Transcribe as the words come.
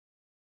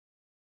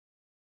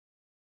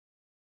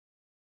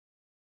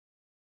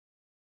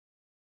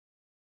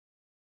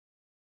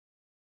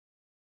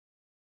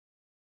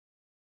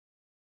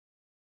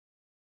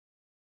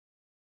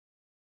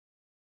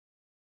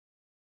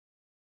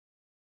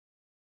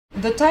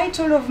The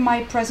title of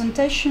my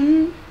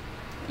presentation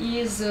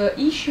is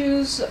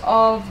issues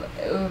of,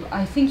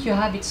 I think you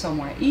have it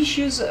somewhere,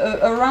 issues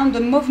around the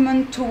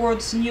movement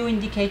towards new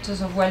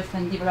indicators of wealth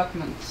and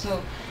development.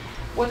 So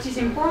what is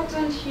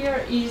important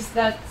here is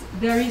that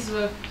there is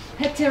a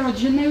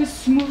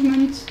heterogeneous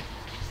movement,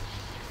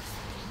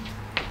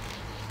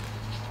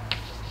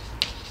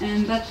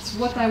 and that's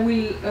what I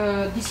will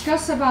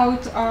discuss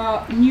about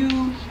are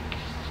new.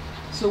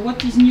 So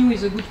what is new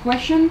is a good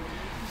question.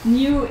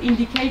 New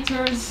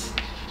indicators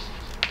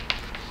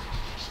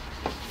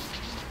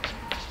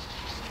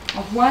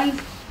of wealth,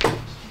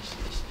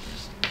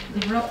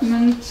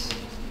 development,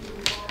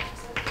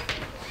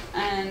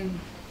 and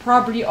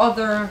probably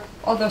other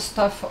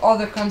stuff,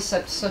 other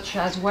concepts such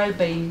as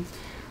well-being,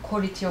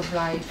 quality of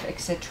life,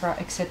 etc.,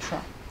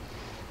 etc.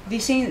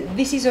 This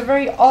is a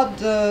very odd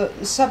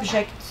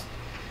subject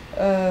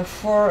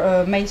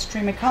for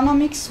mainstream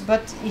economics,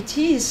 but it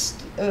is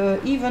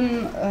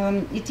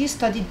it is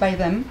studied by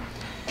them.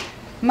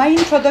 My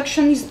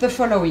introduction is the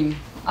following.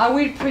 I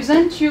will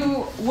present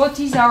you what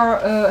is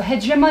our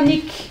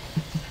hegemonic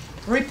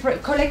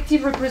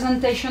collective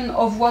representation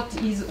of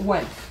what is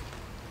wealth.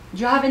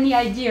 Do you have any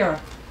idea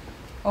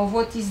of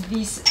what is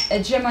this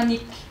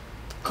hegemonic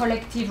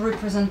collective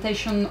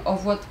representation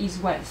of what is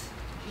wealth?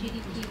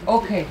 GDP.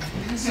 Okay,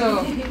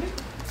 so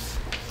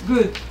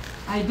good.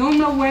 I don't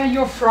know where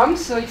you're from,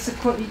 so it's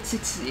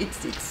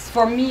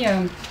for me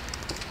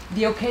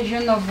the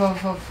occasion of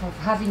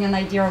having an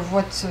idea of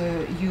what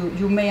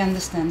you may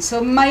understand.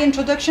 So my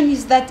introduction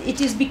is that it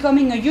is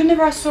becoming a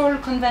universal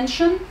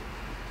convention,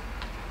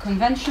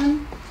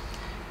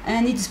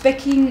 and it's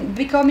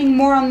becoming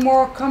more and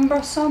more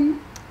cumbersome,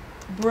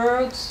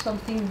 broad,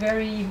 something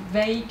very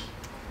vague,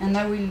 and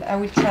I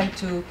will try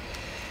to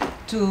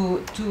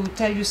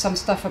tell you some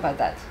stuff about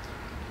that.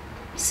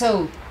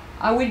 So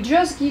I will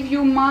just give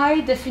you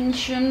my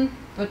definition,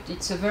 but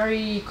it's a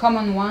very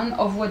common one,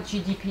 of what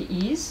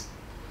GDP is.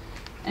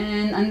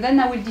 And then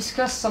I will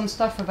discuss some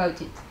stuff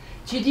about it.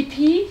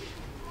 GDP,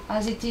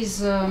 as it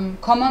is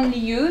commonly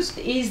used,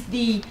 is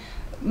the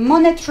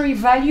monetary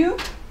value.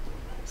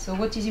 So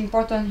what is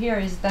important here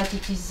is that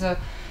it is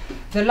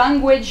the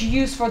language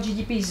used for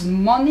GDP is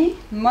money,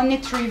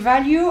 monetary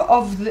value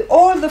of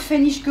all the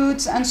finished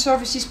goods and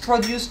services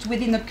produced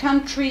within a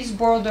country's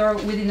border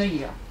within a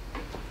year.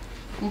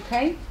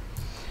 Okay?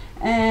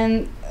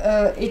 And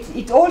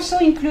it also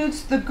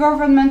includes the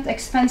government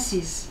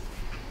expenses.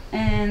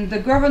 And the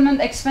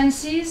government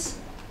expenses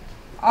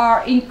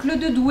are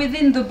included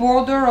within the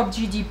border of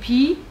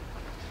GDP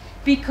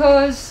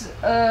because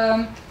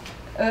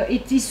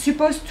it is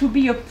supposed to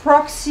be a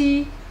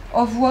proxy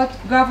of what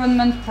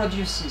government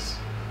produces,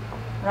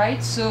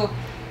 right? So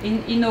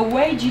in a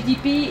way,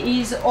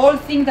 GDP is all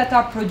things that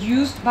are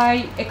produced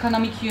by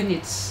economic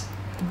units,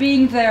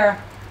 being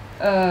their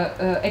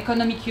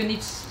economic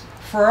units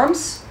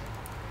firms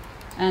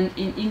and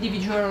in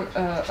individual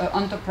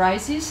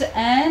enterprises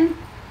and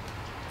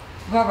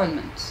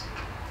government,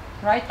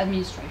 right?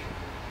 Administration.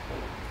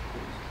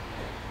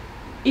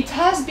 It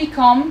has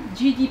become,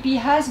 GDP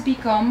has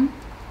become,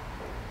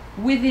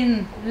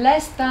 within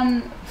less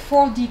than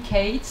 4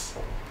 decades,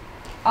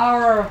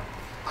 our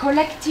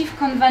collective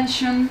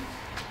convention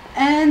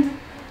and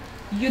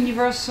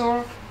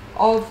universal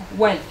of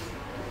wealth.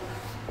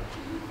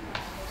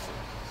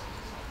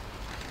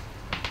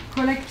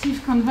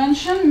 Collective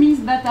convention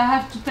means that I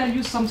have to tell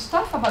you some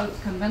stuff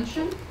about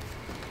convention.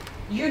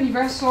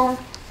 Universal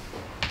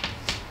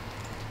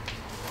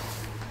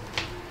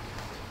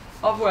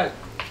of wealth.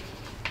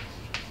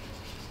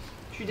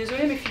 Je suis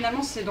désolée, mais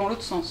finalement c'est dans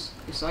l'autre sens,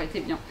 et ça aurait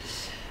été bien.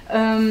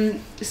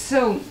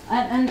 So,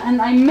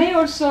 and I may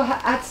also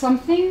add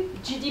something.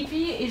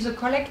 GDP is a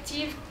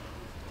collective,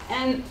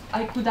 and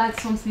I could add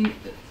something,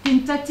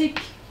 synthetic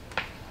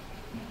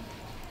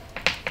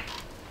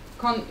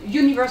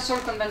universal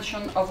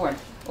convention of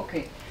wealth.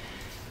 Okay.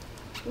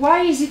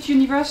 Why is it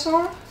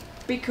universal?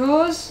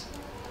 Because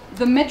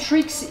the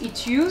metrics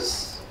it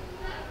uses.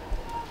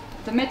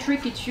 The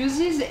metric it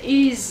uses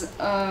is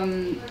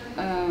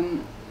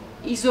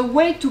a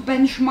way to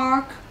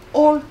benchmark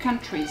all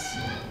countries.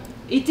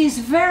 It is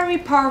very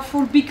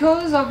powerful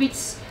because of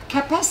its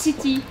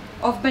capacity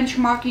of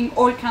benchmarking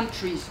all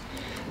countries,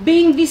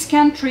 being these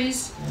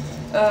countries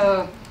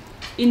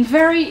in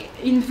very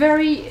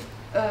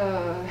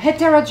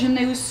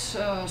heterogeneous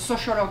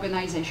social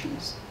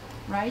organizations,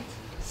 right?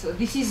 So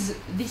this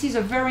is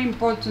a very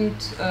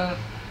important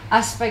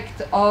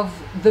aspect of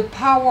the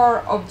power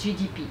of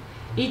GDP.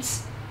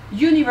 Its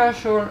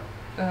universal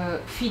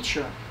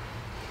feature.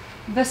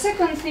 The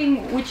second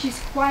thing, which is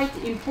quite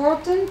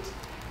important,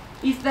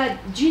 is that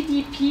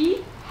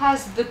GDP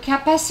has the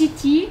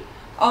capacity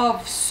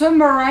of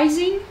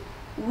summarizing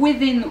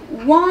within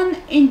one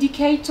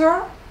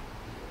indicator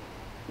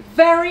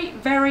very,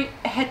 very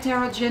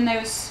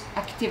heterogeneous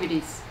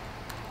activities.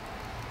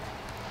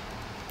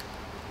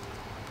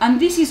 And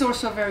this is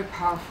also very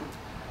powerful.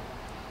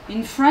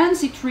 In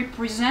France, it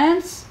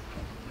represents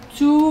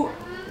 2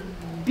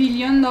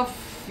 billion of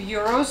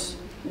euros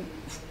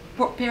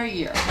per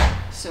year.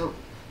 So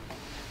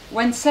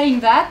when saying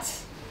that,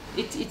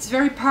 it's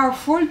very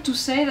powerful to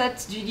say that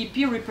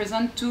GDP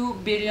represents 2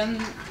 billion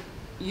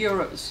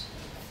euros.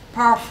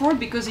 Powerful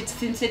because it's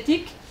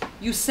synthetic.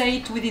 You say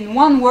it within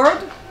one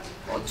word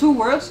or two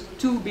words,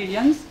 2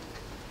 billion,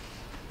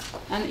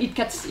 and it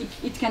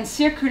can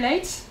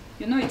circulate.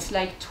 You know, it's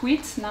like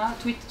tweets now,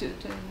 Twitter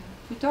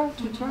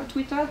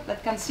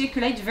that can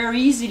circulate very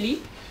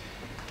easily,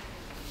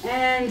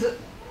 and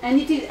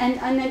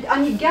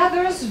it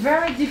gathers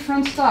very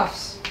different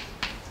stuffs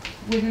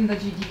within the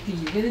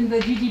GDP. Within the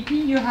GDP,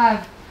 you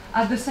have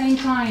at the same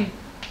time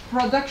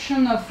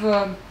production of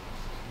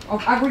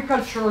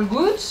agricultural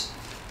goods,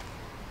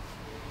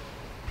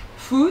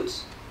 food.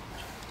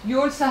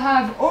 You also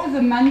have all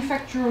the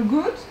manufactured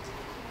goods,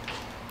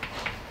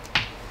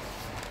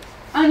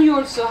 and you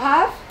also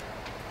have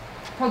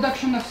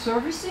production of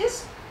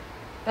services,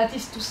 that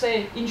is to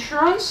say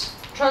insurance,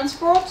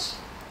 transport,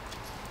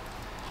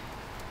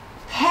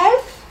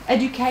 health,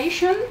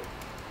 education,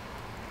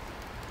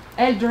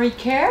 elderly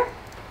care,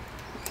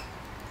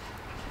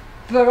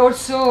 but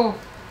also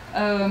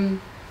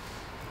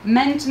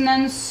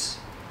maintenance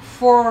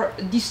for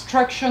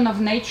destruction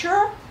of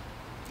nature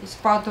is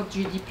part of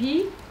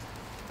GDP,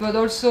 but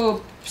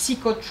also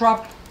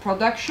psychotrop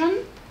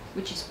production,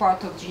 which is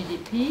part of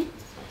GDP.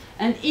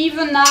 And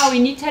even now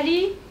in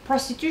Italy,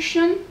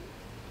 prostitution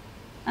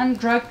and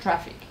drug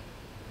traffic,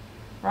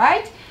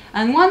 right?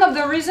 And one of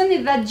the reasons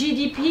is that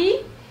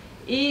GDP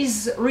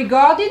is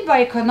regarded by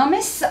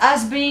economists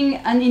as being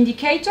an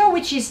indicator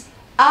which is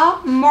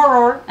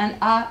amoral and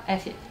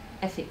ethic.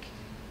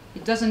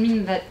 It doesn't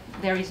mean that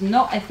there is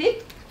no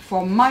ethic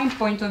from my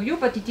point of view,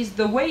 but it is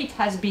the way it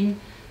has been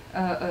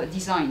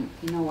designed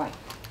in a way.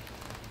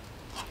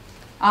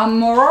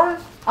 Amoral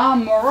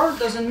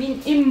doesn't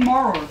mean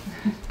immoral.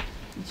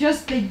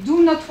 Just they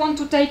do not want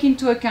to take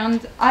into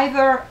account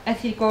either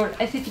ethical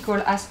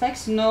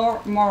aspects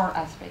nor moral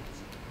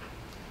aspects.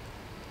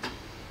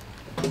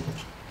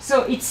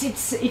 So its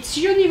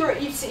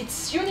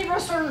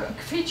universal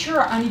feature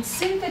and its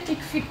synthetic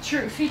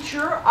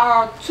feature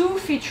are two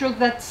features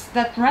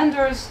that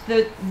renders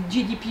the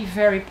GDP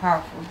very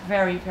powerful,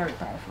 very, very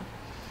powerful.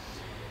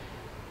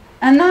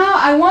 And now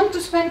I want to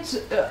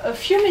spend a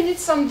few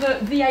minutes on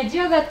the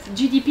idea that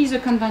GDP is a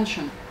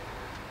convention.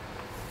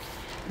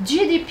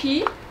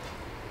 GDP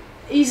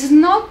is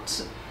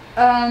not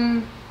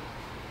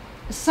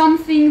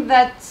something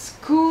that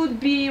could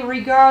be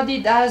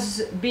regarded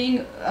as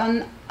being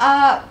an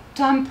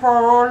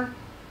atemporal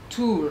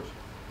tool.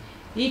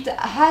 It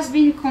has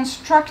been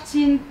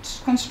constructed,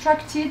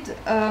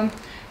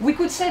 we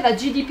could say that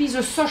GDP is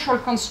a social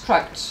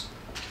construct,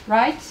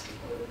 right?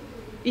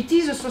 It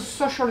is a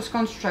social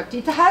construct.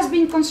 It has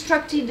been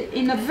constructed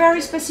in a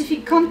very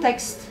specific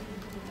context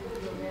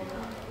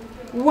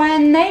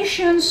when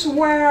nations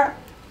were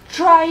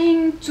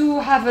trying to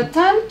have an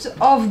attempt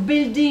of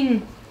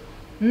building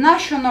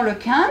national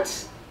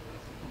accounts.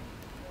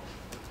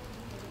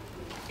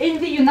 In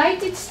the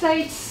United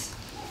States,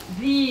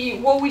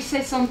 what we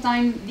say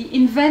sometimes, the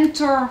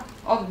inventor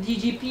of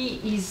GDP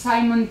is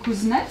Simon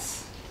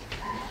Kuznets,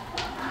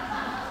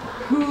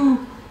 who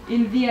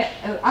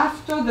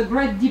after the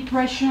Great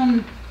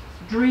Depression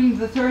during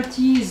the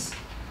 30s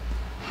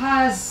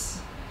has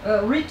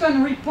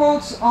written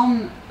reports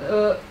on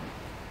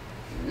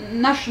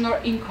national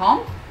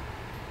income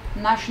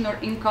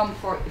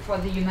for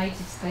the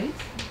United States.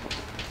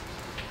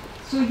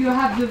 So you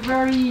have the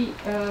very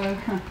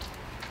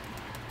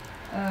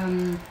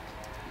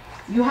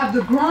you have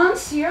the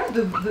grants here,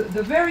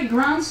 the very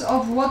grants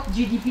of what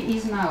GDP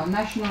is now,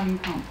 national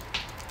income.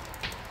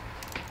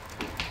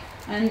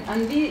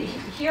 And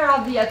here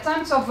are the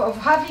attempts of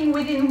having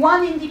within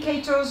one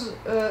indicators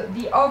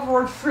the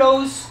overall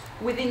flows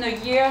within a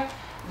year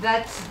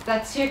that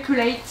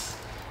circulates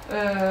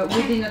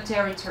within a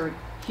territory,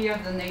 here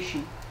the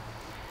nation.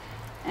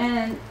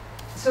 And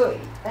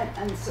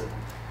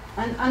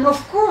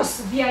of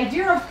course the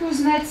idea of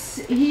Kuznets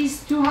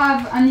is to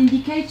have an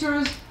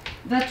indicators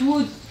that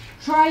would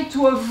try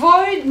to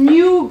avoid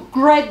new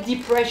Great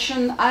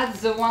Depression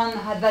as the one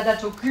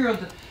that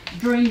occurred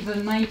during the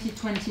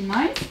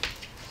 1929.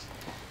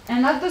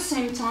 And at the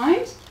same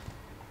time,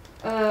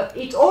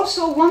 it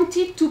also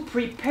wanted to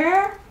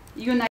prepare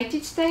the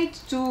United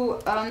States to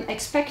an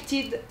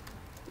expected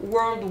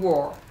world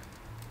war.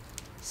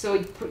 So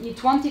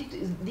it wanted,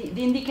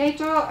 the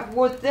indicator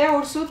was there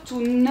also to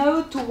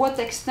know to what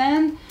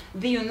extent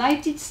the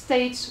United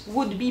States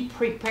would be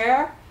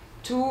prepared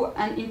to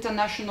an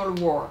international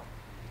war.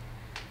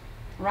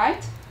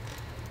 Right?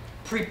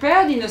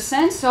 Prepared in a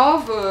sense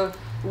of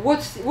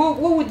what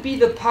would be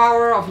the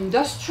power of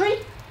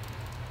industry,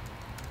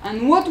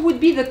 and what would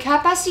be the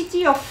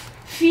capacity of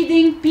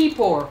feeding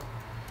people?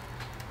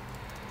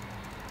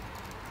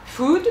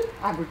 Food,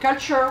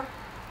 agriculture,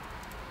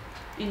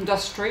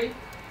 industry,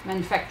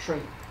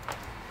 manufacturing.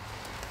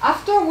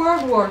 After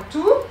World War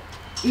II,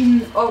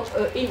 in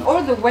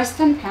all the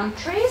Western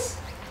countries,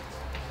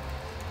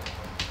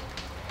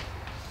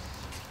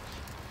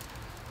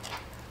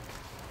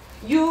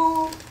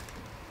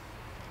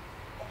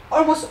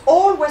 almost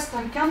all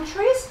Western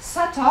countries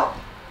set up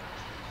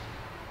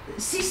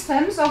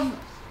systems of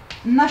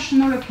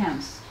national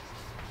accounts.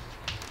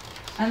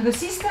 And the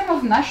system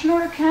of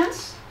national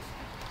accounts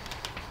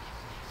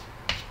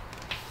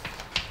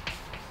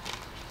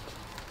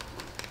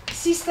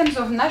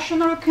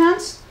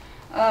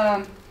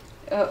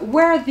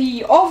were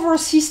the overall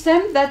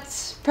system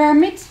that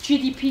permits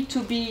GDP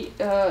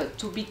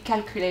to be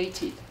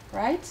calculated,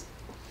 right?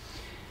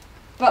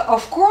 But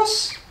of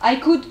course, I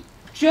could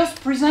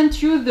just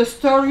present you the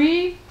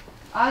story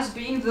as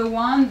being the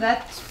one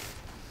that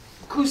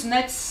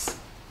Kuznets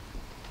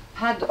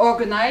had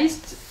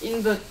organized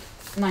in the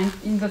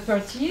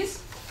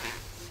 30s.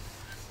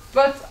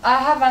 But I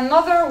have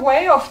another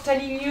way of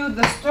telling you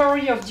the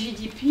story of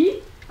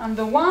GDP, and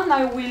the one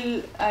I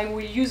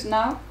will use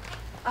now,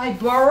 I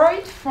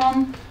borrowed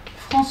from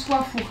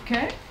François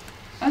Fourquet.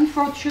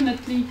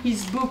 Unfortunately,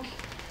 his book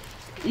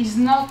is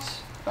not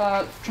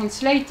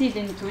translated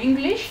into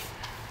English,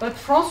 but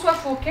François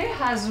Fourquet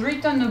has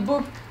written a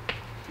book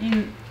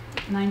in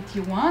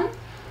 91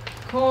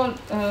 called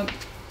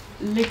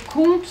Les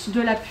Contes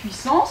de la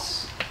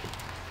Puissance.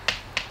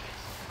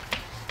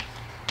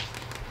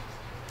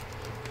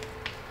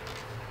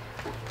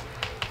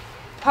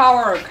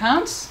 Power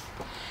accounts.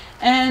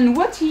 And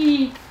what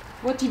he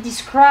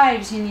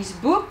describes in his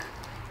book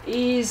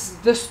is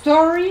the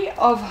story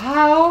of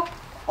how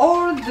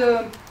all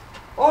the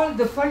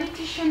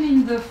politicians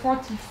in the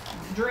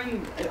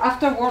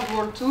after World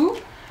War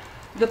II,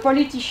 the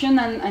politicians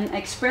and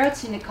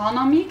experts in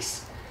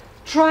economics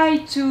try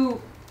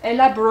to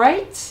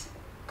elaborate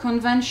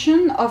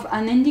convention of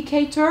an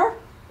indicator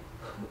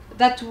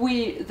that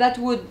would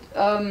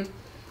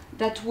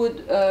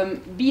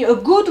be a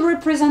good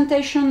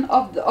representation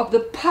of the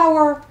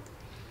power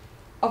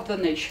of the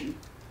nation.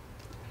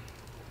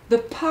 The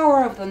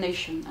power of the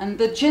nation. And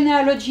the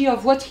genealogy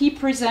of what he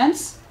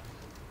presents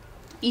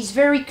is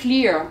very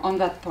clear on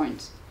that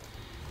point.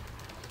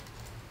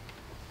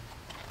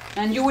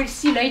 And you will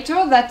see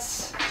later that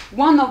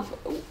one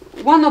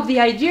of the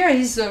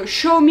ideas is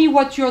show me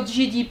what your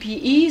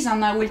GDP is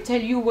and I will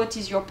tell you what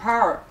is your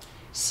power.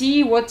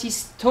 See what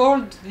is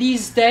told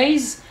these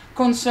days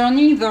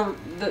concerning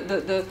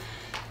the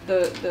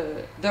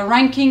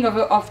ranking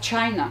of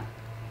China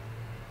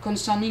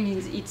concerning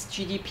its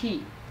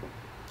GDP.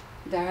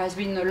 There has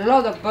been a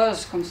lot of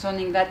buzz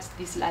concerning that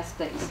these last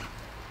days.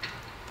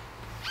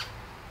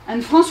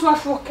 And François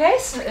Fourquet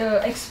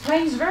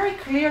explains very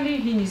clearly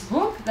in his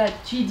book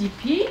that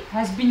GDP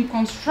has been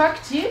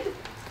constructed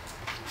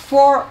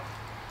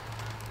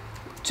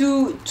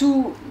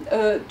to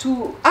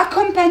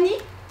accompany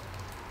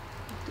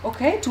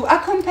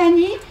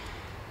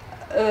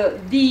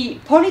the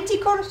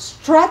political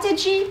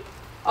strategy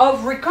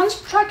of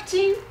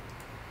reconstructing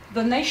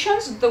the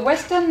nations, the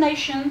Western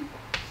nation,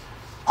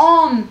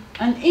 on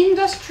an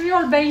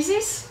industrial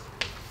basis.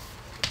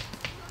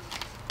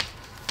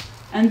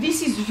 And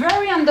this is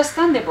very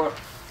understandable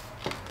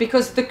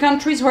because the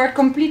countries were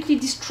completely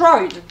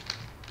destroyed.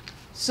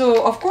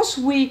 So of course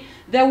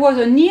there was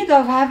a need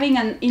of having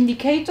an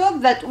indicator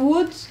that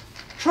would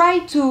try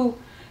to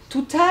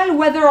tell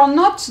whether or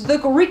not the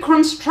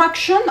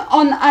reconstruction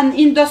on an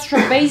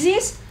industrial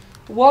basis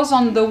was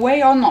on the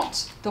way or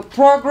not. The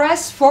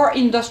progress for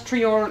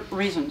industrial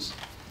reasons,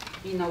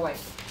 in a way.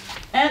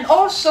 And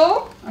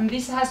also, and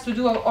this has to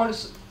do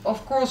also,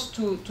 of course,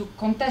 to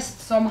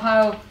contest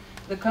somehow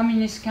the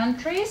communist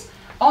countries,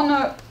 on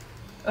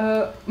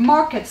a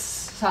market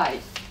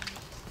side.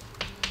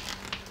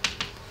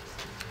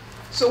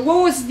 So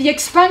what was the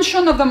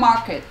expansion of the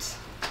market,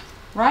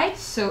 right?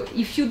 So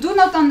if you do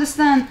not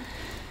understand,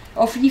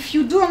 or if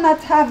you do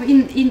not have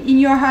in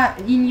your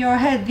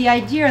head the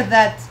idea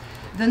that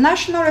the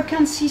national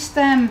account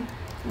system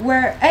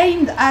were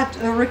aimed at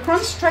a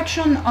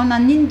reconstruction on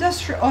an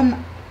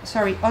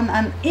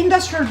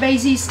industrial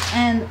basis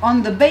and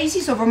on the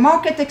basis of a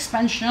market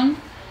expansion,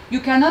 you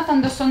cannot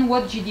understand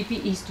what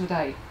GDP is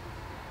today,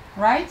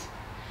 right?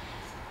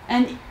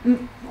 And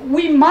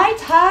we might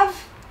have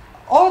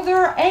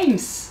other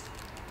aims.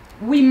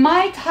 We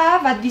might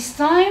have at this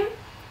time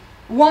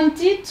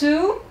wanted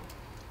to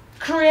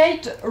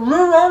create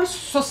rural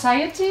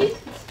society.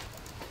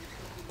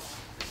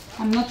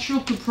 I'm not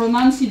sure to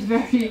pronounce it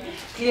very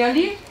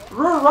clearly.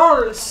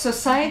 Rural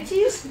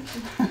societies.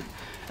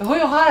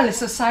 Rural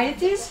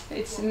societies,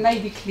 it's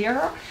maybe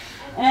clearer.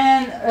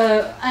 And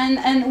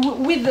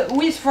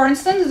with, for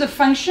instance, the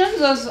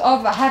functions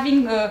of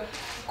having a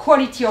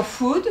quality of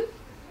food,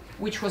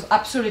 which was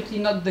absolutely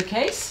not the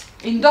case.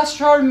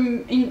 Industrial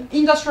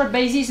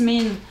basis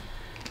means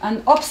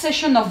an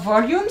obsession of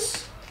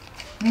volumes.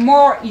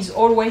 More is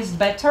always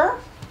better.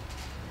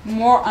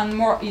 More and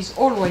more is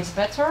always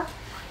better.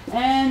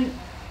 And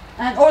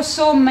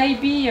also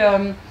maybe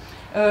a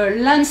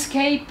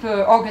landscape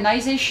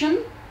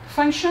organization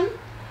function,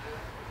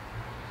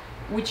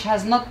 which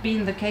has not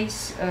been the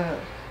case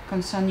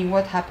concerning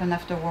what happened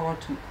after World War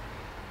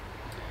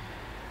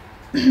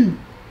II.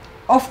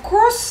 Of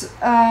course,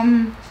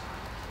 I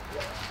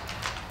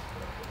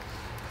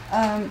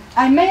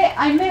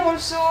may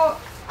also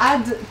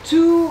add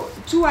two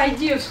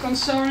ideas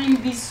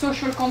concerning this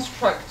social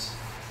construct.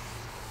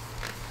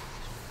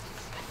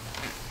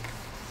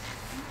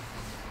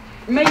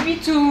 Maybe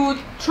to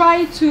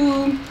try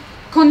to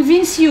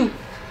convince you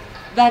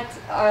that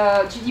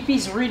GDP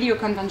is really a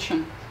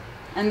convention,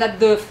 and that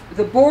the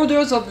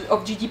borders of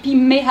GDP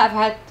may have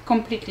had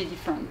completely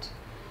different.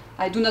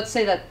 I do not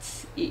say that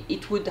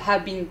it would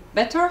have been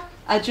better,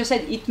 I just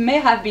said it may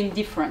have been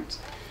different.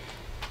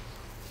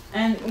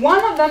 And one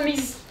of them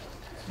is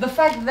the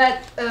fact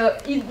that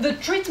the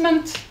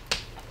treatment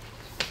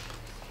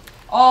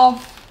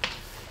of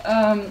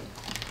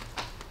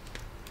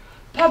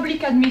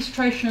public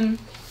administration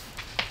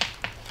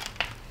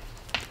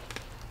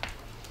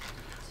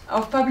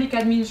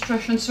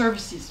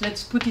services,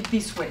 let's put it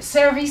this way,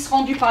 services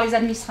rendus par les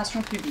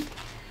administrations publiques.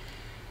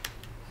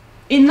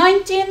 In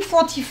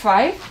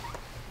 1945,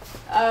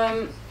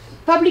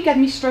 public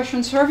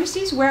administration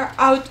services were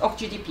out of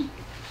GDP.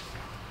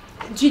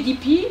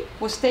 GDP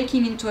was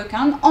taking into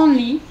account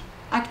only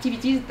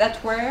activities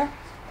that were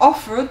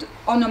offered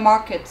on the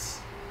markets,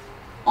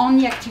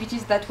 only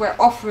activities that were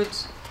offered,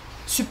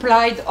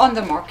 supplied on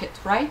the market,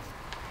 right?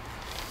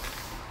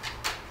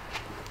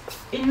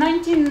 In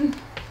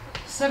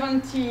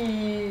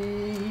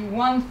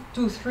 1971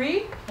 to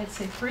 3, let's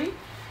say 3, in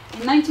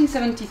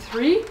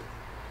 1973,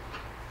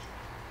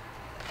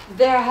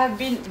 there has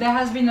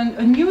been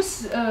a new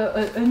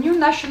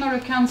national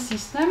account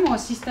system, or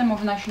system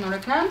of national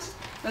accounts,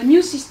 a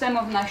new system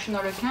of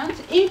national accounts,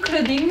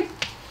 including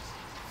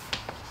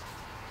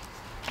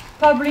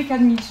public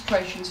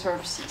administration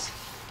services.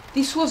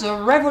 This was a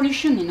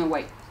revolution in a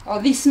way, or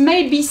this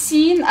may be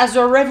seen as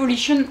a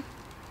revolution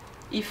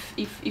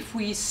if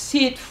we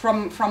see it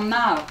from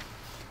now.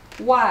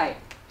 Why?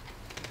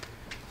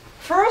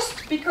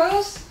 First,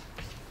 because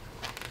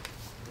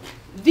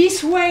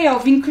this way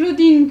of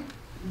including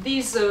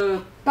these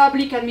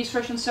public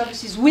administration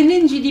services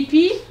within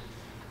GDP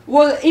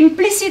was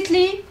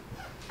implicitly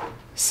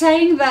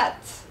saying that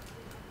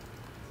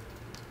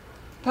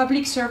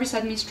public service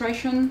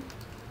administration,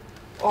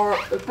 or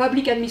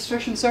public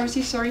administration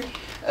services, sorry,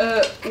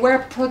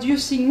 were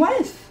producing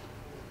wealth.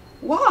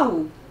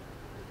 Wow,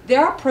 they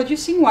are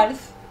producing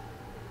wealth.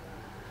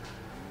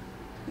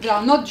 They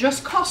are not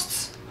just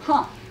costs.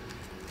 Huh.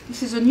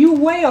 This is a new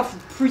way of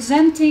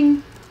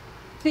presenting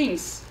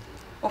things.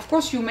 Of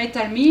course, you may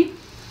tell me,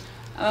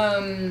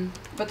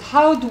 but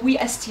how do we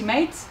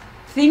estimate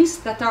things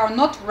that are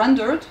not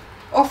rendered,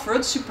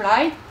 offered,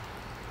 supplied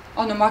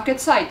on the market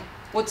side?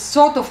 What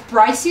sort of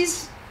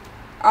prices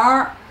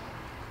are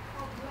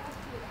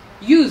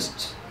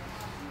used?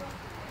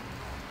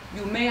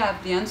 You may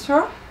have the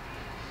answer.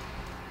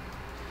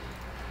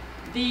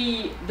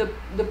 The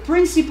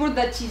principle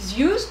that is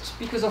used,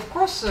 because of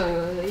course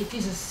it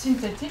is a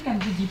synthetic, and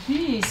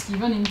GDP is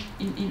given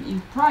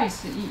in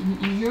price,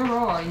 in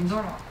euro or in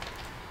dollar.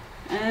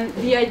 And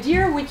the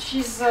idea which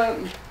is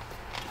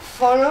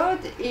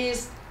followed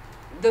is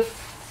the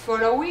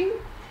following.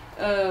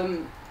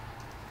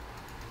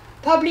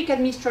 Public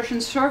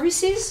administration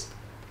services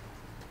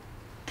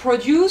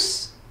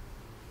produce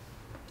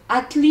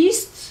at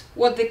least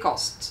what they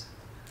cost.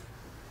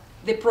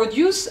 They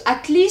produce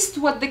at least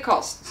what they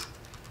cost,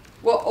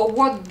 or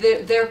what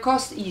their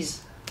cost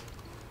is.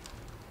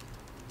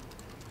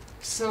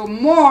 So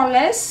more or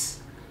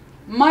less,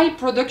 my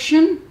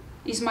production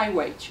is my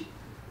wage,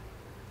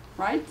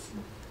 right?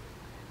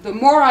 The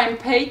more I'm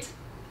paid,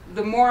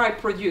 the more I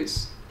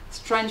produce.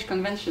 Strange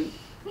convention,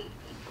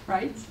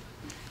 right?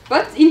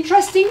 But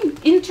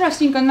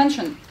interesting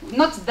convention.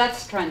 Not that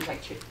strange,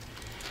 actually.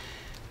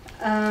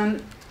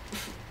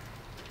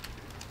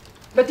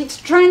 But it's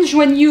strange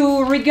when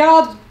you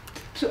regard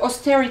to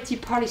austerity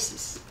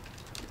policies.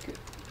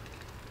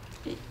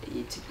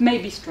 It may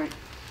be strange.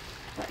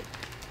 Right.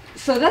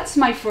 So that's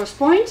my first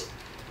point.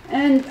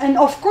 And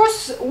of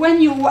course,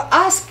 when you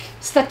ask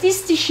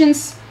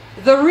statisticians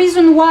the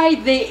reason why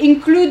they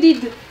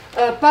included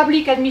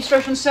public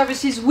administration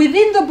services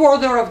within the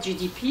border of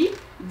GDP,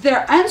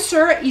 their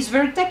answer is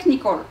very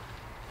technical.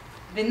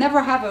 They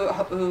never have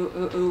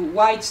a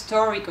wide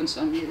story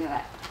concerning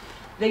that.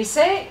 They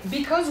say,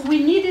 because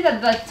we needed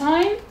at that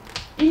time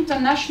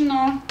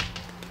international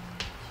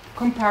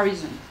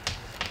comparison.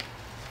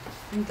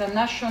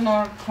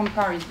 International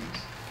comparisons.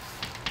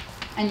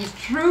 And it's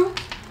true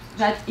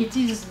that it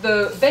is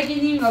the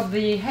beginning of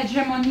the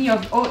hegemony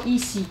of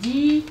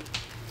OECD,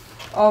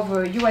 of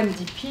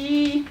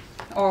UNDP,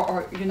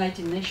 or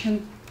United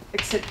Nations,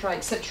 etc.,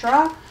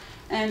 etc.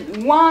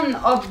 And one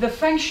of the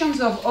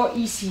functions of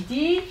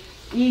OECD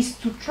is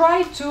to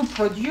try to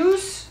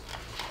produce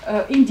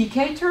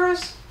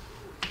indicators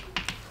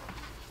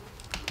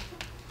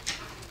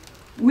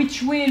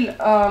which will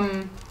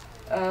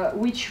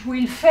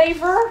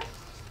favor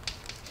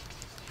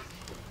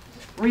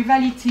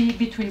rivalry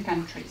between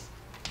countries.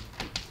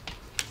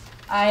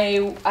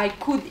 I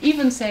could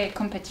even say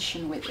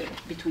competition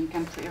between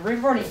countries,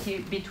 rivalry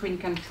between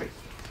countries.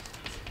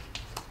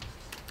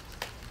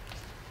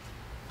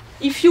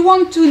 If you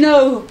want to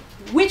know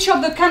which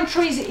of the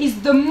countries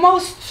is the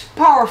most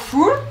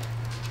powerful,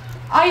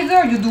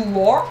 Either you do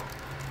war,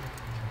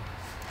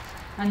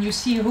 and you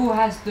see who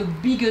has the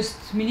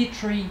biggest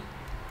military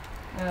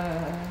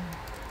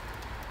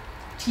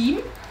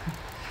team,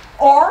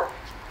 or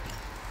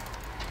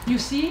you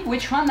see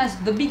which one has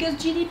the biggest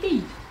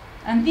GDP.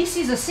 And this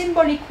is a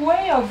symbolic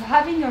way of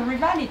having a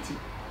rivalry.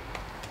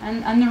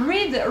 And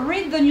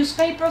read the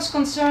newspapers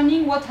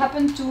concerning what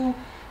happened to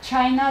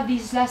China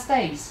these last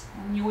days,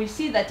 and you will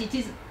see that it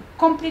is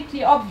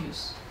completely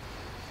obvious.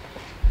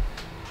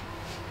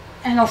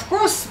 And of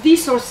course,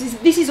 this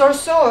is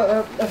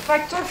also a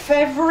factor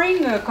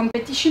favoring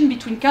competition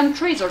between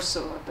countries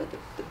also. But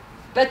the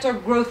better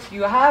growth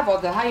you have, or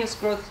the highest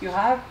growth you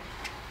have,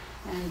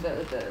 and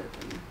the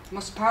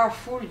most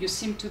powerful you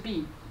seem to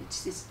be.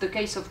 It's the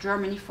case of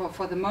Germany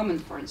for the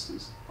moment, for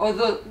instance.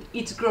 Although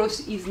its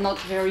growth is not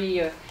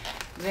very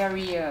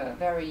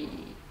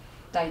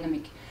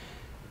dynamic.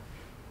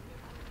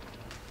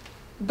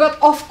 But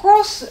of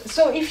course,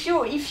 so if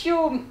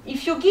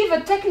you give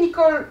a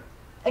technical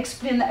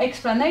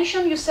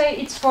explanation, you say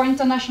it's for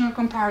international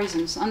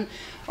comparisons, and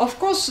of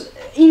course,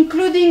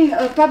 including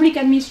public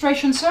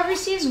administration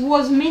services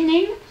was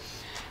meaning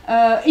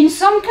in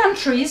some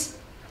countries,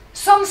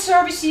 some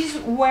services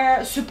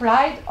were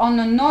supplied on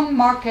a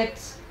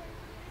non-market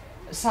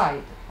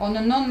side, on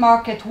a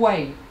non-market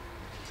way.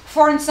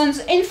 For instance,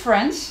 in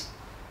France,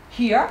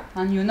 here,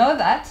 and you know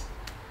that,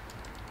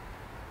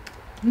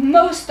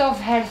 most of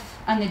health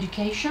and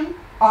education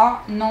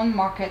are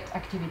non-market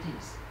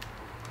activities.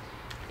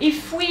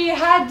 If we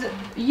had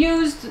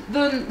used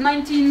the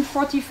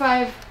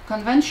 1945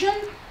 convention,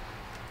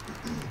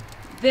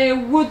 they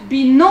would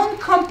be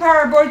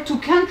non-comparable to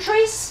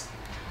countries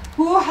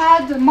who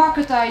had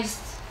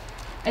marketized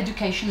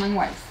education and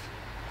wealth.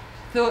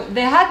 So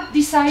they had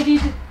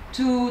decided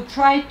to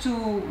try to,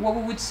 what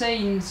we would say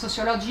in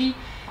sociology,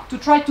 to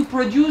try to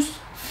produce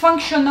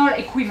functional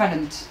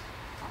equivalent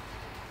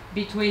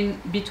between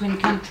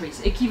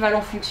countries,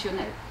 équivalent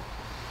fonctionnel.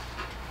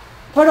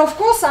 But of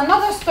course,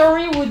 another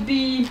story would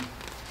be,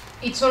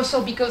 it's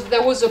also because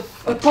there was a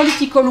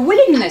political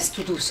willingness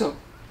to do so.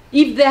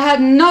 If there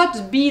had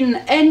not been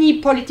any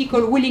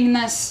political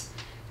willingness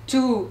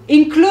to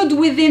include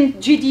within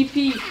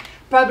GDP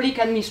public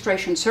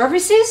administration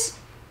services,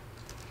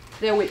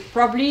 there would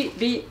probably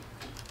be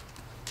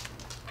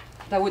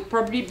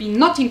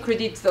not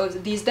included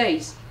these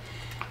days.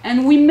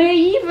 And we may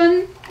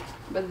even,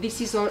 but this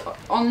is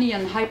only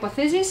an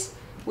hypothesis,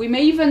 we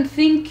may even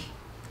think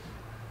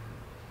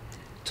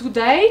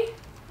today,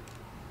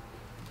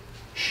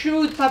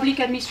 should public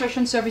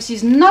administration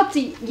services not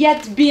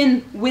yet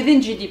been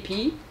within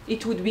GDP,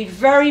 it would be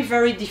very,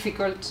 very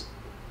difficult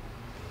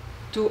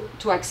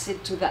to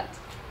accede to that.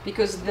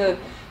 Because the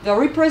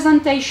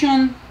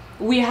representation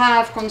we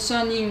have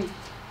concerning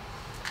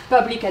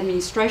public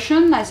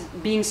administration as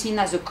being seen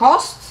as a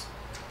cost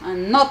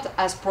and not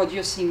as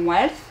producing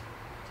wealth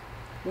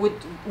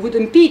would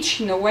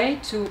impeach in a way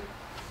to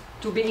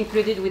be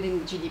included within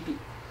GDP.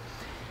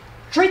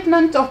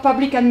 Treatment of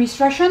public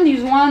administration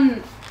is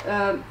one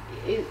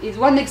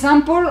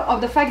example of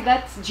the fact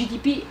that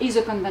GDP is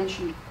a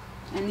convention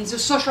and is a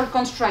social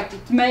construct.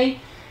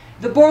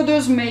 The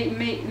borders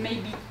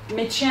may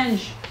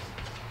change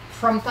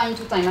from time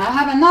to time. I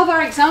have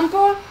another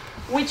example,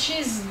 which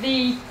is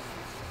the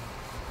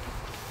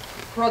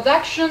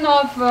production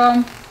of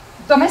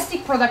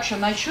domestic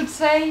production. I should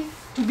say,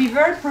 to be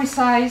very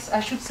precise, I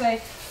should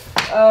say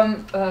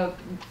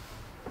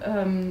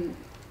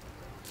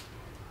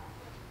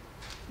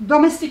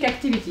domestic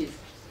activities.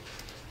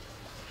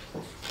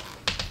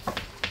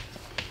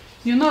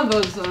 You know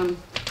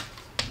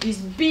this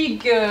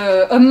big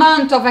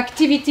amount of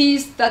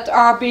activities that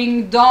are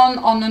being done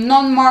on a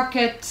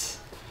non-market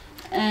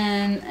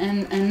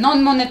and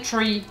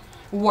non-monetary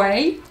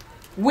way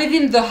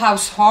within the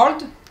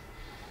household,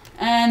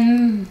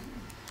 and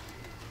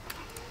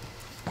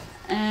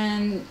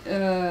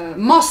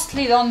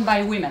mostly done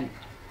by women.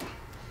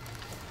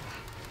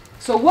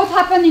 So what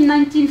happened in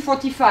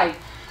 1945?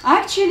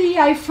 Actually,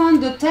 I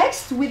found a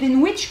text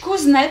within which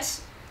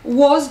Kuznets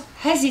was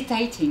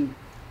hesitating.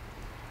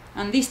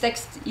 And this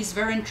text is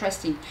very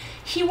interesting.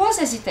 He was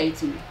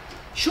hesitating.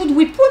 Should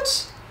we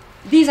put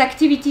these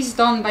activities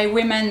done by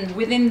women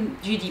within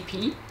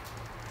GDP?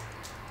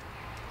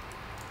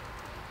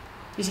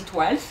 Is it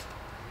wealth?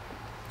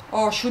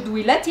 Or should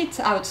we let it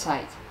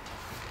outside?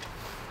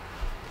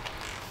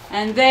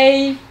 And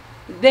they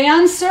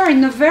answer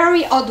in a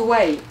very odd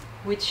way,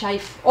 which I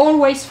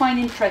always find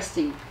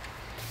interesting.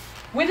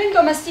 Within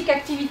domestic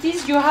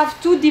activities, you have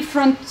two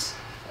different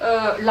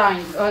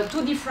lines,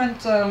 two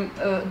different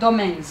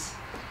domains.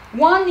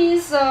 One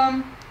is,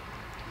 I'm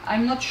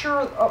not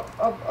sure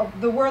of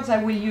the words I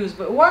will use,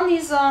 but one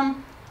is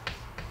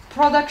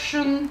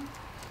production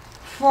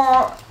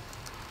for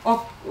own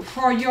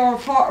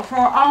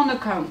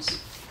accounts.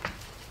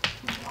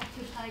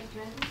 Occupied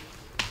dwellings?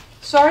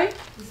 Sorry?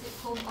 Is it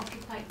home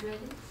occupied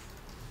dwellings?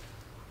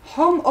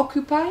 Home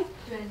occupied?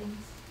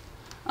 Dwellings.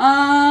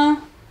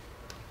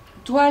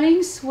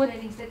 Dwellings? What?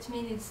 Dwellings, that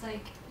means it's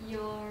like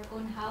your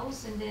own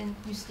house and then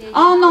you stay.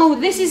 Oh no,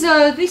 this is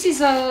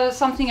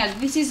something else.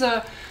 This is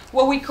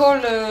what we call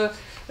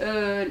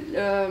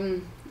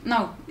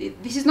no,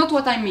 this is not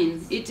what I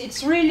mean.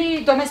 It's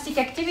really domestic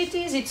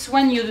activities. It's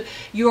when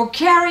you're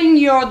carrying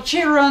your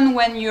children,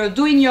 when you're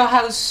doing your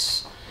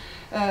house,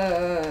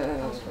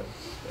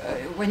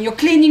 when you're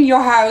cleaning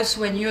your house,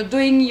 when you're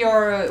doing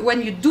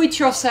when you do it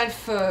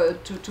yourself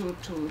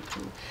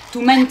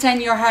to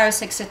maintain your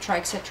house, etc.,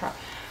 etc.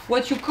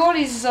 What you call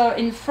is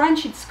in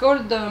French, it's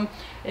called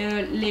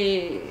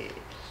les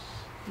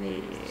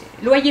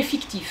loyers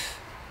fictifs.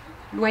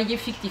 Loyer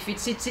fictif.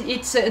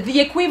 It's the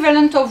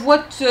equivalent of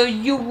what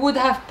you would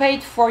have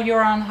paid for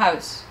your own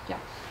house. Yeah,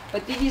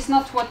 but it is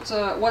not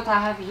what I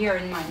have here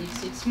in mind.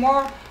 It's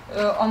more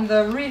on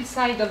the real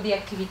side of the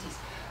activities.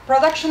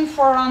 Production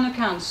for own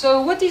accounts.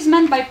 So what is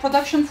meant by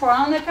production for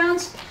own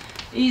accounts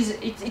is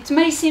it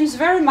may seem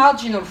very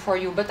marginal for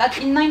you, but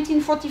in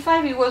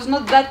 1945 it was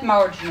not that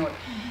marginal.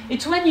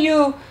 It's when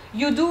you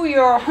do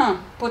your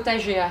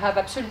potager. I have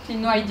absolutely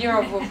no idea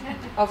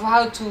of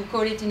how to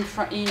call it in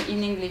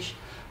English.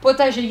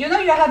 Potager. You know,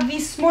 you have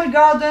these small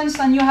gardens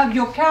and you have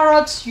your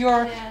carrots,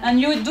 and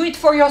you do it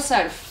for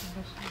yourself.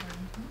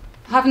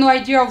 Have no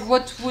idea of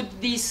what would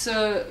this,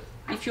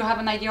 if you have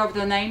an idea of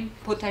the name,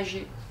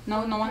 potager.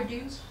 No, no one?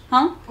 Produce.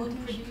 Huh?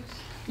 Produce.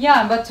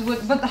 Yeah, but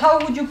how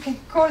would you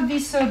call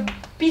this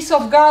piece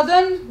of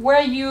garden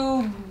where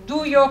you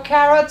do your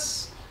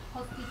carrots?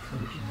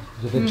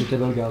 The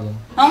vegetable garden.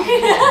 Huh?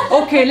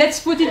 Okay, let's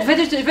put it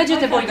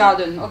vegetable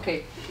garden.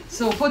 Okay,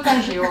 so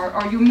potager,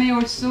 or you may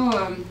also.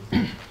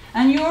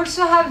 And you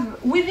also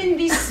have, within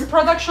this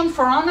production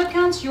for own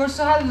accounts, you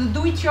also have the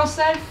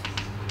do-it-yourself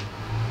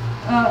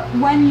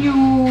when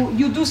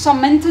you do some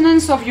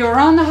maintenance of your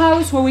own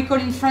house, what we call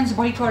in France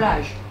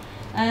bricolage.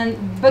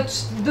 But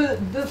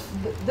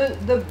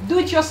the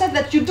do-it-yourself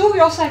that you do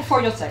yourself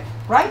for yourself,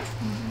 right?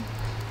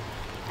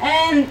 Mm-hmm.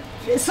 And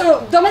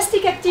so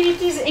domestic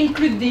activities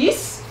include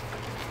this.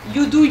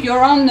 You do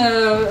your own,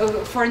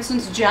 for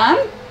instance, jam,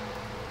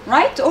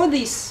 right? All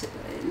this.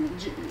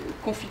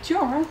 Confiture,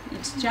 right?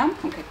 It's jam,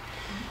 okay.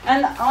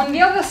 And on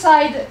the other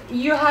side,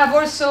 you have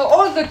also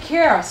all the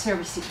care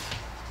services.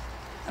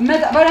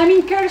 But I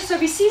mean care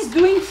services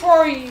doing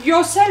for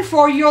yourself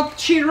or your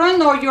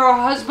children or your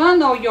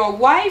husband or your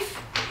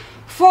wife,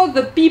 for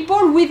the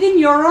people within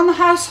your own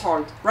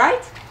household,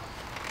 right?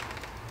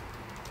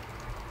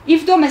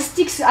 If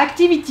domestic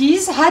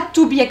activities had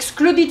to be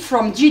excluded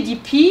from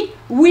GDP,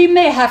 we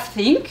may have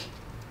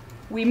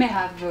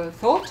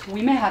thought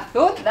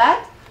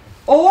that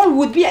all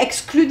would be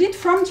excluded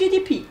from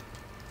GDP.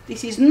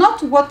 This is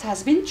not what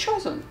has been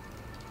chosen.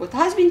 What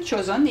has been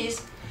chosen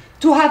is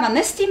to have an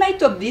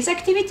estimate of these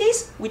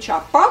activities, which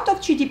are part of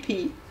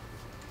GDP,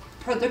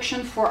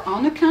 production for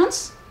own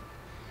accounts,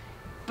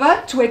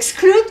 but to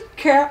exclude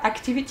care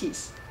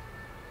activities.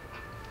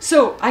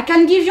 So I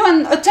can give you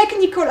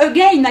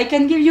I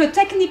can give you a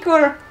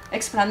technical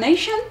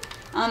explanation,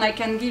 and I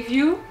can give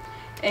you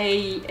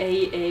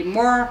a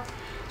more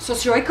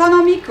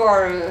socioeconomic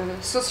or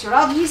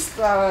sociologist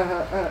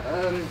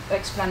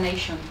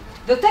explanation.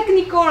 The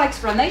technical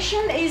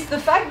explanation is the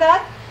fact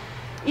that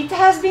it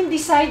has been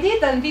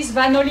decided, and this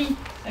Vanoli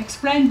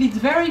explained it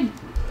very,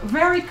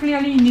 very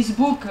clearly in his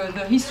book,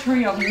 The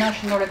History of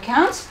National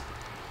Accounts.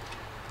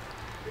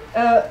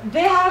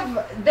 They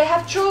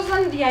have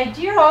chosen the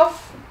idea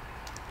of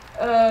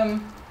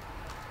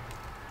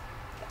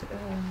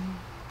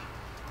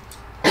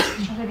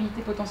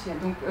changeabilité potentielle.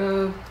 Donc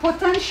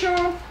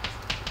potential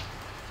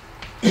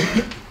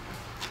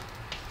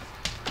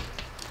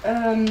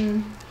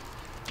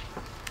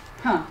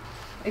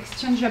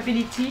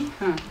exchangeability.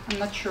 I'm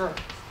not sure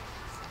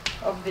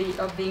of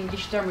the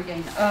English term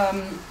again.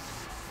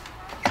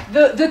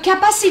 The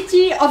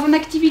capacity of an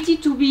activity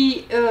to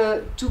be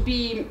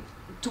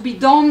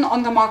done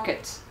on the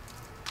market,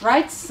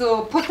 right?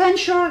 So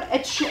potential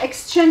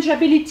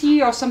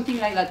exchangeability or something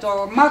like that,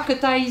 or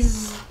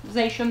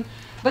marketization.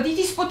 But it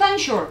is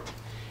potential.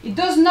 It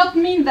does not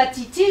mean that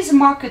it is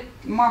marketed.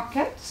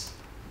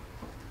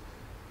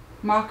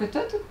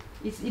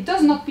 It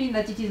does not mean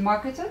that it is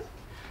marketed,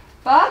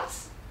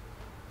 but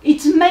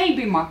it may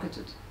be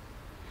marketed.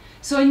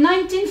 So in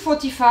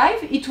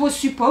 1945, it was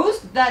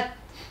supposed that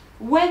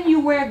when you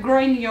were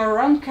growing your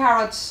own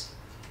carrots,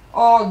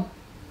 or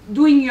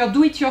doing your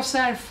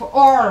do-it-yourself,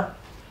 or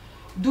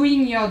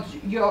doing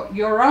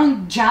your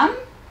own jam,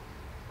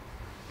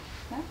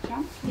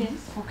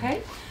 yes,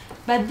 okay,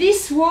 but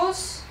this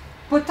was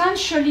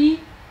potentially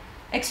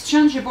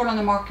exchangeable on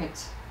the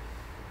market.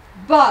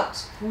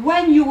 But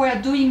when you were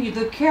doing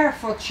the care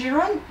for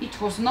children, it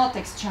was not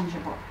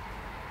exchangeable.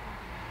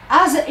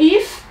 As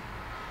if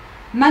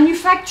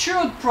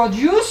manufactured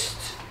produce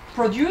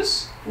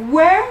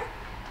were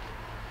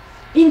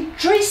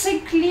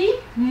intrinsically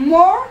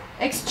more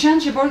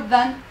exchangeable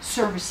than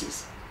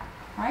services,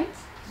 right?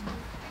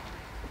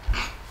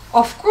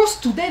 Of course,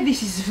 today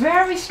this is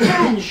very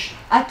strange,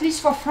 at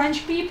least for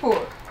French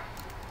people,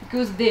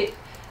 because they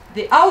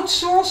they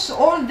outsource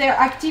all their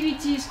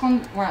activities,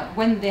 well,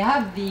 when they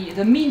have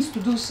the means to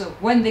do so,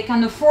 when they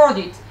can afford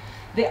it.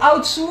 They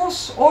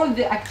outsource all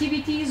the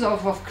activities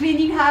of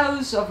cleaning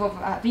house, of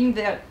having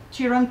their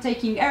children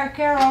taken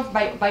care of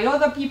by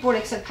other people,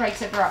 etc.,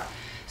 etc.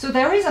 So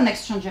there is an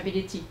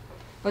exchangeability.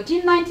 But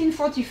in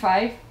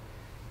 1945,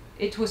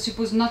 it was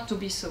supposed not to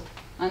be so.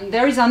 And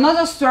there is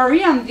another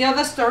story, and the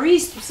other story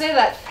is to say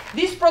that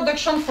this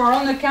production for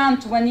own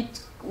account, when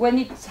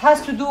it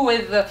has to do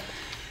with the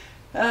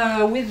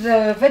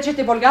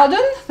vegetable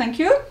garden, thank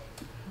you,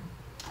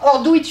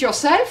 or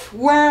do-it-yourself,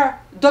 were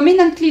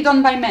dominantly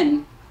done by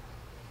men,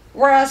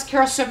 whereas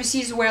care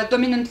services were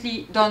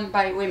dominantly done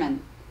by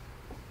women.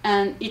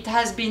 And it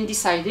has been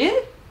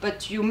decided,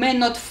 but you may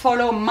not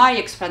follow my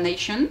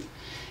explanation,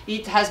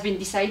 it has been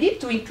decided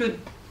to include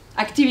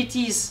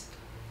activities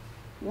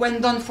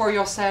when done for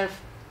yourself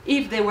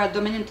if they were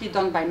dominantly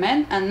done by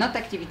men, and not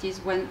activities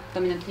when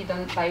dominantly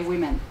done by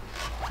women.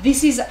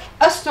 This is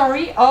a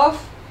story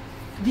of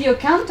the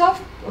account of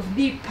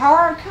the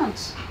power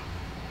accounts.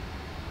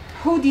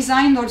 Who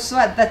designed also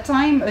at that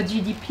time a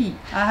GDP?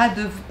 I had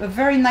a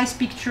very nice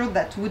picture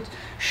that would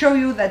show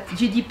you that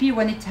GDP,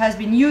 when it has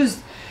been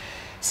used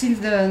since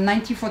the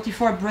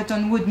 1944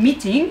 Bretton Woods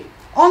meeting,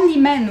 only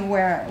men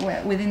were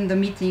within the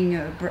meeting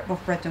of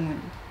Bretton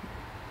Woods.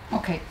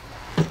 Okay,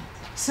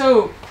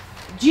 so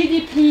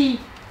GDP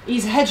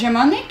is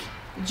hegemonic,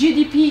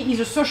 GDP is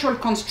a social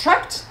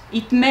construct,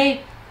 it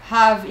may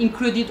have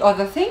included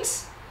other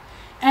things,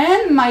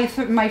 and my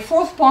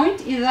fourth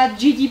point is that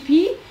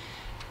GDP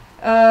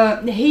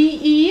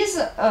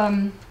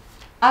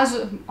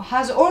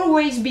has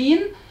always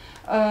been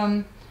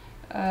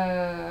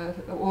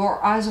or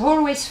has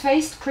always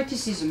faced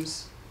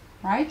criticisms,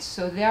 right?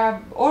 So there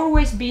have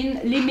always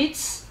been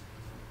limits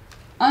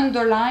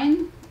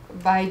underlined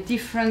by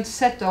different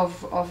set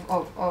of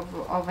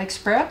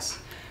experts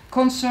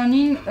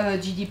concerning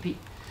GDP.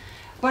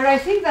 But I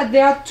think that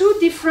there are two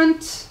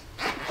different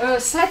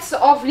sets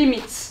of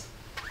limits.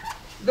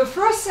 The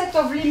first set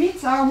of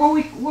limits are what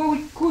we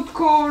could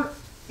call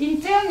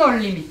internal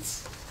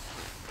limits.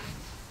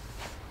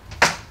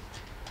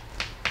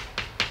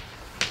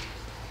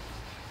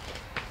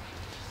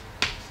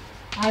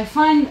 I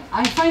find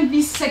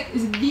this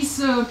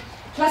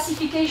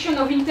classification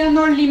of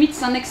internal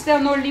limits and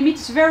external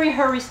limits very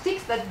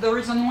heuristic. That's the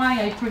reason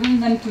why I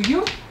present them to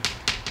you.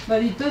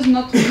 But it does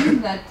not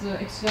mean that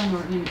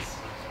external limits.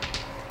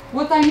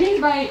 What I mean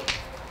by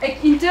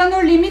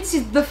internal limits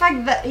is the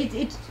fact that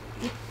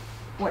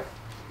well,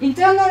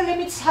 internal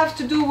limits have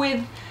to do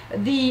with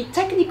the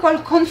technical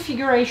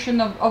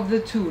configuration of the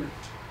tool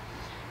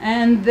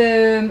and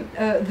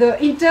the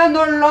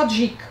internal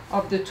logic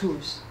of the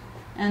tools.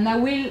 And I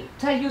will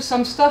tell you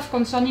some stuff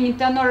concerning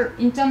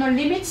internal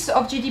limits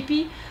of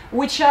GDP,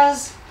 which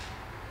has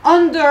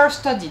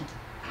understudied,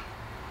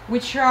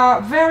 which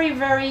are very,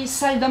 very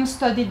seldom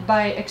studied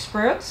by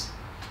experts.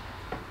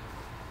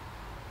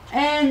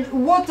 And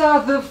what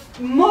are the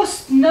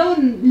most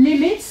known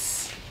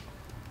limits,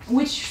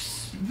 which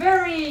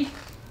very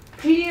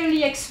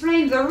clearly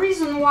explain the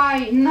reason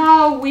why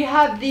now we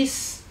have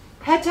this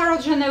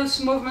heterogeneous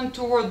movement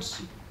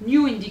towards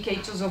new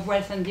indicators of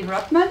wealth and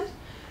development,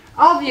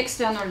 are the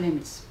external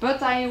limits.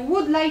 But I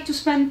would like to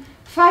spend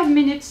 5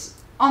 minutes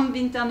on the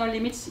internal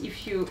limits,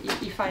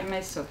 if I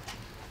may so.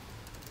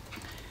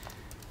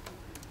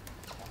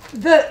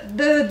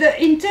 The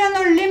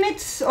internal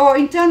limits or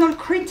internal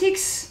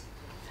critics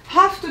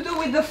have to do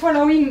with the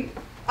following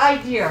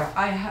idea.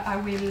 I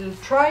will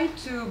try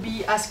to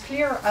be as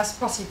clear as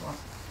possible.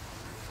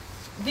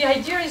 The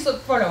idea is the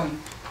following.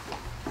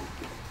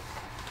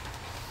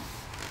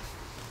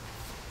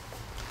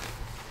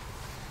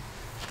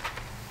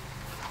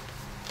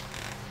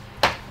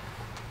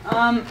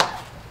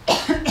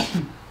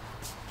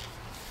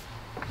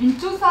 In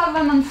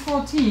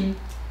 2014,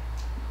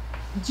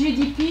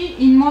 GDP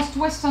in most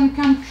Western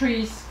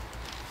countries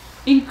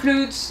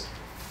includes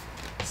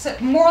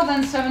more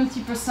than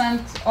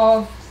 70%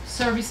 of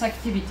service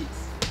activities.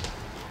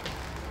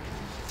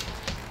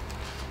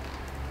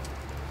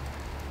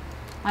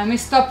 I may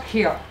stop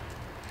here,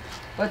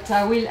 but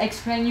I will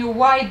explain you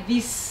why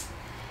this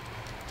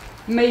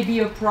may be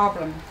a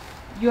problem.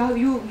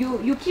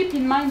 You keep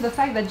in mind the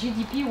fact that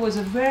GDP was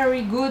a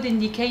very good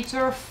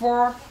indicator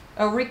for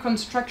a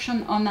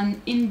reconstruction on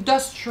an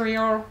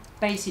industrial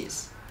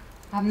basis.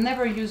 I've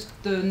never used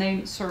the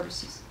name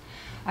services.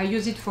 I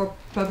use it for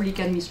public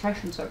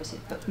administration services,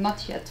 but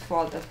not yet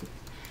for the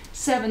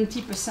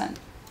 70%.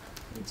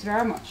 It's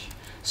very much.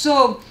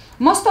 So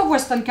most of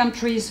Western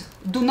countries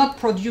do not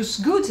produce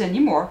goods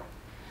anymore.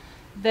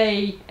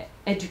 They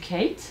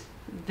educate,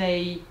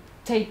 they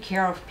take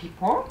care of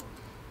people,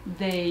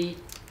 they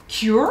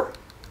cure,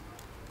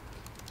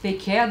 they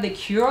care, they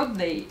cure,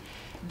 they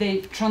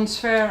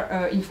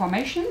transfer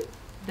information,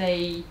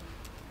 they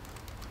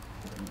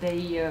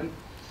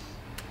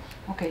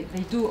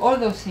do all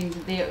those things.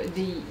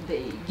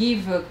 They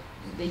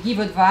give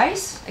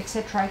advice,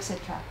 etc.,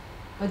 etc.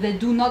 But they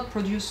do not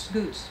produce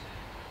goods,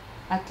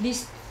 at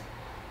least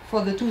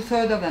for the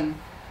 2/3 of them.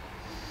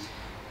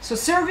 So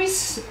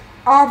services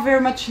are very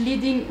much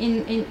leading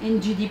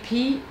in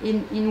GDP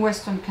in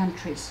Western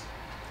countries.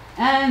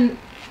 And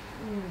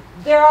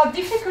there are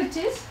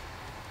difficulties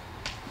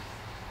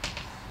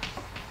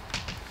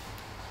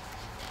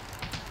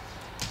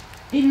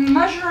in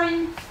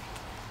measuring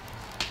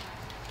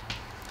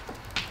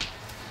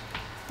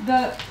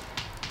the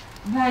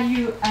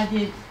value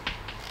added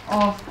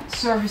of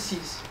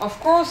services. Of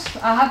course,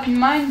 I have in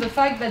mind the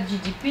fact that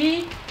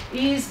GDP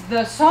is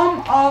the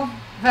sum of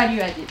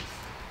value added.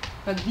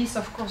 But this,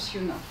 of course,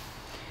 you know.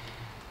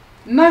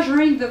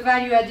 Measuring the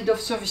value added of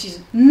services.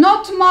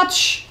 Not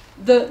much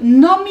the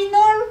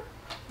nominal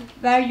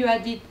value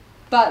added,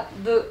 but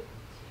the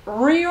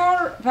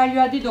real value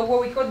added, or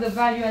what we call the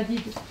value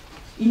added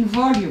in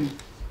volume.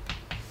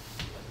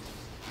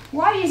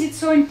 Why is it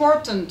so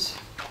important?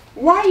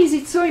 Why is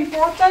it so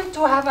important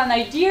to have an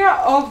idea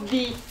of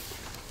the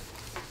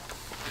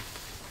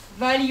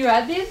value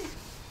added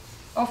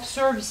of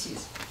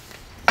services?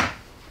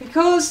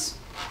 Because,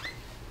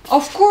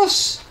 of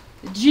course,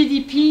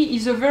 GDP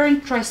is a very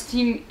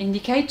interesting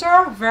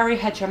indicator, very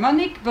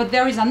hegemonic, but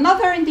there is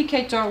another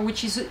indicator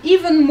which is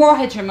even more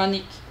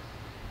hegemonic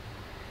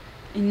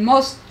in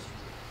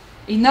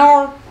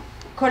our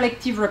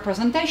collective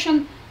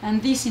representation,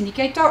 and this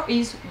indicator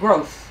is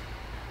growth.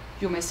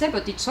 You may say,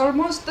 but it's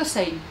almost the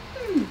same.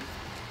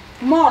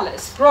 More or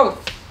less,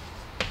 growth.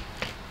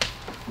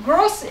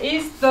 Growth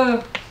is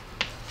the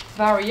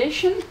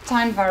variation,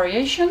 time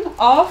variation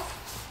of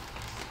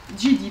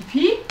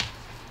GDP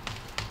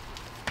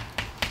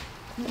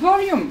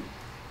volume,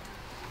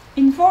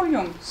 in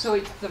volume. So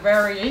it's the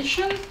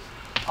variation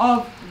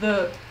of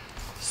the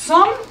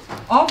sum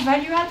of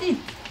value added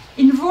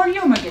in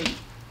volume again.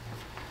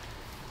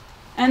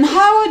 And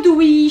how do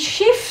we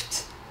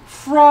shift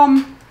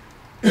from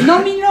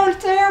nominal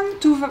term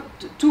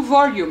to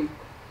volume?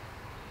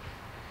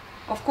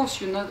 Of course,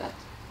 you know that.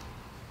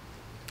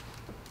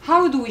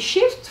 How do we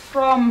shift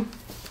from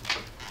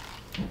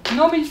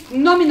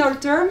nominal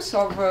terms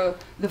of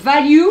the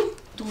value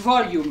to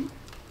volume?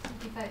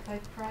 By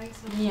price.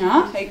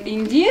 Yeah,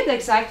 indeed,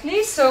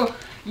 exactly. So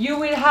you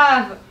will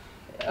have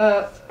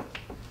a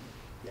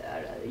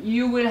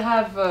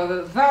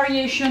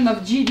variation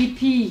of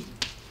GDP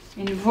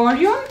in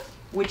volume,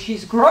 which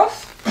is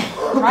growth,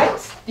 right?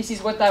 This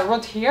is what I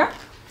wrote here,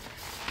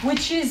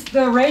 which is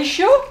the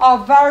ratio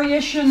of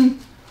variation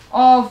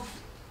of,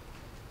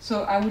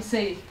 so I would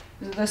say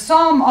the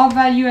sum of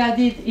value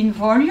added in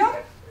volume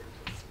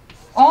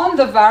on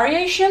the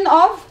variation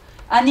of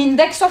an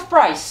index of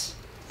price.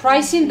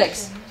 Price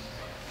index.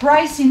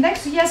 Price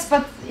index, yes,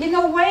 but in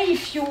a way,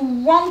 if you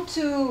want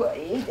to,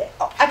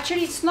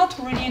 actually it's not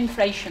really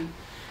inflation.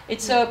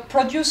 It's a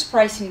produce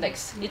price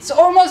index. It's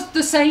almost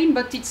the same,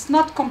 but it's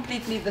not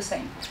completely the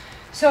same.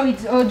 So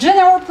it's a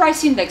general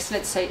price index,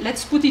 let's say.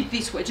 Let's put it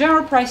this way,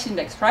 general price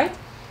index, right?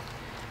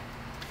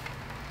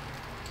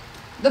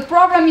 The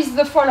problem is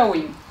the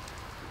following.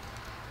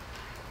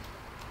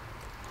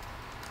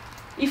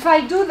 If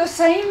I do the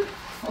same,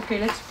 okay,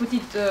 let's put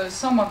it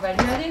sum of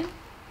value added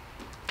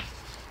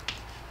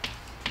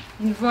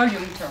in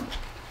volume terms.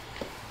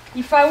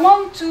 If I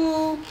want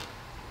to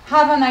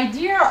have an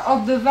idea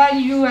of the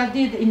value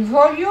added in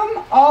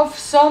volume of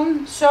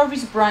some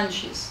service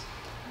branches,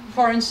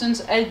 for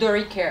instance,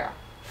 elderly care,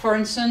 for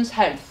instance,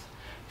 health,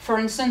 for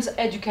instance,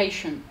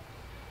 education.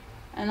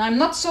 And I'm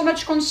not so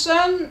much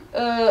concerned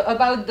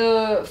about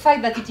the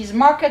fact that it is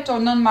market or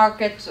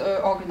non-market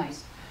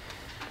organized.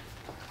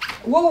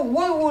 What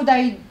would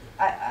I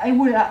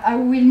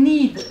will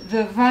need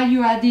the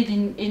value added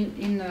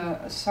in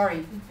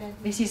sorry,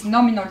 this is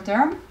nominal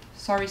term,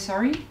 sorry,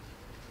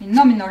 in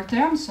nominal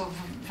terms of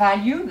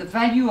value, the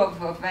value of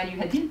value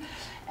added,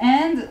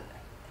 and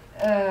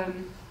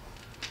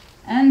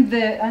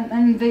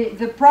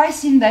the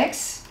price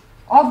index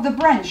of the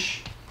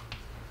branch.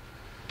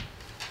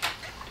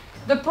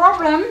 The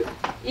problem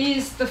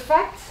is the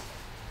fact,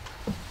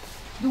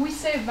 do we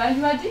say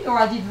value added or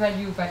added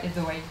value, by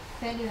the way?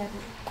 Value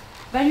added.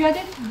 Value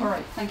added? All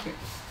right, thank you.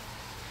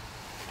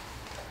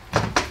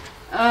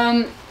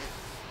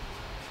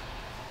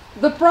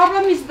 The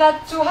problem is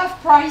that to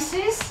have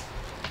prices,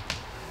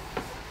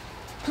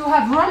 to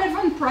have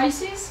relevant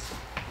prices,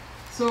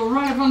 so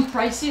relevant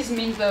prices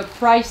means the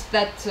price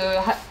that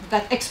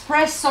that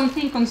express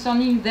something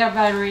concerning their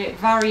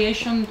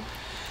variation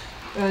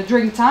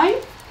during time.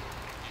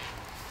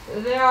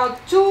 There are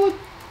two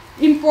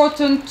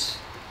important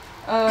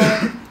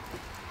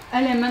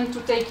elements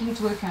to take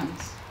into account.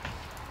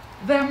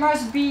 There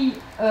must be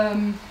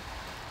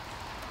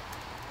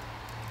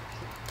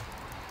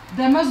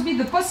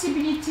the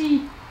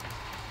possibility,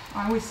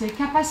 I would say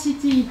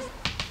capacity,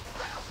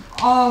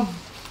 of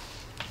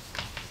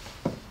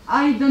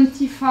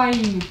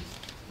identifying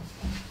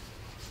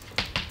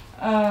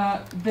a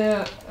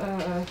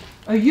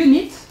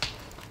unit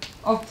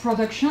of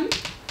production.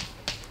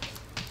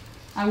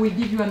 I will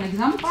give you an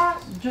example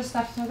just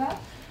after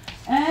that.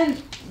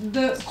 And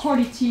the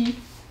quality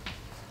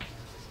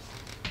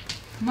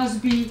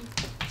must be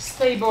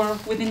stable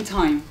within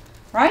time,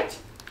 right?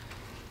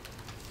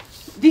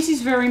 This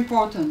is very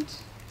important.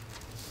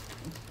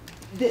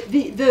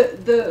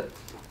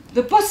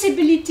 the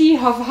possibility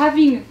of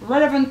having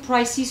relevant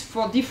prices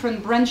for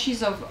different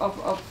branches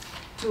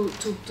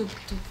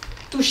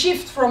to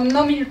shift from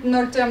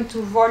nominal term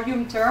to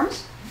volume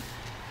terms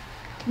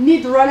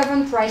need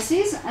relevant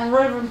prices, and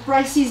relevant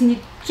prices need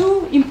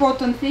two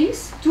important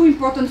things, two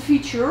important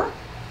features: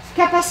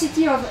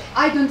 capacity of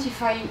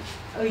identifying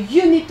a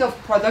unit of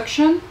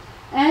production,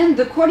 and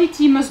the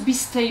quality must be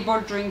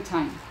stable during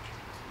time.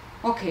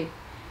 Okay.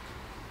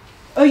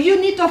 A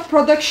unit of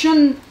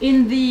production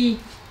in the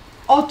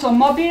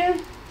automobile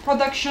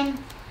production,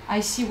 I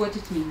see what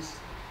it means.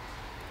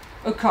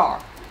 A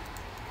car.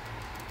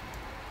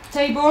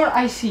 Table,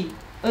 I see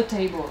a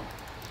table.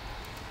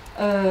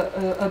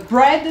 A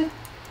bread,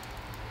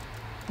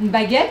 une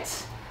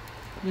baguette.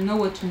 You know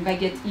what une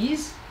baguette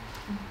is,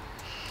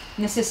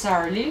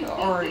 necessarily,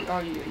 or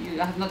you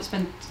have not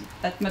spent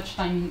that much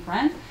time in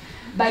France.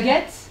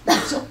 Baguette,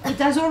 so it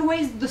has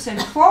always the same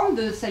form,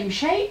 the same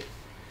shape,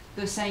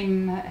 the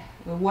same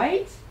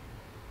weight.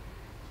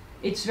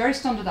 It's very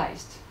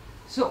standardized.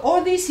 So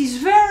all this is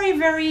very,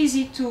 very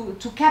easy to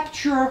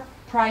capture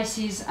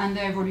prices and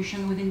their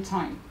evolution within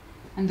time.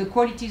 And the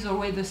quality is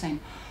always the same.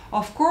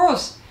 Of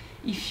course,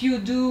 if you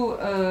do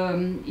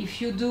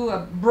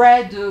a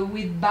bread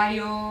with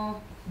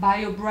bio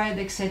bread,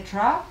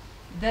 etc.,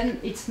 then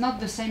it's not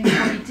the same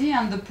quality,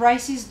 and the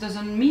prices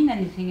doesn't mean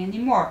anything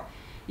anymore.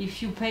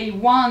 If you pay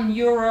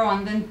 €1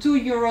 and then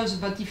 €2,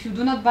 but if you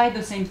do not buy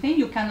the same thing,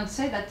 you cannot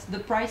say that the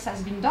price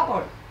has been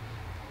doubled.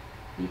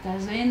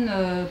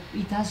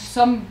 It has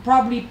some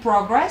probably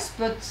progress,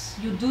 but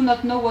you do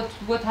not know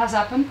what has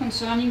happened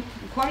concerning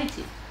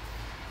quality,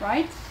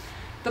 right?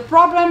 The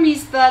problem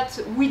is that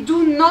we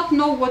do not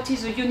know what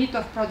is a unit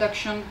of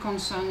production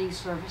concerning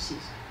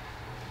services.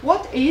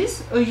 What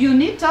is a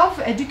unit of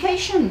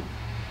education?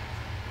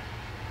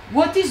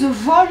 What is a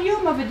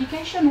volume of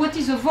education? What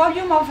is a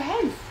volume of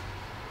health?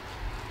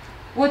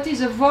 What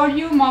is a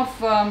volume of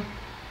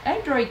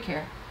elderly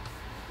care?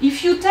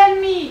 If you tell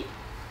me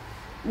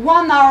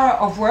 1 hour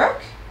of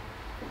work,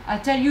 I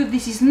tell you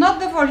this is not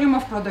the volume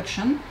of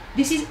production,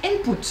 this is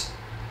input.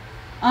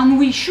 And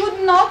we should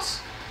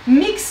not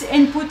mix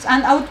input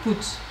and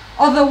output.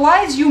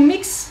 Otherwise you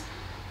mix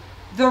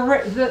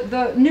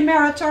the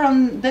numerator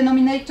and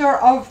denominator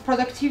of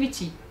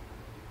productivity.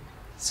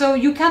 So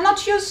you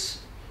cannot use,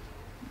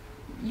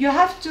 you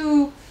have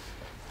to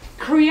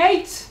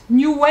create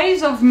new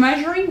ways of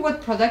measuring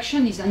what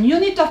production is. And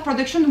unit of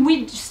production,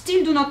 we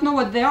still do not know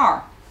what they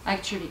are,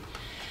 actually.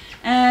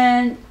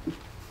 And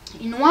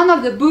in one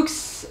of the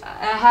books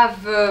I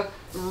have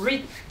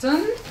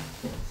written,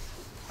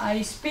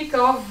 I speak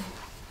of,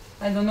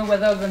 I don't know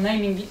whether the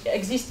name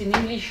exists in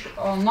English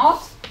or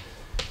not.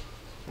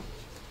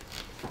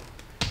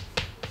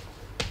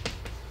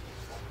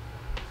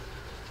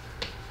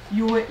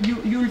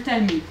 You'll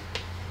tell me.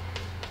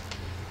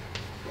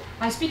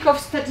 I speak of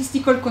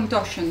statistical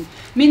contortion.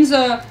 Means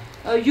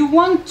you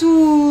want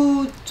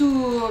to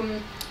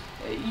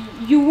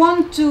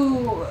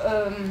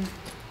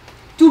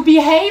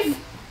behave.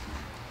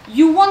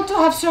 You want to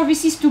have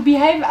services to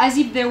behave as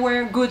if they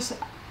were goods,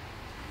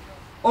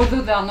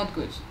 although they are not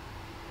goods.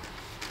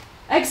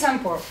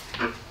 Example.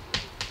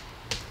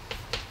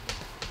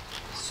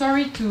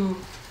 Sorry to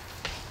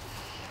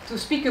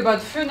speak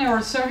about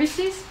funeral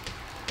services,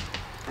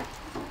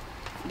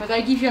 but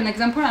I give you an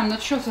example. I'm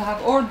not sure to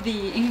have all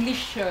the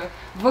English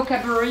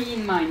vocabulary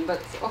in mind,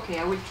 but okay,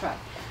 I will try.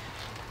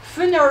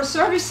 Funeral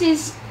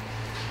services,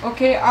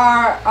 okay,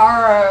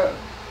 are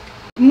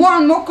more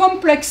and more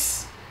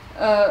complex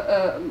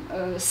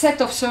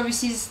set of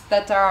services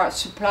that are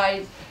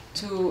supplied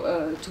to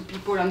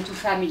people and to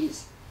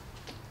families.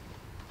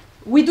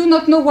 We do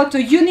not know what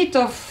a unit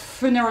of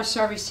funeral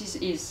services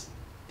is,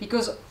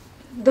 because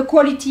the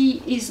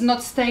quality is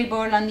not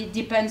stable and it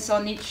depends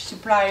on each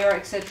supplier,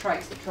 etc.,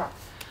 etc.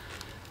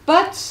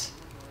 But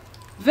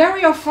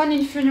very often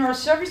in funeral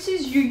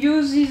services you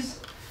use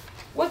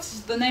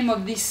what's the name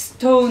of this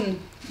stone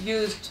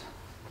used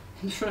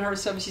in funeral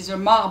services? A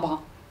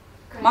marble.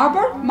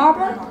 Marble?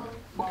 Marble?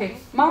 Okay.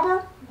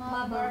 Marble?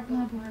 Marble.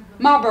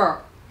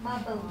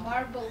 Marble.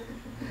 Marble.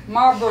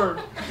 Marble.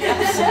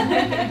 Yes.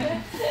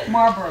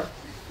 Marble.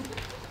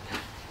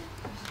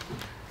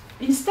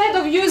 Instead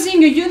of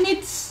using a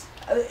unit,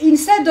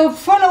 instead of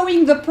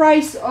following the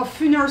price of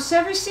funeral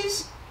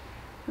services,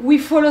 we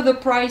follow the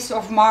price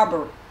of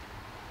marble.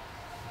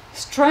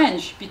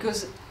 Strange,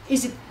 because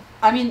we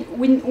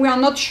are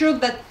not sure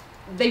that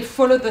they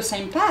follow the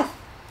same path.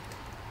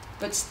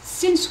 But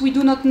since we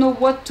do not know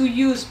what to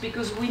use,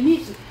 because we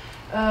need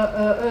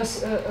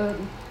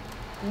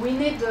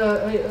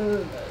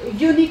a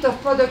unit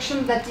of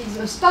production that is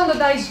a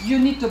standardized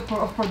unit of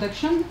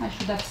production. I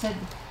should have said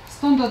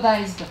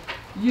standardized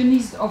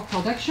units of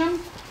production.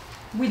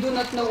 We do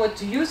not know what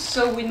to use,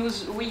 so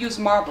we use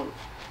marble.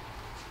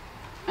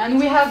 And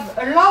we have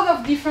a lot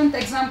of different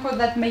examples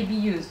that may be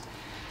used.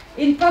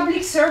 In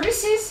public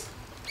services,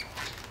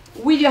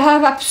 we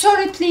have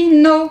absolutely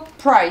no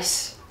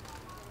price,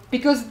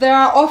 because they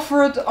are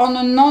offered on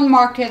a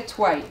non-market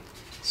way.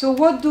 So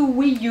what do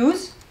we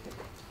use?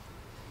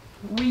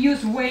 we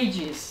use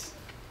wages.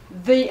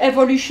 The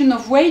evolution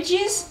of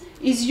wages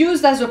is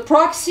used as a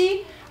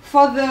proxy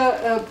for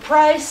the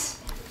price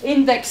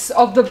index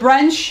of the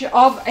branch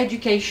of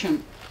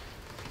education.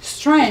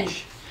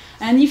 Strange.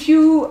 And if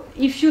you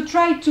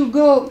try to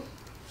go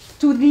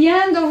to the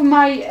end of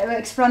my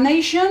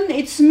explanation,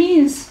 it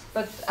means,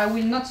 but I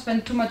will not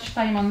spend too much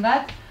time on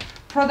that,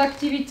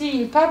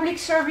 productivity in public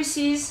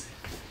services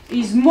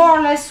is more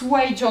or less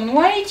wage on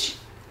wage.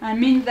 I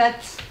mean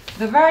that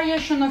the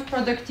variation of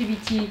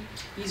productivity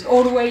is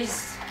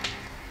always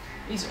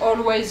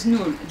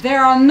null.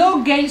 There are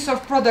no gains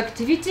of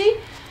productivity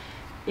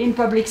in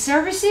public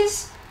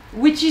services,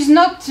 which is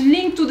not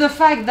linked to the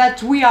fact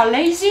that we are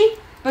lazy,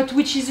 but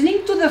which is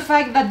linked to the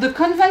fact that the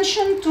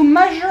convention to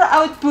measure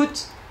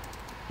output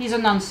is a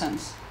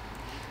nonsense.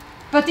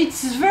 But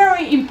it's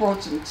very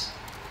important.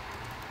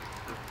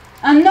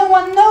 And no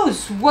one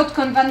knows what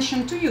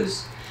convention to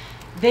use.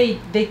 They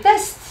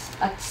test,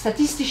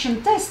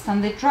 statisticians test,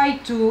 and they try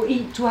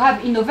to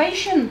have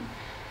innovation.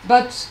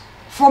 But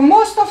for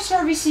most of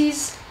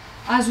services,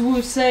 as we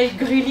will say,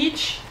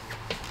 Grilich,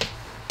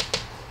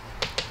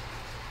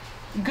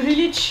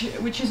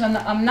 which is an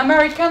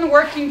American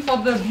working for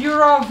the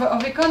Bureau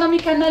of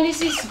Economic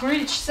Analysis,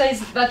 Grilich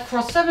says that for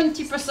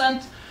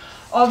 70%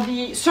 of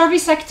the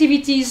service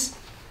activities,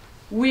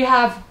 we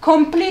have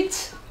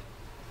complete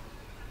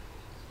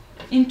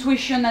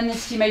intuition and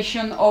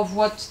estimation of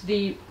what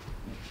the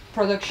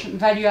production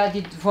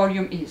value-added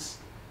volume is.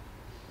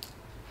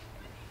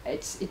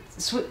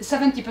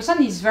 70%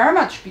 is very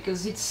much,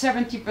 because it's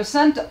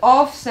 70%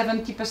 of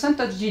 70%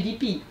 of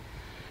GDP.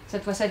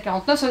 7 fois 7,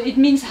 49, so it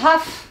means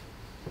half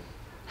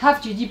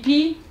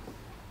GDP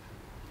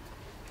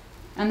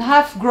and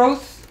half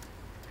growth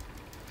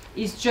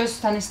is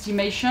just an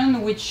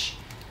estimation which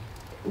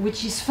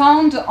is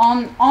found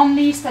on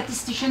only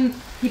statistician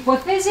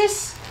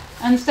hypothesis,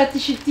 and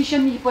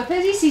statistician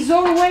hypothesis is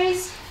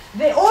always,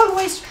 they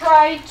always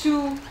try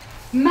to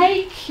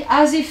make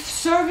as if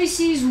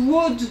services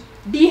would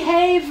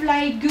behave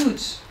like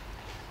goods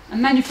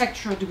and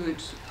manufactured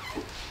goods.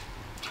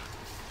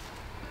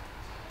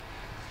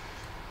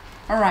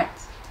 All right.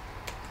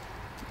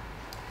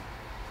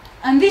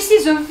 And this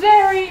is a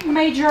very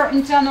major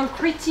internal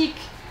critique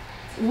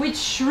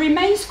which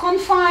remains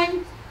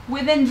confined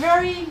within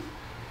very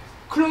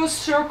close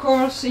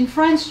circles. In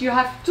France, you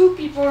have two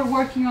people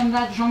working on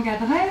that, Jean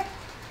Gadret,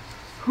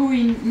 who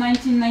in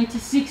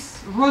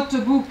 1996 wrote a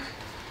book,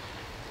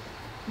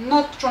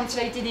 not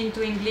translated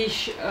into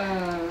English,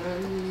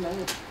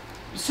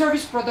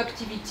 Service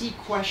Productivity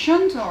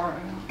Quotient, or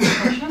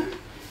question.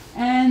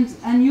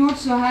 And you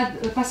also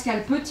had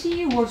Pascal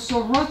Petit, who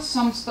also wrote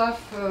some stuff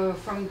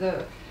from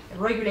the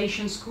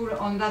regulation school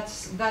on that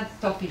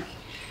topic.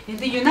 In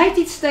the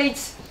United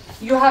States,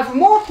 you have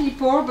more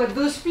people, but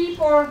those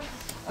people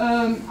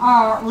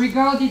are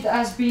regarded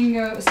as being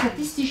a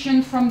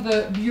statistician from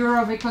the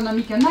Bureau of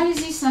Economic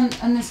Analysis,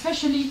 and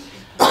especially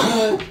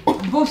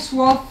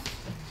Bosworth.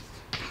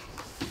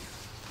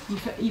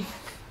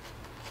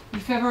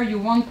 If ever you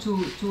want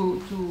to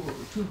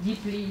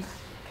deeply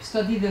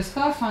study the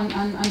stuff, and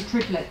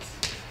Triplett,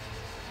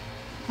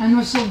 and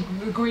also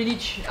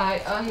Grilich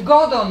and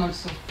Gordon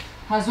also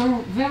has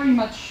very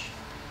much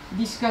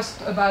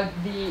discussed about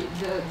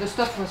the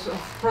stuff of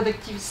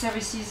productive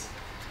services,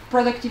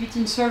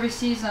 productivity in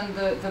services, and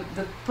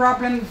the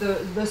problem,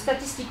 the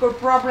statistical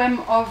problem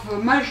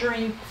of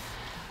measuring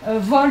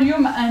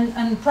volume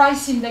and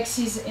price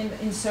indexes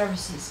in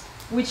services,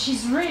 which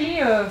is really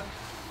a,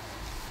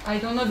 I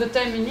don't know the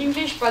term in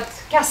English, but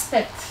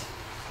casse-tête,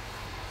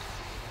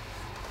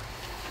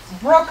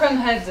 broken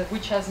head,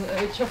 which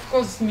of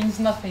course means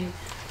nothing.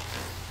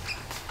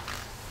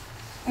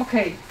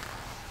 Okay.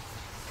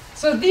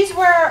 So these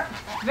were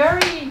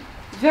very,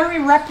 very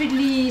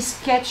rapidly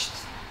sketched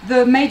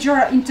the major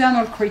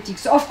internal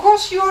critics. Of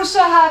course, you also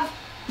have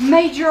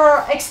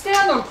major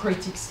external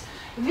critics.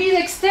 These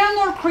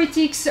external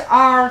critics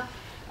are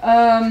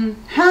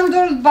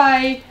handled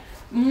by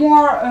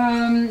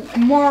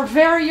more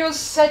various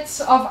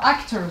sets of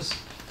actors.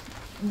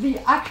 The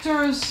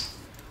actors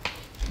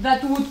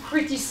that would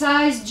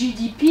criticize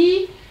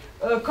GDP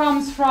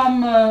comes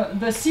from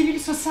the civil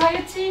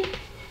society.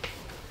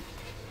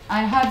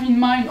 I have in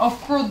mind,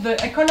 of course,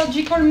 the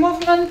ecological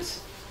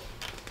movement,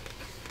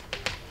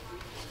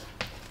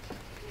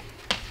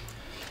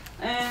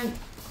 and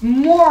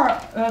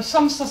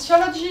some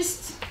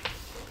sociologists.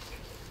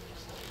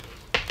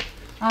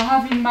 I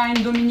have in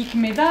mind Dominique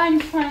Méda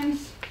in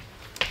France,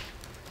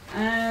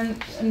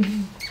 and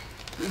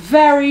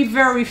very,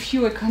 very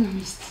few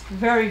economists.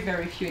 Very,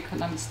 very few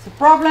economists. The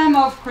problem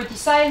of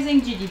criticizing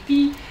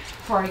GDP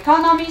for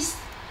economists,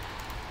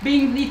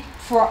 being it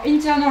for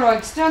internal or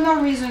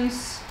external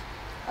reasons,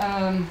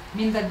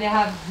 mean that they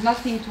have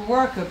nothing to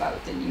work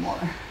about anymore,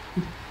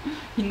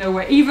 in a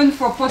way, even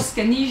for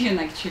post-Keynesian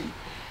actually,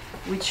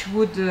 which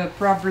would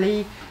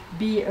probably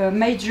be a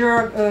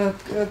major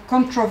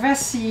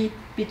controversy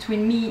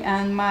between me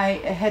and my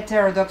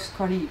heterodox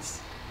colleagues.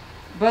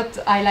 But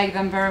I like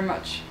them very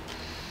much.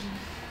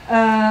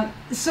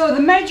 So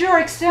the major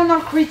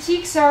external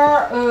critiques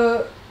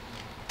are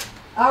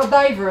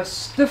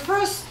diverse. The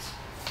first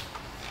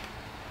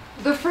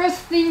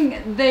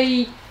thing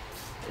they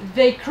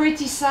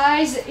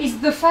criticize is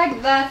the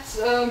fact that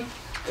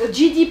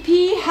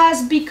GDP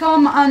has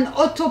become an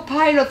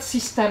autopilot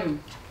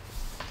system.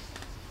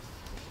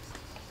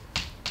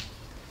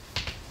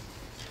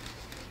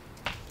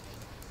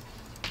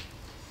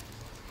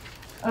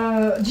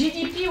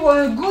 GDP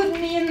was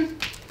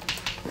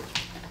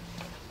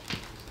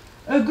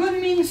a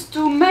good means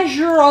to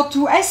measure or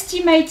to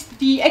estimate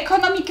the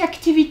economic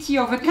activity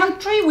of a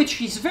country,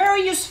 which is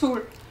very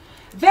useful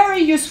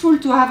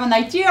to have an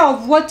idea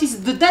of what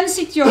is the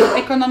density of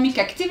economic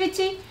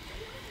activity.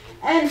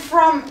 And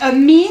from a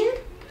mean,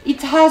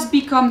 it has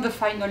become the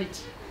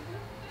finality.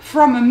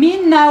 From a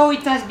mean, now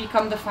it has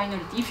become the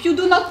finality. If you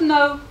do not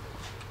know,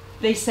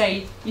 they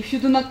say, if you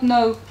do not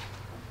know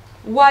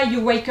why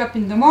you wake up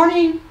in the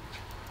morning,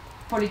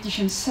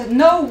 politicians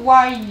know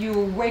why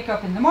you wake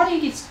up in the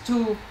morning, it's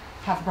to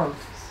have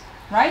growth,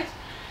 right?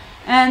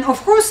 And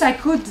of course I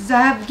could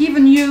have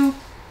given you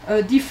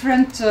a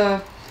different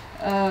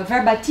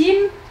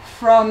verbatim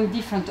from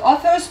different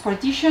authors,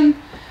 politicians,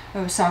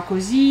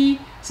 Sarkozy,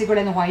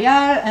 Ségolène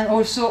Royal, and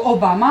also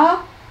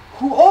Obama,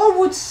 who all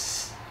would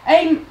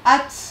aim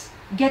at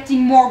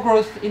getting more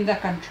growth in the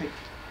country.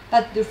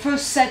 That's the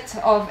first set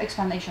of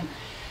explanation.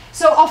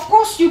 So of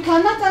course you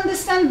cannot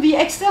understand the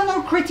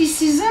external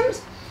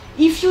criticisms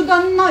if you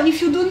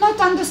do not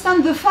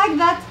understand the fact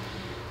that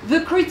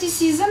the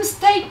criticisms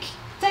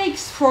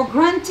takes for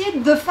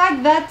granted the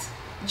fact that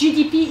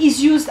GDP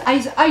is used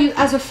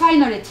as a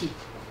finality.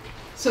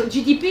 So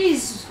GDP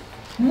is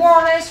more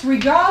or less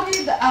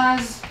regarded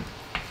as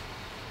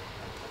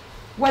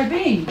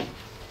well-being.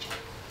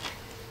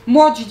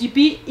 More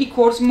GDP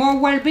equals more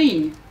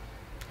well-being.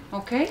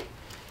 Okay?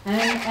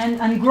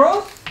 And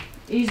growth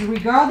is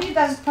regarded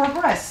as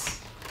progress.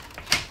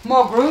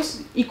 More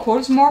growth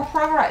equals more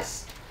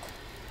progress.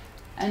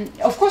 And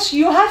of course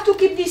you have to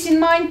keep this in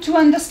mind to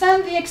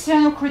understand the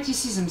external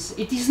criticisms.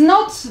 It is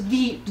not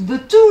the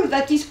tool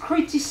that is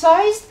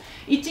criticized,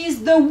 it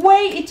is the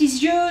way it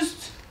is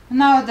used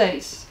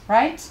nowadays,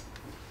 right?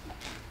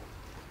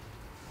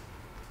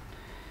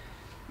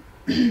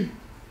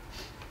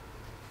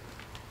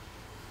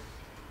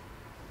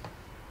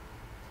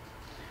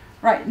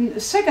 Right, the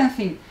second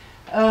thing,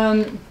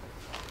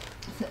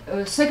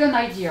 second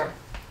idea.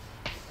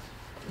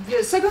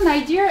 The second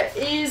idea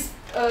is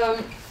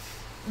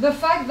the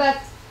fact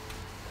that,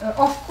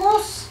 of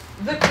course,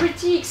 the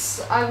critiques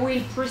I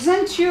will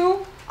present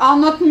you are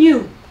not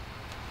new.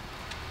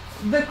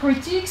 The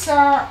critiques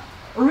are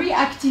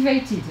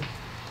reactivated.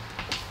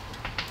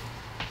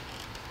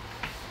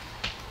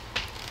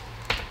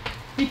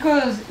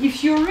 Because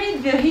if you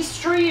read the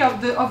history of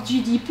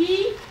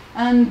GDP,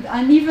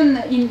 and even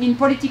in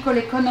political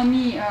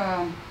economy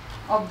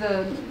of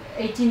the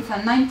 18th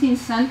and 19th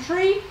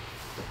century,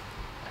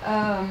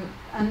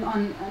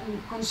 and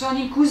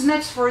concerning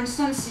Kuznets, for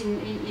instance, in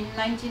the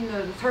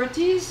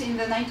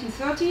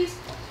 1930s,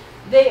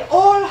 they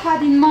all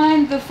had in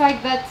mind the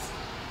fact that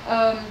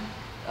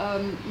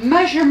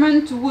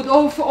measurement would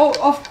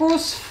of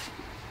course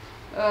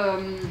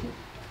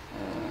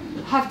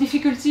have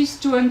difficulties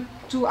to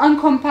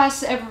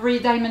encompass every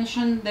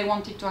dimension they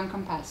wanted to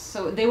encompass.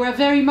 So they were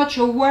very much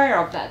aware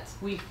of that.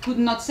 We could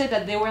not say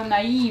that they were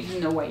naive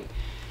in a way.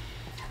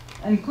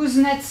 And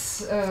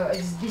Kuznets,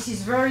 this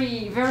is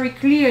very, very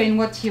clear in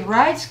what he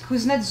writes.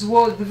 Kuznets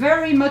was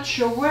very much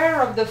aware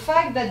of the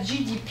fact that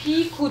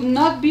GDP could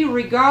not be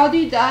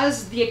regarded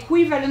as the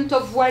equivalent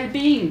of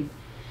well-being.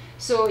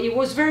 So he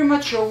was very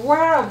much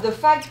aware of the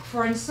fact,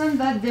 for instance,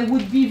 that there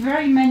would be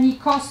very many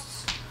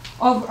costs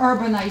of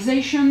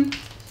urbanization,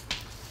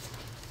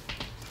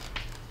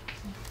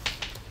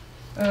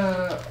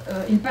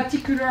 in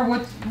particular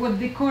what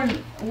they call,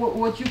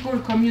 what you call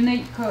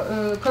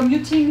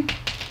commuting.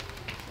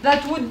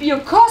 That would be a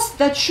cost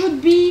that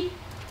should be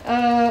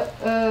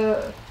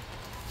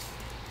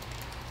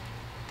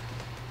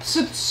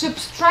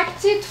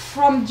subtracted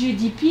from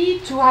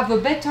GDP to have a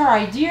better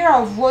idea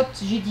of what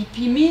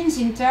GDP means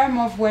in terms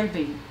of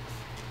well-being.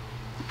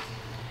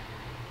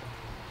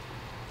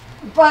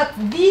 But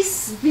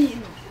these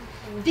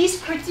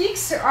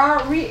critiques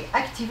are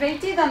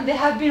reactivated, and they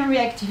have been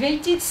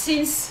reactivated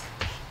since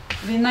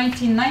the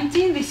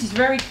 1990s. This is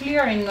very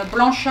clear in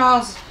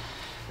Blanchard's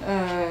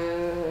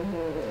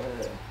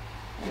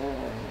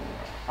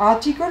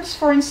articles,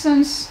 for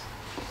instance,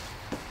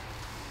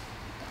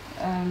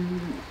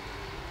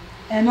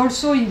 and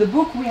also in the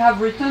book we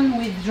have written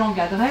with Jean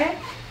Gadret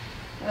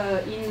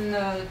in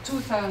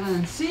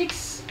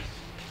 2006,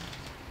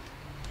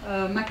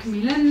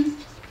 Macmillan,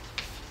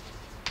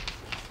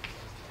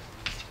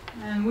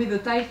 and with the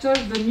title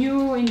 "The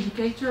New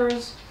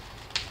Indicators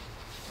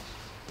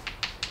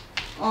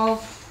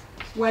of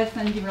Wealth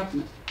and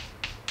Development."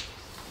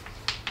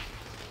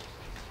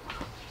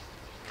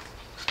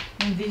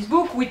 In this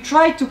book, we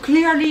try to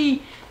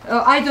clearly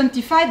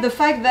identify the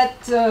fact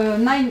that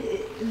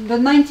the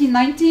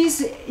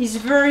 1990s is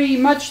very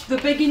much the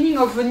beginning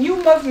of a new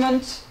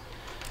movement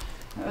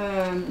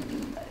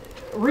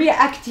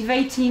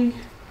reactivating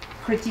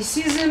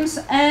criticisms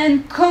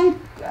and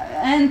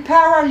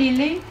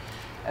parallelly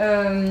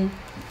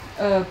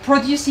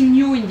producing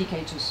new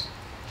indicators,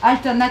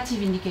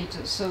 alternative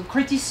indicators. So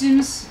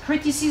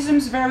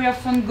criticisms very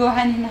often go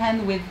hand in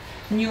hand with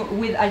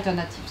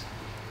alternatives.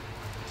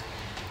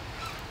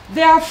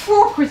 There are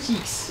 4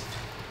 critiques.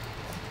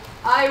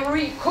 I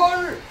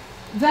recall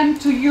them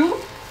to you,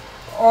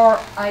 or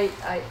I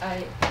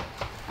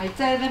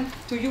tell them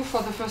to you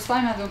for the first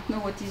time. I don't know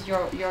what is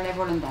your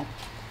level on that.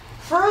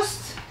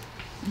 First,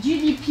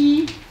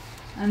 GDP,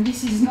 and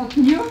this is not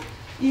new,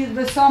 is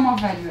the sum of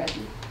value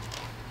added.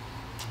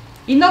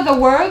 In other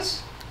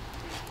words,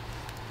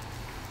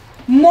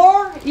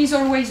 more is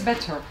always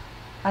better,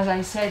 as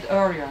I said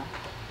earlier.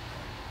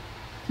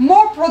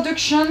 More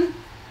production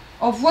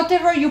of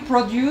whatever you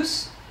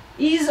produce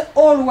is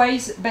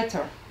always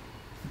better,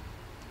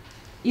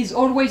 is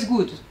always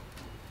good.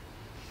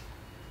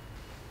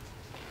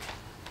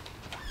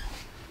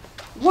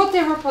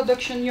 Whatever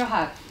production you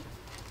have,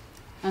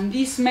 and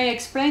this may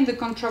explain the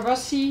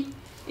controversy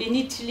in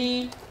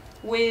Italy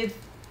with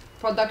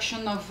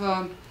production of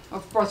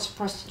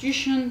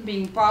prostitution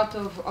being part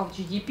of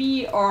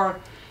GDP, or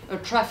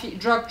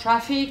drug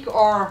traffic,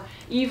 or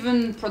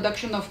even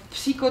production of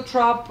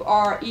psychotrop,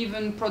 or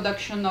even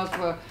production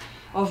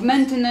of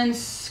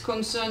maintenance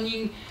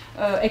concerning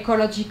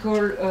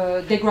ecological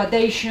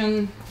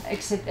degradation,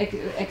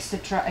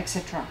 etc.,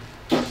 etc.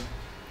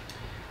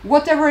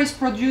 Whatever is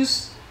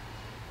produced,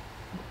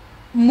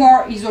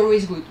 more is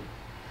always good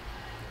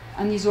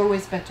and is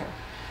always better.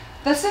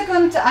 The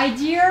second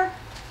idea,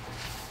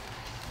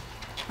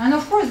 and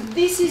of course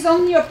this is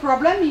only a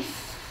problem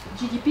if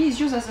GDP is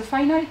used as a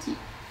finality.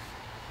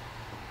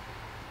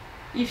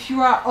 If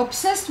you are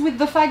obsessed with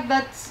the fact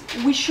that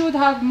we should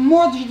have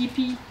more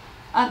GDP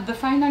at the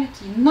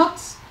finality, not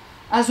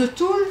as a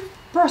tool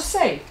per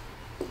se.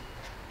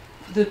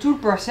 The tool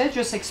per se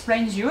just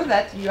explains you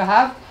that you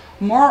have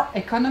more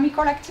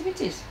economical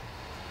activities.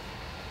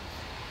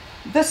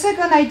 The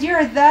second idea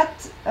is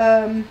that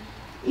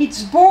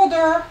its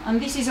border,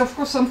 and this is of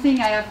course something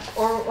I have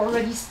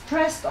already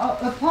stressed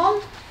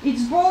upon,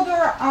 its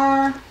border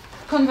are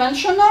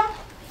conventional,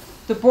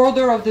 the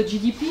border of the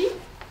GDP,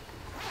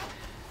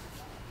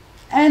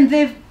 and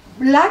they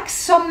lack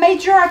some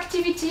major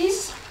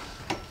activities.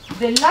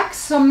 They lack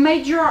some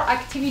major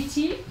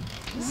activities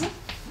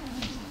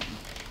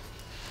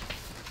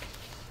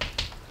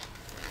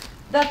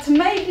that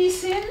may be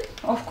seen.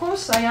 Of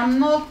course, I am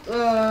not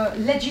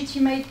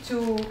legitimate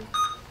to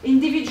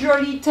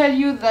individually tell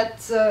you that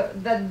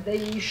that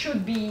they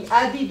should be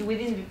added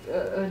within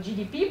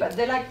GDP, but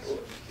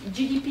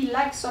GDP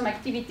lacks some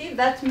activity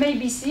that may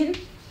be seen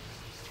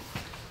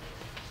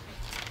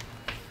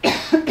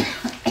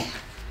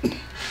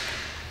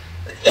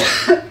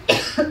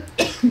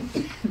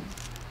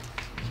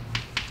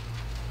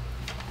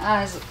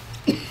as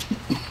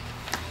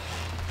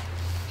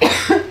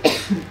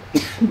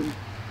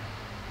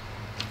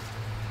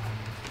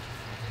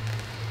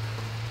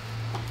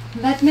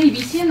that may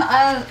be seen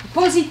as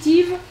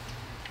positive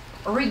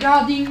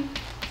regarding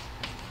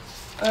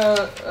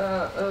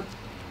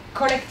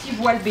collective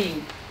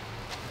well-being.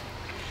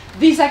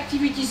 These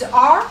activities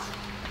are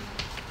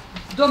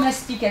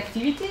domestic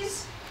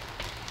activities.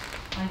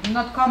 I do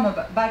not come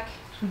back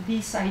to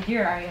this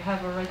idea I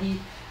have already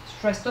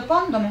stressed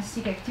upon,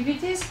 domestic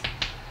activities.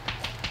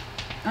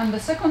 And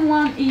the second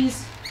one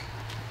is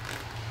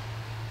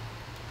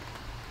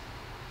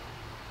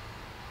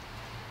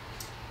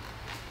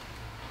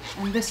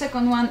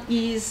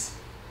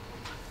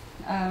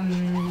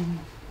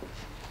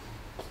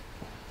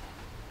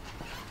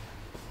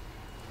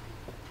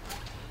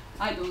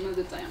I don't know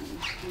the term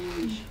in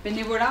English.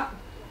 Benevola?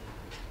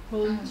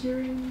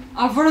 Volunteering.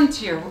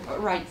 Volunteer,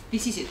 right,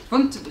 this is it.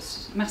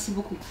 Merci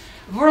beaucoup.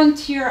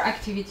 Volunteer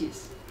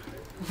activities.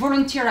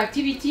 Volunteer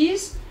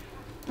activities,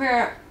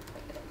 per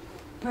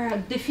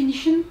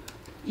definition,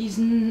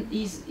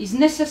 is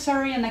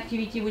necessary an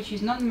activity which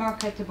is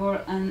non-marketable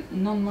and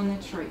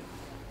non-monetary,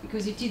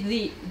 because it is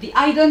the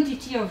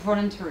identity of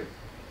voluntary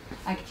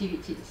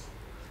activities.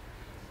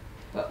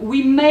 But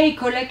we may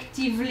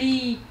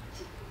collectively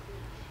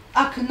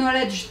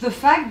acknowledge the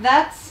fact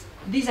that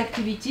these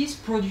activities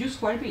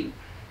produce well-being.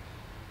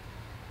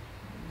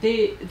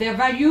 Their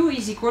value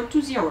is equal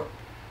to 0.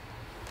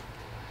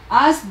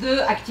 As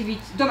the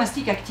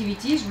domestic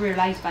activities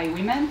realized by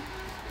women,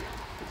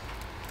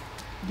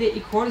 they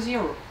equal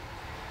 0.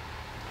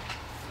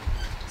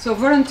 So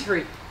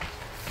voluntary.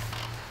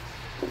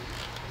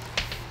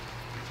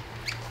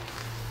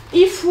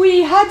 If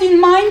we had in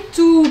mind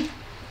to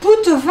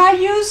put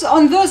values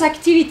on those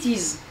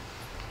activities,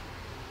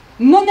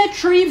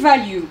 monetary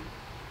value,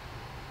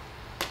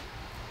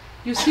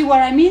 you see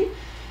what I mean?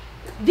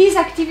 These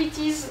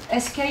activities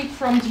escape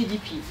from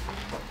GDP.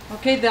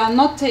 Okay, they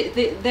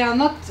are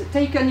not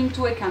taken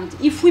into account.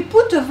 If we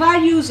put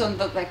values on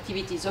those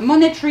activities, a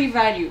monetary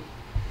value,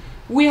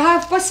 we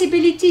have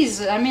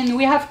possibilities. I mean,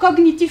 we have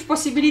cognitive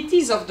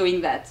possibilities of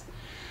doing that.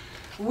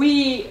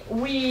 We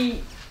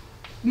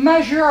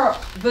measure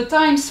the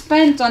time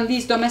spent on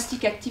these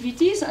domestic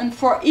activities, and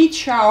for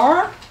each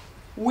hour,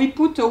 we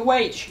put a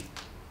wage.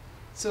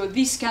 So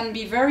this can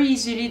be very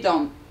easily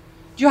done.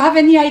 Do you have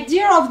any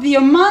idea of the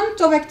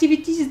amount of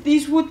activities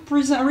this would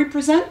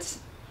represent?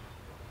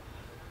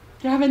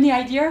 Do you have any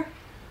idea?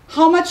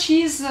 How much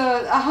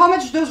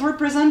does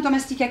represent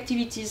domestic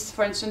activities,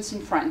 for instance,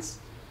 in France?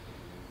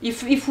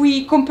 If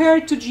we compare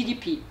it to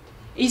GDP,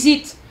 is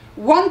it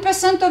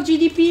 1% of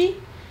GDP?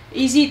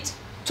 Is it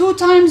 2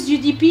 times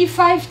GDP,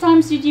 5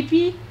 times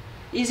GDP?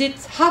 Is it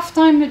half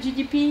time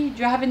GDP?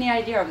 Do you have any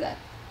idea of that?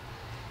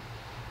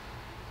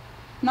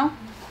 No?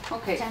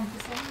 Okay. 10%.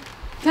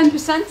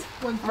 10%?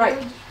 1/3.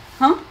 Right.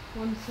 Huh?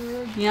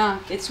 1/3. Yeah,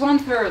 it's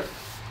 1/3.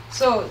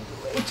 So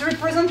it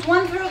represents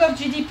 1/3 of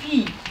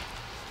GDP.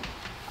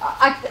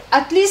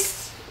 At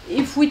least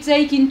if we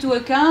take into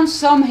account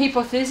some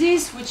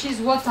hypotheses, which is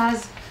what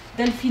has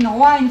Delphine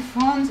Roy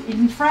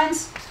in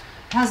France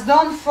has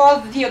done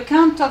for the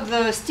account of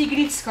the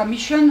Stiglitz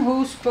Commission,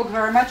 who spoke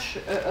very much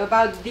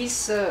about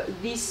this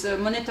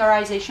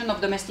monetarization of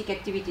domestic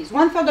activities.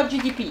 1/3 of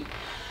GDP.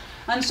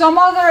 And some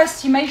other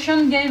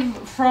estimation gave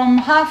from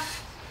half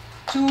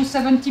to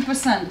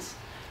 70%.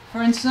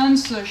 For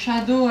instance,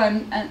 Shadow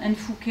and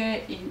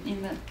Fouquet in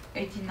the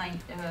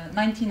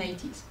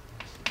 1980s.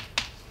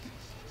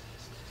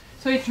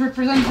 So it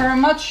represents very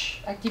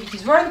much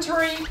activities.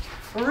 Voluntary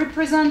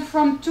represent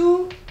from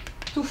 2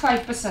 to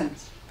 5%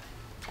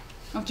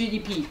 of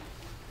GDP.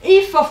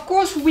 If, of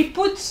course, we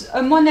put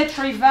a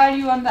monetary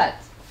value on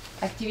that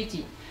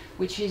activity,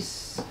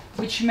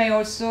 which may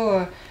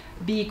also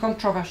be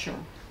controversial.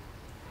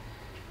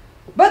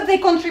 But they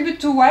contribute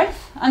to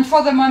wealth, and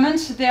for the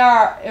moment they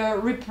are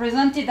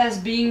represented as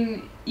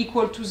being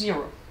equal to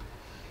 0.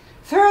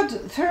 Third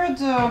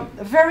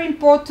very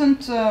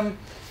important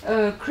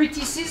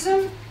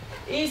criticism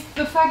is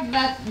the fact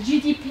that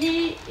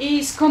GDP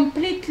is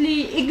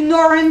completely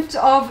ignorant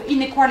of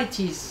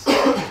inequalities.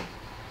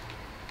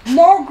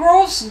 More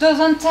growth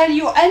doesn't tell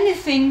you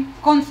anything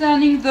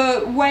concerning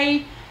the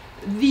way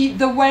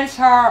the wealth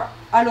are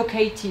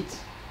allocated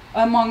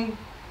among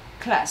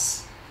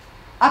class.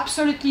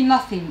 Absolutely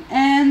nothing.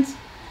 And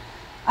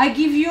I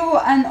give you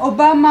an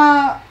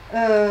Obama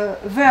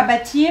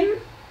verbatim.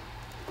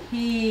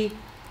 He,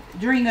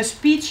 during a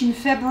speech in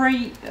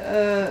February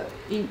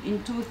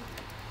in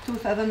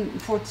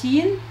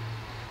 2014,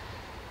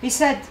 he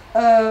said,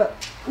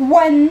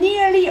 when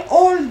nearly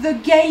all the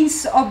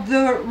gains of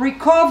the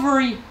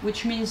recovery,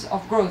 which means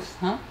of growth,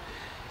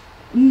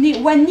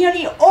 when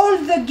nearly all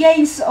the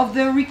gains of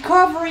the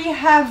recovery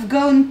have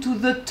gone to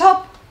the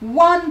top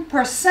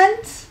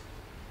 1%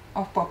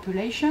 of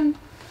population,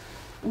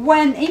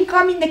 when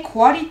income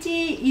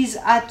inequality is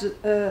at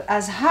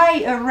as high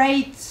a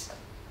rate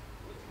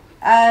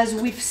as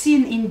we've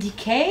seen in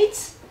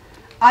decades,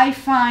 I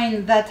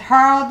find that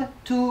hard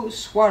to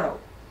swallow.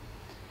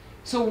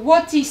 So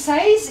what he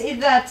says is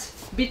that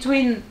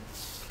between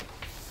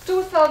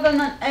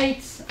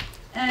 2008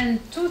 and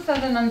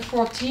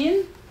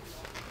 2014,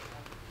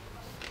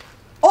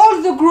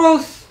 all the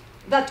growth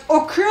that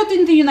occurred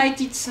in the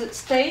United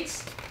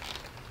States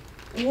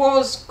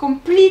was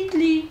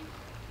completely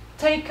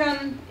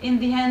taken in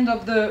the hand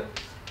of the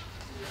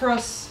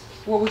first,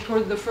 what we call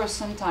the first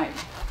centile,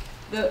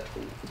 the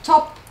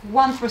top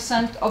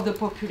 1% of the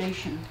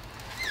population.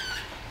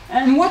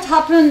 And what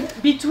happened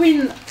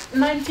between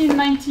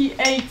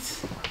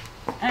 1998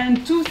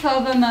 and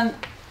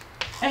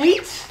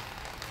 2008,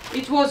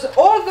 it was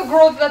all the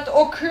growth that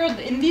occurred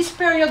in this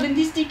period, in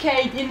this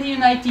decade in the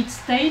United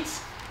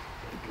States,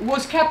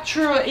 was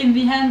captured in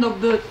the hand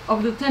of the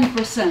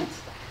 10%.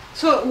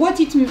 So what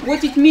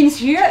it means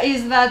here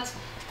is that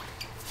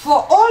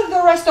for all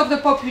the rest of the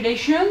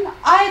population,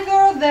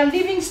 either their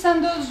living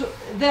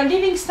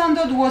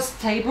standard was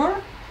stable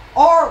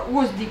or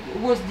was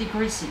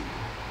decreasing.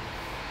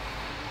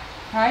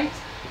 Right?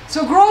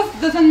 So growth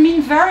doesn't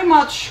mean very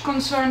much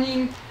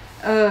concerning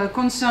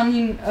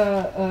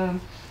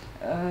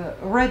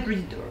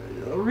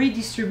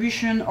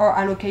redistribution or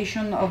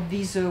allocation of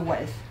this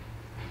wealth.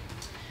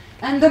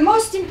 And the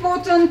most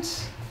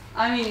important,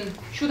 I mean,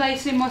 should I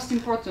say most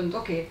important?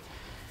 Okay.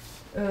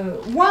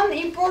 One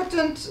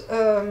important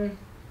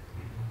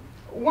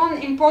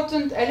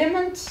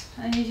element,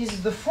 and it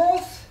is the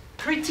fourth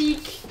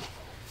critique,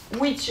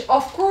 which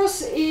of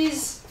course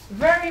is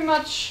very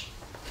much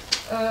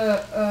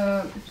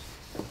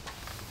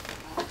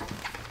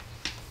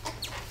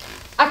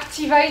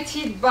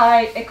activated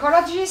by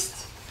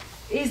ecologists,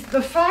 is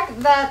the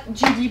fact that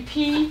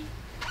GDP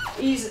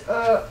is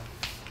a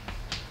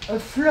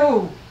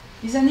flow,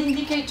 is an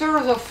indicator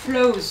of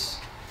flows,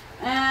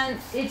 and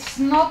it's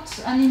not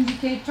an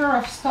indicator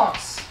of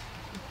stocks.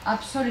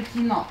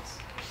 Absolutely not.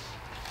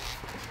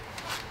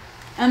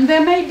 And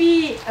there may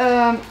be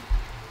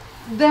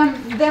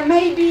there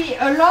may be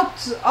a lot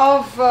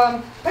of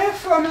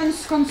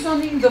performance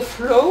concerning the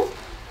flow.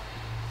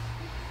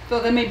 So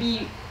there may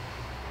be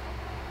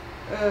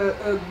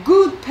a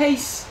good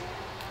pace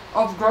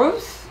of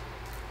growth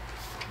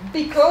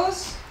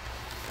because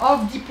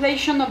of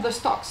depletion of the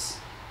stocks.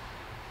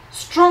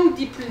 Strong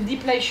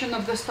depletion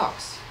of the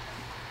stocks.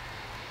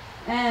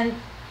 And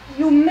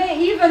you may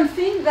even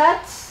think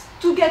that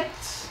to get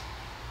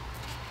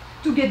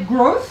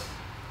growth,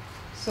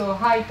 so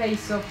high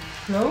pace of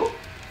flow,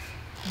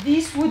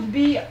 this would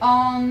be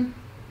on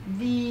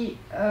the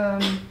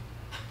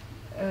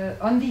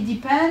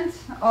depend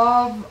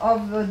of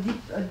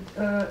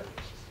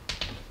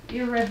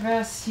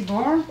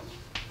irreversible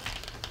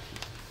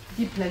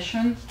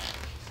depletion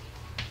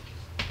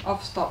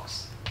of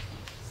stocks.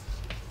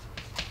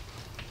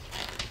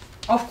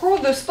 Of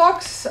course, the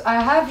stocks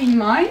I have in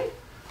mind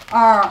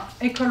are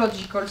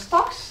ecological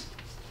stocks,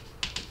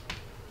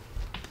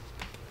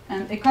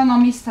 and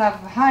economists have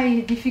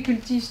high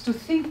difficulties to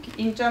think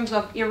in terms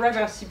of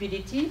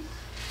irreversibility.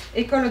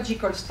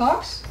 Ecological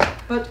stocks,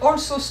 but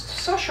also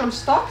social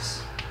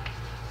stocks.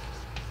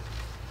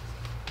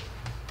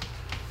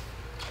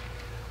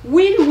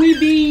 Will we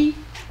be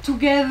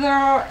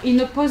together in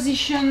a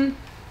position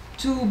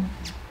to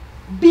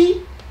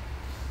be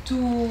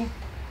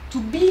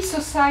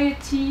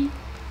society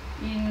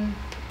in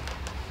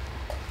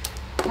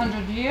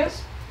 100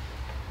 years,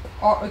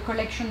 or a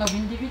collection of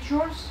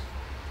individuals?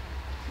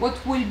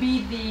 What will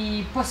be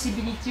the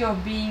possibility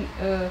of being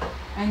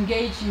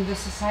engaged in the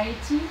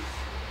society,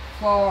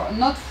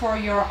 not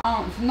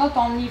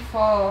only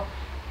for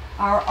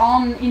our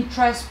own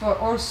interest, but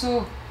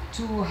also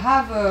to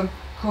have a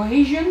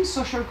cohesion,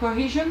 social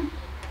cohesion?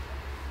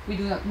 We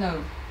do not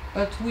know,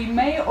 but we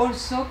may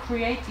also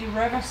create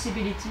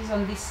irreversibilities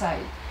on this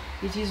side.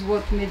 It is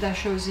what Meda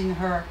shows in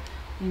her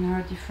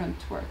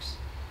different works.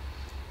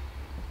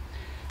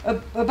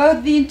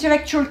 About the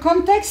intellectual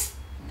context,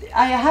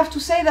 I have to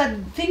say that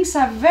things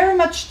have very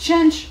much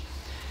changed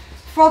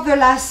for the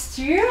last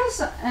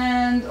years,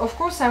 and of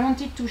course I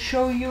wanted to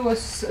show you a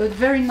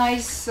very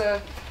nice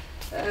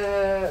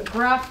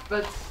graph,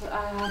 but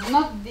I have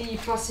not the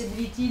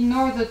possibility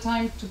nor the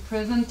time to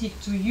present it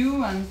to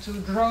you and to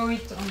draw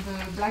it on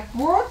the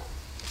blackboard.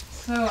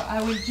 So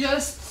I will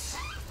just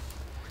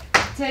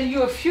tell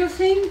you a few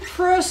things.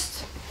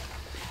 First,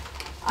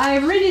 I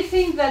really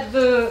think that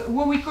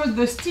what we call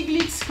the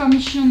Stiglitz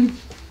Commission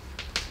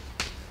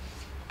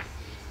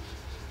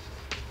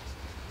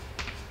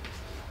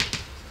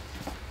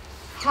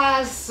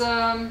has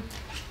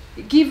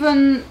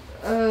given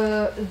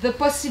the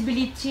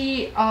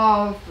possibility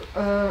of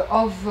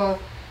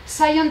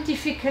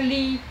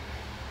scientifically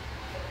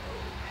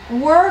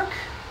work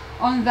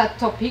on that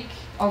topic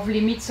of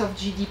limits of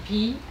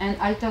GDP and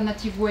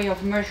alternative way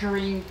of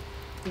measuring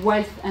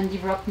wealth and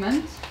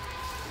development.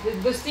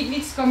 The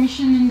Stiglitz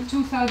Commission in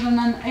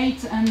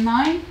 2008 and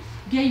 2009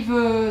 gave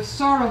a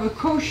sort of a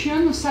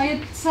caution, a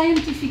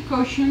scientific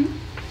caution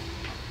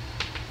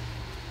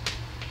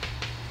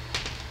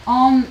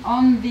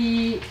on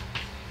the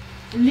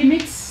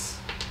limits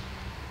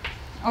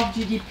of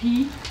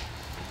GDP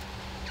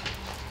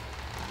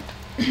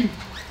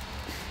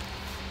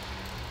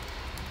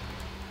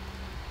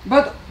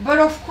but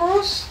of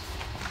course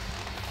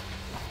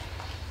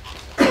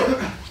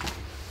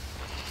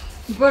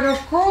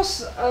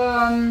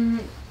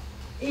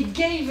it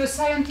gave a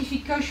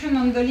scientific caution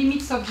on the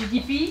limits of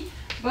GDP,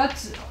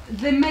 but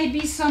there may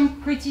be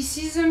some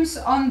criticisms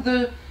on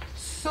the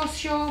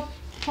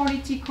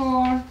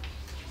socio-political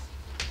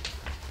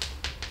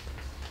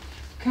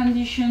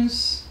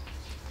conditions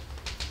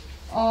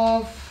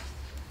of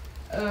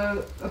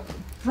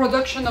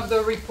production of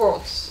the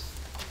reports.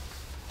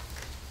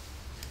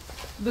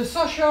 The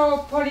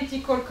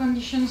socio-political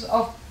conditions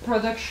of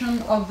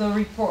production of the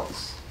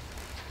reports.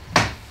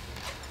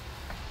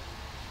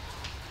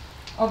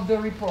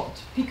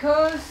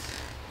 Because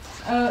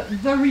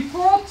the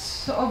report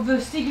of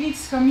the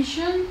Stiglitz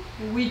Commission,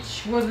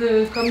 which was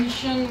a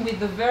commission with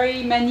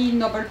very many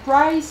Nobel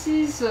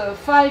Prizes,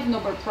 5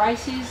 Nobel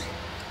Prizes,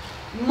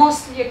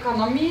 mostly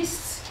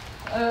economists,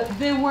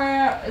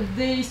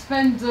 they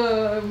spent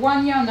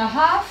 1 year and a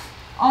half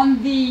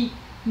on the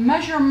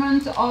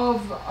measurement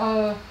of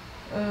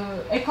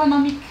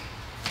economic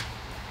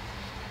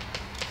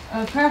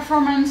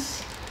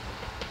performance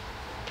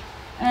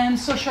and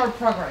social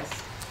progress.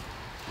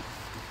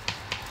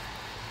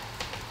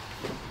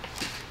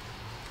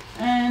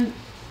 And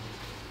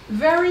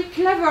very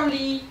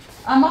cleverly,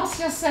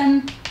 Amartya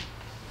Sen,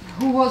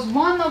 who was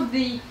one of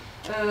the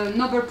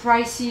Nobel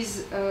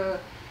Prizes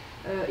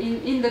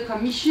in the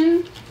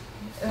Commission,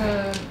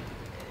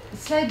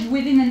 said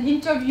within an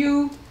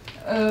interview,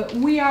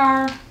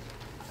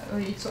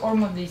 it's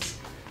almost this,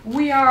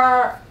 we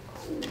are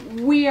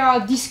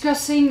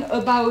discussing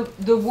about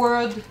the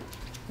world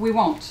we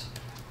want.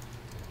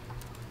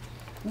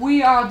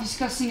 We are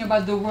discussing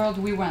about the world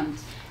we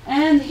want.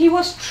 And he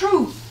was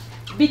true,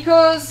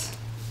 because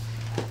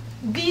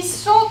these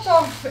sort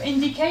of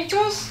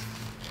indicators,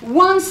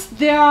 once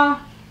they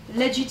are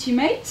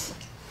legitimate,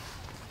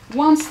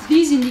 once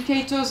these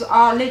indicators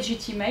are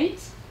legitimate,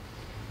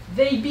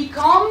 they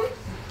become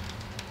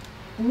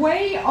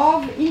way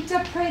of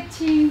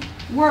interpreting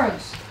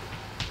words.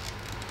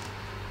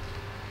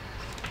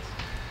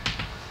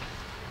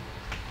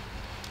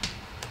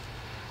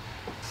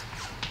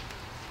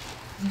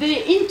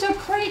 they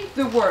interpret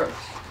the world.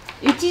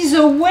 It is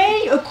a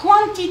way, a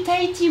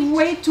quantitative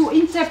way to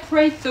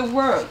interpret the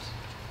world.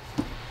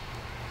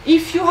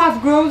 If you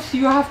have growth,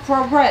 you have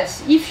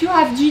progress. If you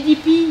have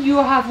GDP, you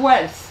have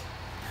wealth.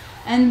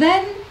 And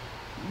then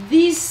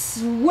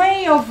this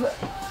way of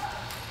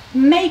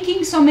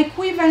making some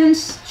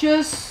equivalence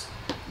just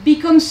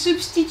becomes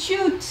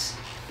substitutes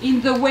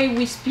in the way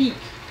we speak.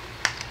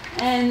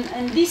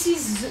 And this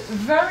is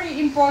very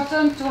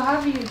important to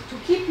have to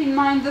keep in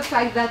mind the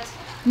fact that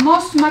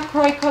most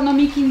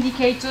macroeconomic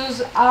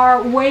indicators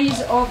are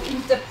ways of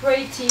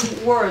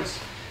interpreting words.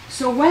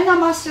 So when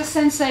Amartya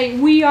Sen say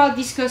we are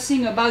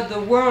discussing about the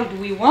world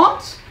we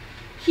want,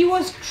 he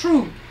was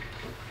true.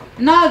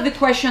 Now the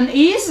question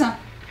is,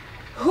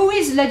 who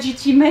is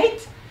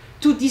legitimate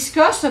to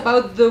discuss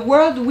about the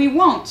world we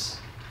want?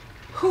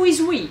 Who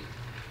is we?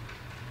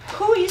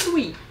 Who is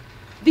we?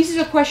 This is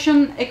a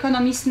question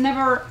economists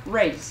never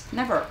raise.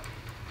 Never.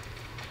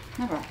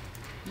 Never.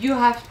 You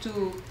have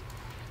to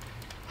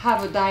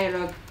have a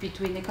dialogue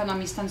between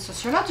economists and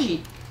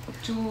sociology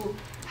to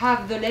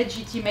have the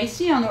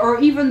legitimacy or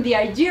even the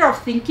idea of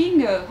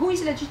thinking who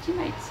is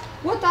legitimate?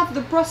 What are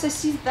the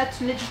processes that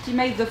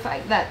legitimate the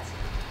fact that?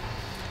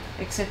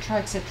 Etc.,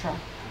 etc.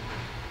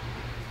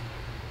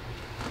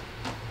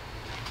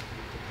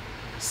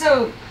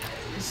 So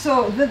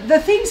the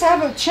things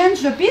have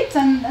changed a bit,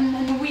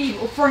 and we,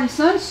 for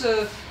instance,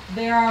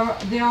 there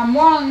are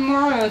more and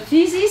more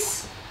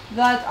theses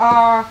that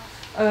are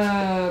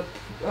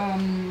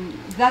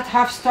that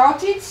have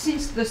started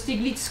since the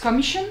Stiglitz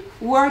Commission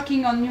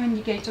working on new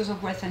indicators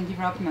of wealth and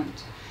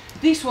development.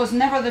 This was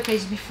never the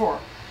case before,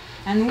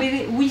 and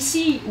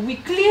we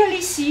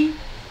clearly see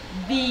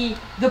the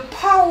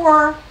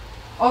power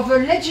of a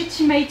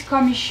legitimate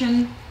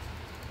commission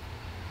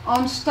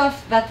on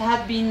stuff that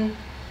had been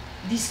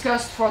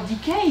discussed for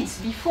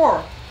decades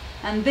before,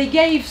 and they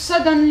gave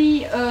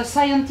suddenly a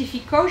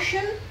scientific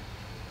caution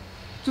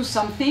to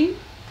something,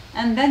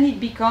 and then it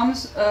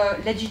becomes a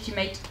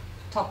legitimate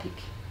topic.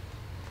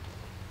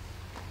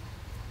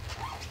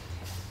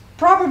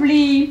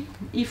 Probably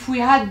if we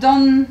had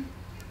done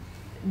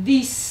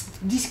this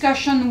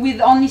discussion with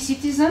only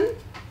citizens,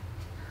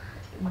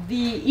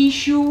 the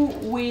issue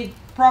would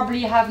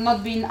probably have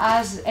not been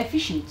as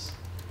efficient.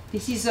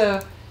 This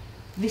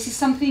is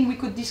something we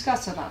could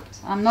discuss about.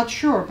 I'm not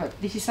sure, but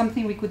this is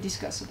something we could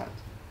discuss about.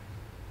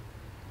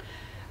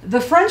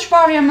 The French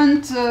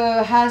Parliament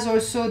has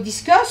also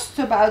discussed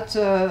about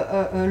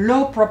a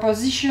law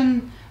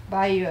proposition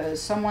by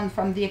someone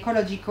from the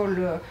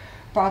ecological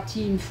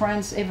party in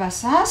France, Eva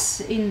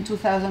Sass, in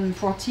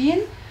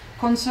 2014,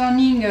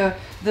 concerning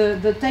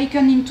the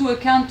taken into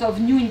account of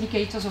new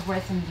indicators of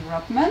wealth and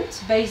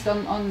development, based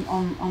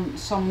on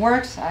some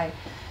works I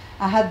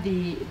had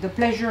the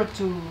pleasure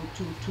to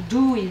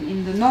do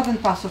in the northern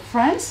parts of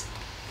France.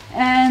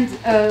 And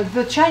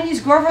the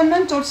Chinese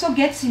government also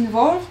gets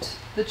involved.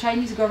 The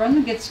Chinese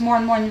government gets more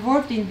and more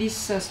involved in this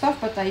stuff,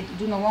 but I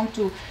do not want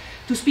to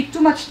spend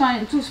too much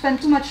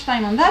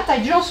time on that. I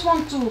just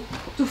want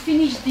to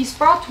finish this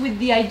part with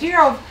the idea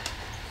of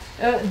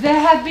there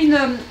have been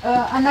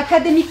an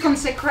academic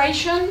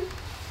consecration.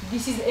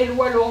 This is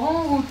Éloi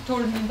Laurent who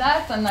told me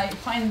that, and I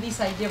find this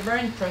idea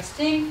very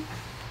interesting.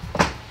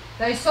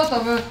 There is sort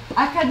of an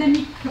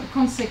academic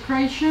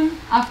consecration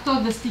after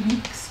the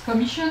Stiglitz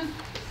Commission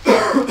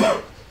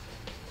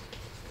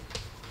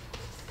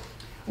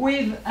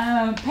with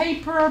a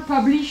paper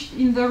published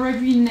in the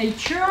review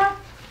Nature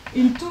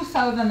in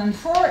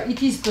 2004.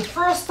 It is the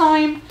first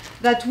time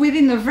that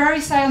within a very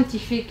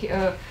scientific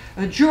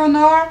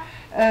journal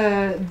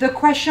the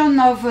question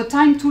of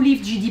time to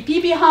leave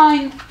GDP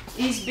behind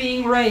is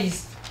being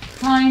raised.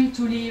 Time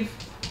to leave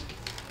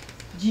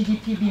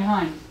GDP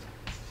behind.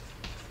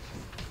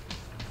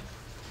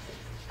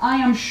 I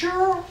am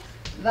sure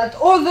that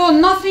although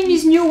nothing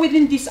is new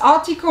within this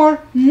article,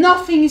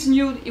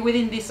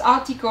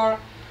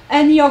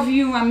 any of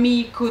you and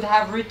me could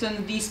have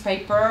written this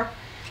paper.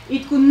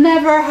 It could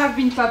never have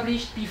been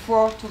published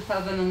before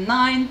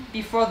 2009,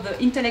 before the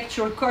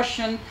intellectual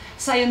caution,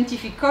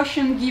 scientific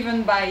caution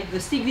given by the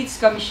Stiglitz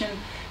Commission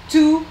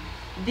to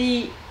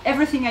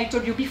everything I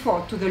told you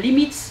before, to the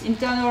limits,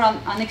 internal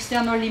and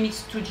external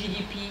limits to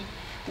GDP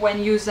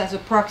when used as a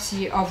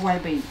proxy of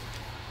well-being.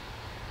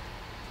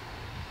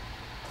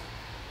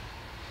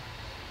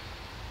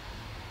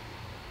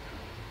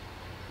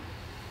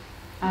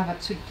 I have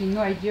absolutely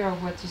no idea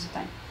of what is the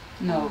time.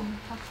 No.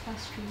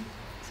 3:30.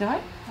 C'est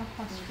vrai?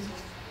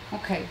 3:30.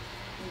 Okay.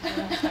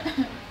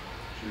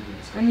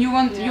 And you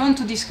want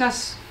to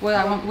discuss what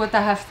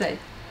I have said?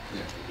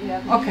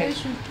 Yeah. Okay.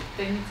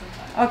 They need some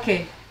time.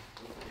 Okay.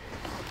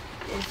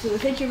 So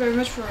thank you very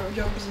much for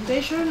your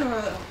presentation.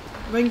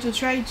 We're going to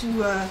try to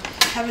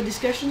have a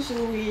discussion. So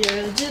we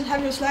didn't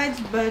have your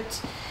slides,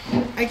 but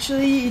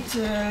actually it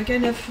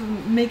kind of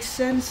makes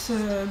sense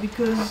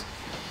because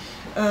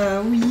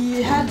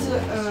we had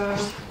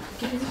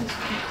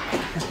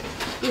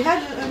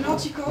an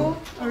article,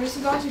 a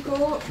recent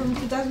article from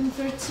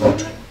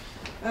 2013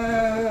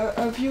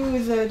 of you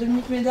is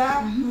Dominique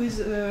Médard, who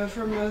is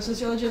from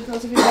sociology and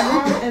philosophy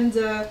background, and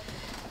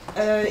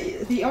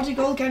the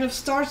article kind of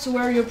starts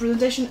where your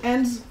presentation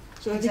ends,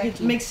 so I think it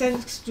makes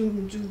sense to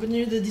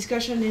continue the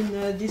discussion in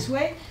this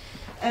way.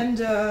 And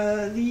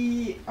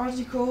the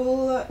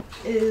article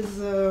is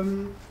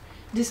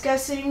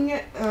discussing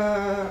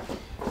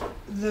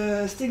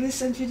the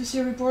Stiglitz and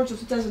Fiduciary report of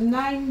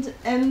 2009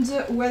 and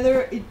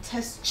whether it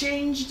has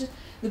changed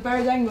the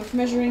paradigm of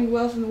measuring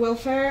wealth and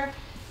welfare,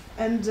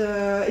 and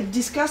it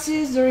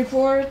discusses the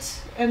report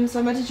and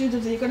some attitude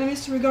of the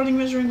economists regarding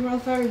measuring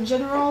welfare in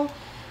general,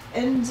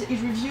 and it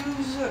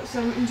reviews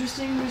some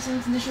interesting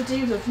recent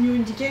initiatives of new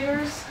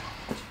indicators.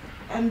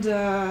 And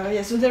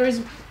yeah, so there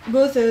is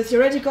both a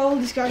theoretical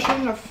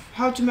discussion of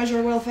how to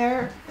measure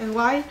welfare and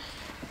why,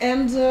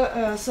 and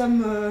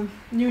some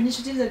new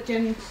initiatives that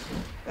can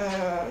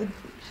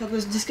help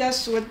us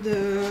discuss what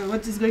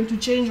is going to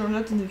change or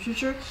not in the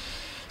future.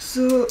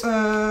 So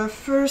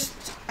first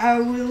I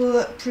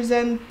will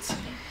present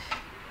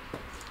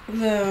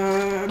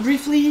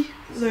briefly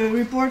the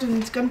report and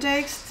its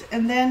context,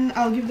 and then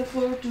I'll give the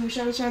floor to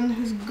Xiaotian,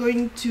 who's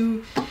going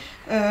to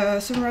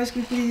summarize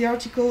quickly the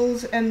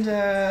articles, and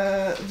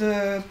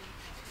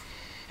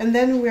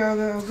then we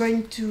are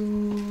going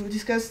to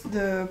discuss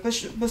the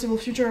possible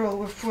future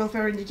of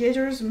welfare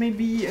indicators,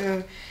 maybe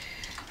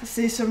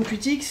say some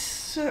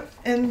critiques,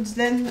 and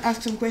then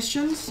ask some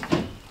questions.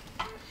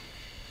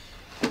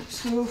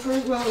 So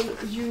first, well,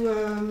 you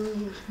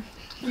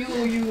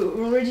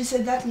already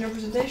said that in your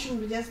presentation,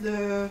 but yes,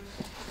 the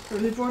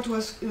report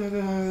was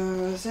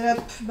set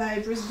up by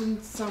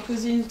President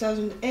Sarkozy in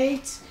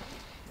 2008,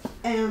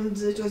 and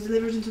it was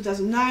delivered in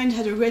 2009,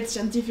 had a great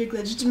scientific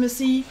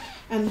legitimacy,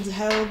 and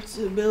helped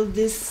build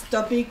this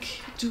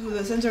topic to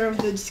the center of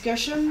the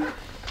discussion.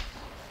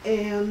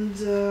 And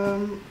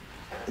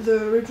the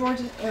report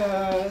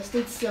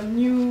states some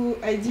new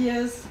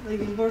ideas, like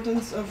the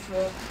importance of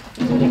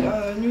including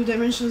new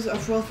dimensions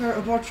of welfare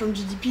apart from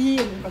GDP,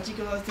 and in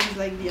particular things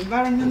like the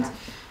environment.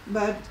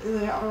 But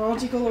our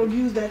article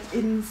argues that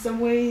in some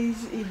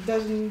ways it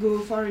doesn't go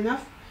far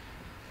enough.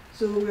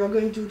 So we are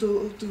going to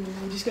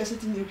discuss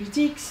it in the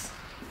critiques.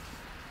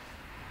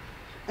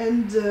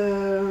 And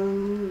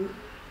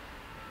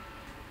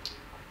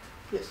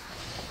yes.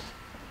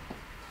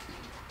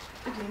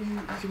 Okay,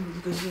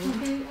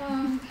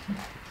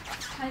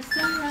 I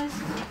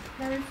summarized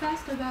very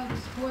fast about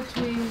what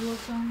we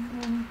worked on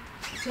in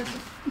the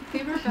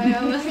paper by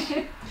our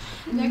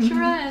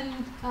lecturer, and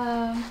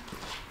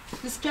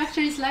the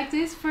structure is like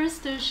this.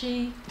 First,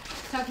 she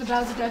talked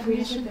about the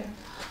definition.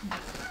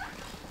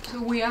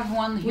 So we have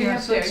one here,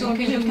 have so it's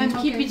okay, you can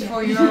keep it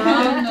for your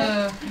own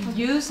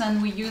use,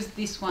 and we use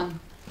this one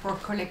for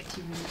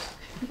collective use.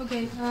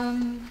 Okay.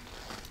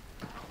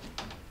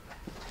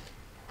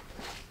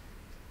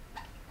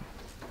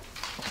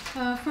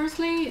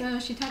 Firstly,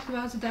 she talked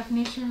about the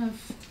definition of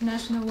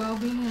national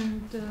well-being,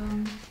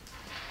 and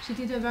she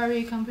did a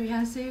very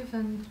comprehensive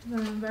and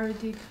very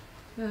deep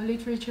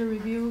literature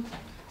review,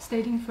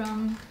 stating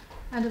from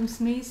Adam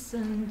Smith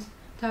and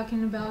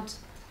talking about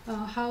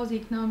how the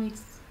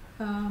economics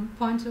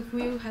point of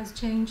view has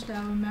changed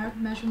our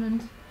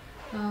measurement,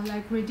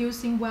 like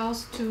reducing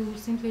wealth to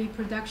simply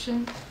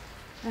production,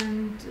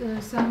 and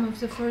some of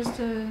the first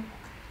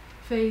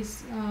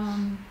phase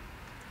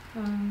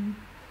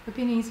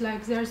opinions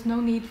like there's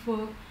no need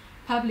for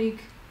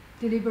public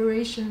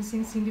deliberation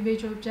since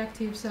individual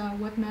objectives are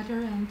what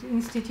matter, and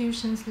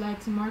institutions like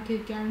the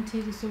market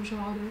guarantee the social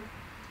order.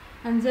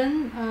 And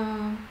then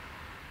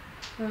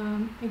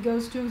it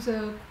goes to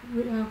the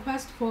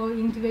quest for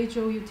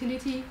individual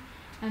utility,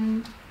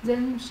 and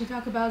then she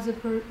talked about the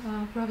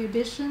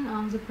prohibition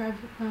on the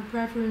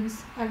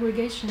preference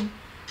aggregation.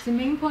 The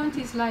main point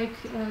is like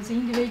the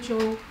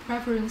individual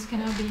preference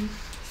cannot be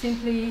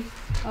simply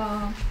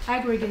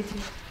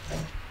aggregated.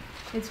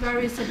 It's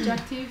very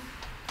subjective,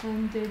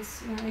 and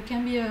it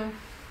can be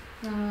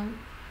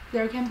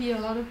there can be a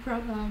lot of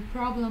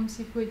problems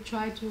if we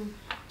try to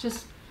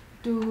just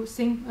do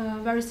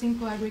very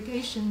simple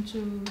aggregation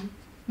to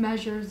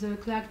measure the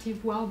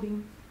collective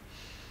well-being.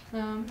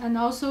 And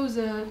also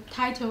the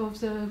title of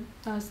the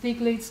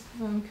Stiglitz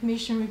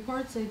Commission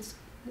reports, it's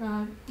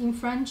in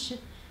French.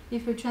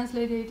 If we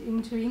translate it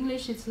into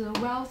English, it's the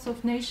wealth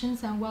of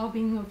nations and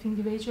well-being of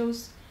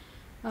individuals.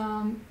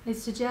 It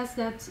suggests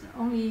that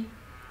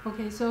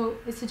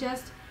it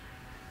suggests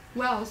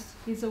wealth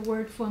is a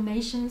word for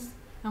nations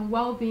and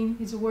well-being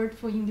is a word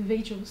for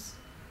individuals.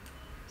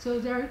 So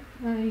there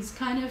is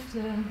kind of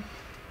the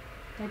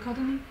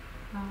dichotomy.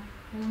 I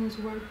don't know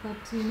the word, but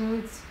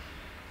it's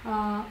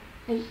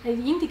it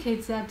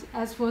indicates that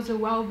as for the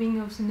well-being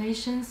of the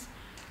nations,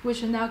 we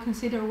should now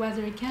consider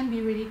whether it can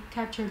be really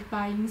captured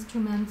by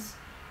instruments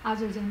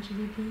other than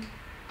GDP.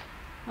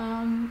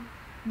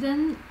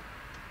 Then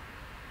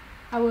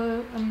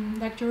our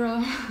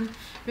lecturer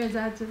read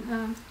that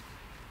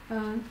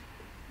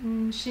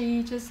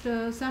she just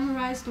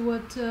summarized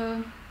what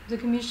the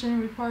Commission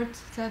report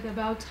said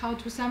about how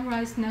to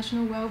summarize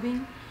national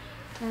well-being,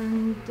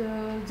 and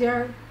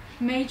there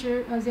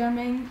their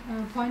main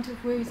point of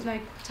view is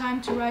like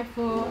time to right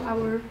for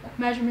our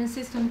measurement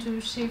system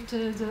to shift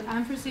the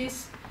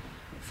emphasis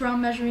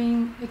from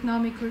measuring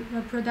economic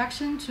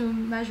production to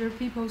measure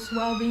people's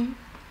well-being.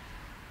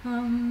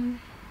 And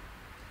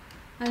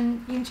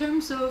in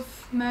terms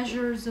of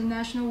measure the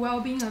national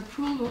well-being, a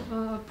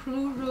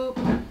plural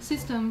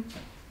system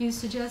is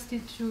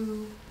suggested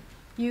to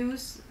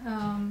use,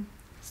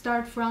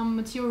 start from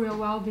material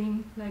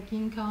well-being like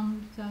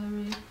income,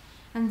 salary,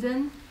 and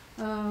then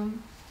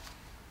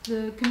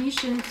the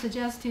Commission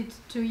suggested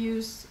to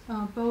use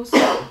both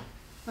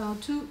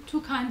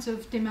two kinds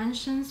of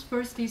dimensions.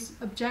 First is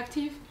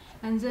objective,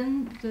 and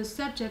then the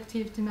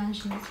subjective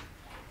dimensions.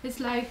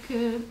 It's like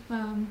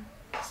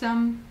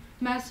some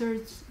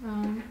methods,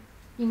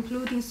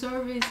 including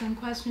surveys and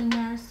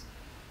questionnaires,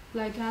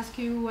 like ask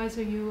you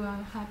whether you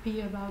are happy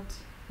about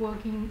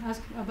working,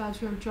 ask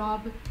about your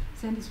job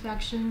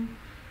satisfaction,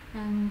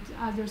 and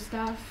other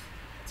stuff.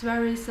 It's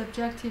very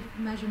subjective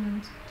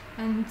measurement,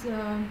 and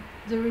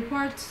the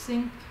report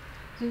think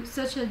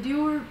such a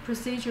dual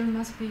procedure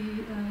must be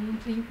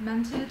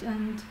implemented,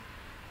 and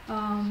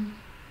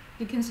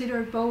it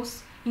consider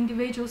both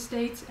individual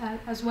states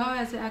as well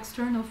as the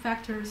external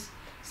factors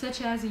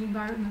such as the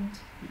environment.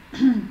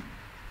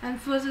 And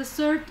for the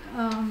third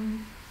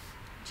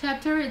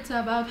chapter, it's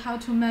about how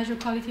to measure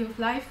quality of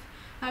life.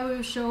 I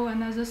will show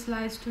another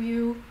slide to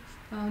you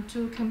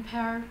to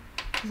compare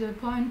the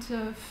point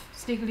of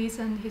Stiglitz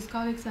and his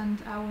colleagues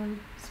and our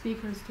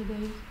speakers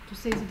today to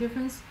see the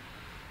difference.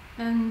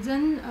 And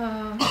then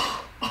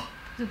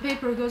the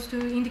paper goes to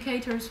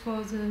indicators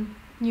for the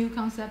new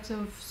concepts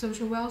of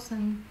social wealth,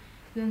 and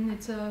then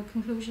it's a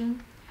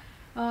conclusion.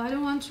 I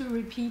don't want to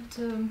repeat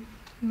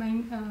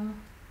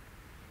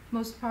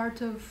most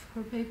part of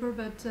her paper,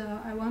 but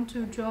I want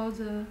to draw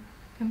the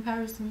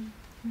comparison.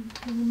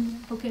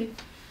 Okay,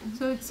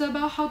 so it's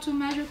about how to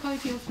measure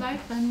quality of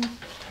life, and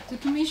the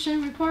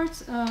Commission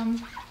report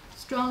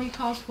strongly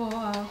calls for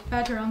a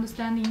better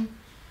understanding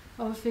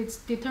of its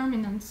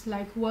determinants,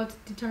 like what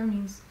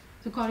determines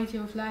the quality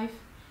of life,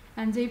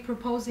 and they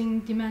proposing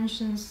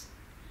dimensions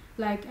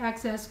like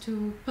access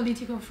to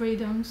political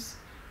freedoms,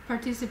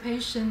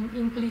 participation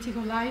in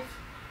political life,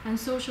 and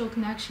social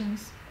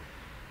connections.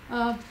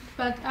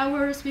 But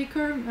our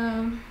speaker,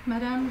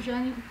 Madame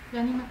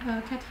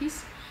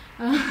Jany-Catrice,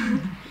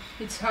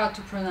 it's hard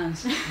to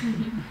pronounce.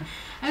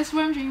 I was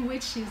wondering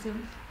which is a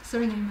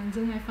surname, and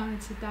then I found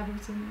it's a double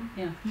surname.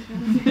 Yeah.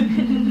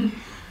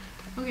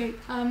 Okay.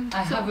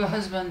 I have a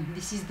husband.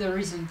 This is the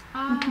reason.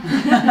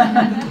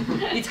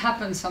 It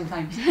happens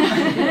sometimes.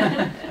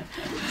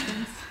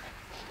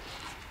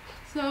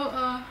 So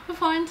her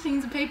point in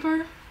the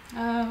paper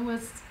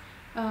was,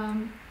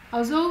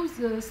 although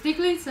the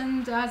Stiglitz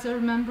and other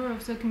members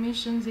of the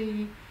Commission,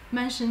 they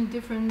mentioned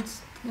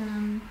different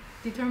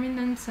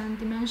determinants and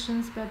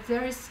dimensions, but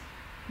there is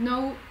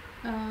no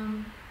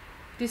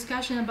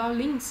discussion about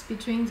links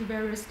between the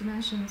various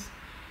dimensions.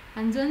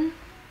 And then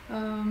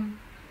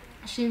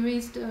she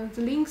raised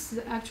the links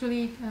that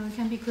actually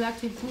can be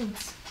collective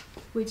goods,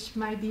 which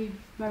might be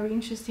very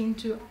interesting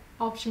to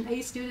option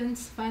A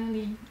students.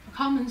 Finally,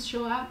 commons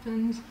show up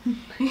and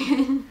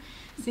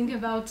think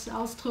about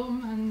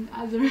Alstrom and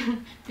other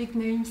big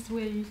names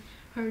we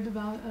heard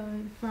about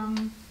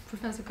from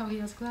Professor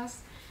Corria's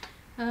class.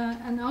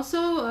 And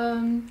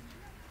also,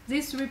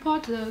 this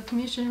report, the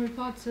Commission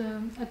report,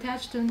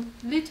 attached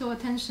little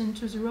attention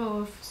to the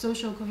role of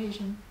social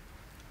cohesion.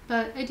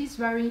 But it is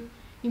very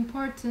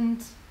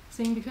important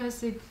thing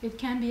because it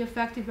can be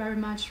affected very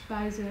much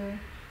by the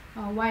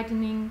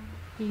widening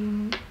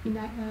in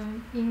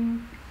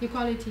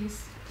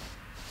inequalities.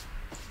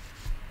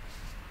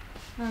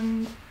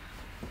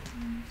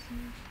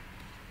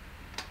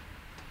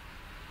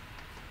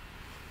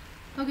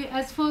 Okay,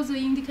 as for the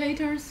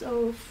indicators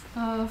of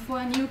for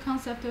a new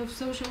concept of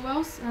social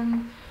wealth,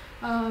 and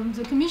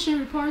the Commission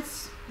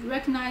reports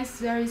recognize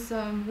there is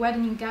a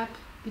widening gap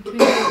between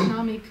the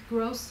economic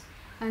growth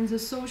and the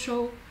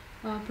social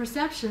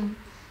perception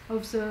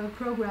of the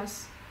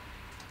progress.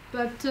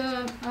 But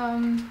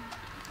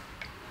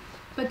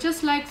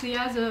just like the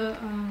other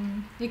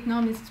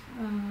economists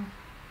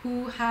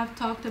who have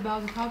talked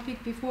about the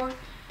topic before,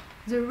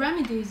 the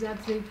remedies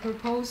that they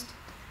proposed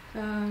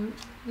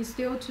is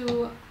still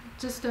to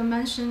just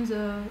mention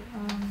the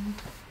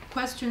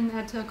question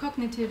at a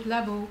cognitive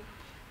level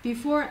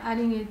before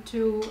adding it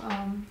to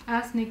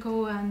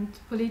ethnical and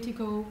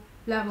political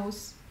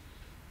levels.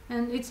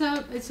 And it's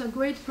a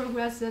great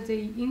progress that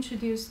they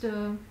introduced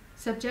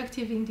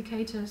subjective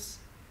indicators.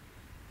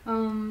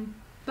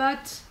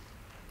 But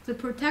the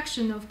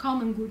protection of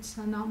common goods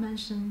are not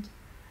mentioned.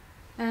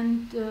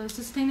 And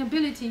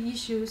sustainability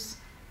issues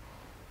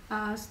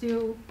are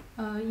still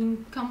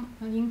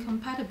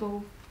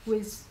incompatible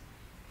with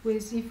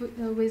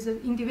the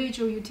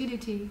individual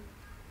utility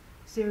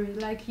theory.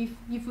 Like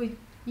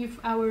if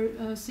our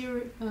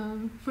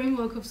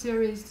framework of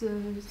theory is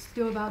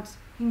still about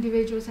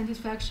individual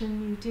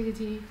satisfaction,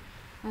 utility,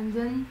 and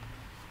then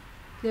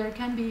there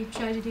can be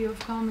tragedy of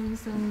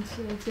commons, and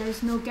there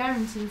is no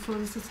guarantee for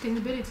the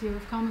sustainability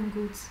of common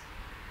goods.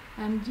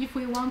 And if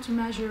we want to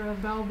measure a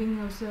well-being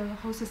of the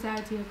whole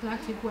society, a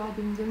collective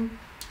well-being, then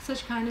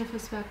such kind of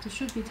aspect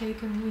should be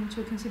taken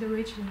into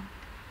consideration.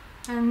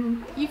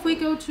 And if we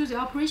go to the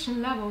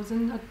operation level,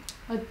 then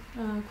a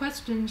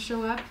question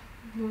show up: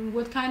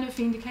 what kind of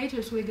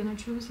indicators we're going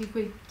to choose if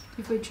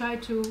we try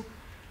to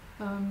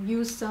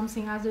use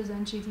something other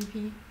than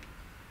GDP.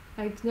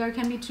 Like, there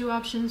can be two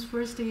options.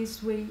 First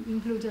is we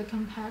include a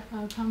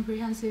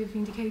comprehensive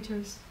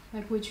indicators,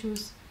 like we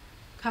choose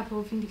a couple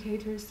of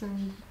indicators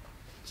and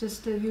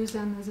just use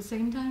them at the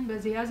same time.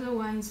 But the other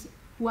one is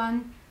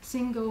one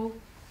single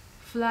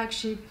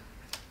flagship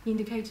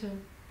indicator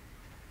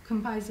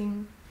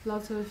comprising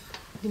lots of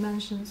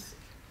dimensions.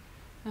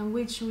 And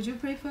which would you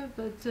prefer?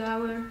 But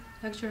our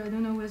lecture, I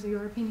don't know whether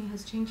your opinion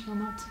has changed or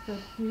not, but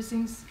you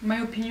think...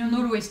 My opinion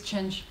always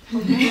change.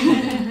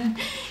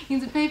 In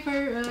the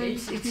paper...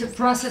 it's a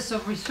process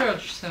of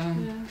research, so...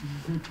 Yeah.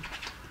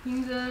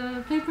 In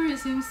the paper, it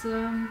seems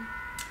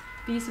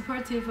be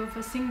supportive of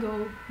a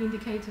single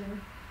indicator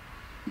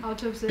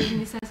out of the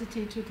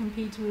necessity to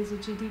compete with the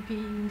GDP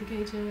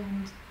indicator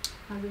and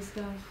other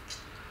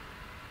stuff.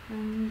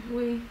 And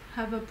we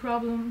have a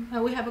problem,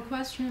 we have a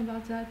question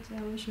about that,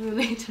 I will show you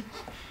later.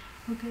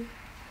 Okay.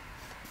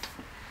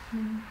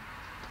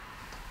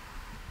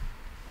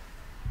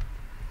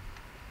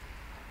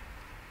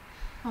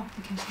 Oh,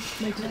 okay.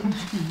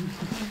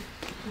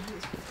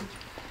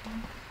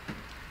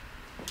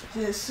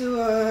 Yeah, so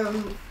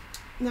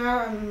now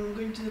I'm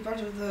going to the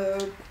part of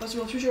the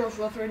possible future of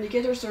welfare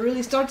indicators. So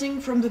really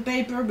starting from the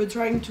paper, but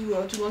trying to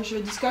launch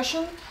a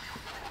discussion.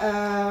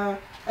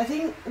 I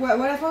think what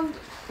I found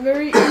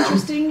very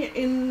interesting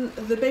in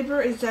the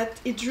paper is that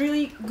it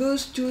really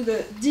goes to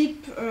the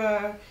deep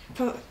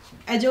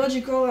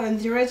ideological and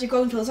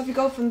theoretical and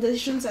philosophical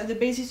foundations at the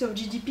basis of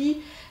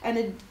GDP, and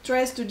it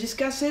tries to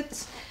discuss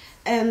it.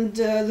 And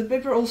the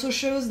paper also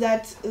shows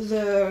that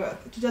the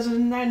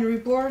 2009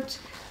 report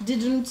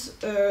didn't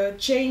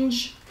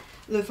change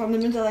the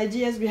fundamental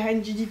ideas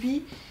behind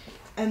GDP,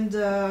 and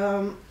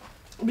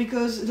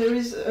because there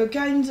is a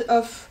kind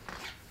of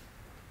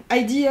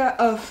idea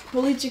of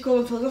political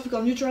and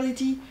philosophical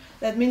neutrality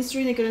that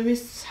mainstream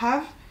economists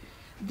have,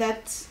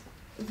 that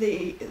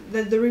the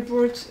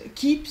report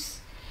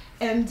keeps,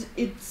 and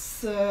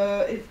it's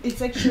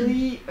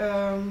actually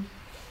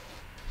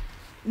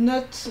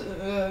not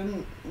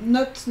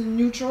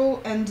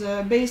neutral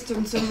and based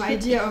on some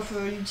idea of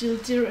a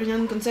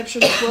utilitarian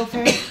conception of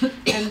welfare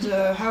and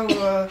how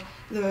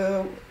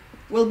the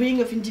well-being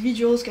of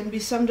individuals can be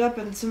summed up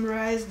and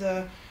summarized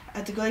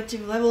at a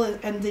collective level,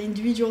 and the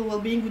individual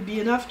well-being would be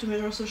enough to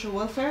measure social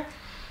welfare.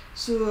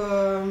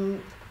 So,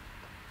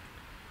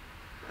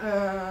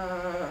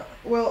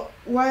 well,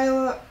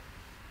 while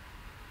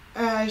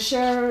I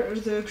share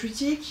the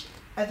critique,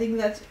 I think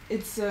that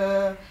it's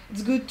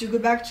good to go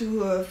back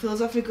to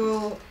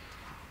philosophical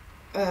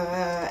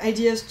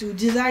ideas to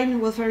design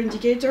welfare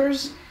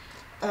indicators.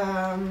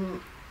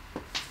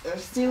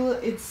 Still,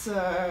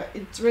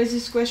 it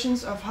raises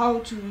questions of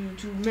how to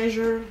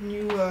measure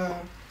new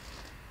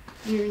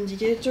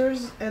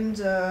indicators,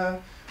 and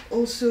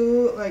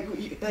also, like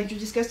you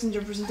discussed in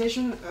your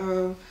presentation,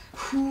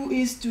 who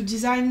is to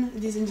design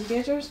these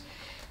indicators.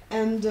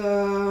 And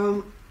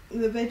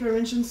the paper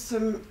mentions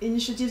some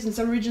initiatives in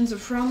some regions of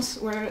France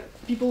where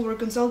people were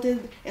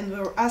consulted and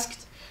were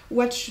asked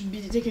what should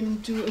be taken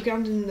into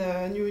account in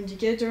the new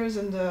indicators,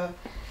 and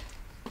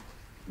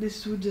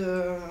this would,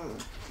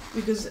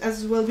 because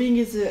as well-being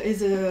is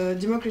a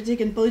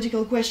democratic and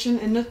political question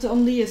and not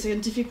only a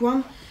scientific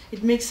one,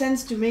 it makes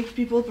sense to make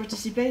people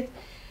participate.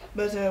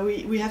 But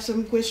we have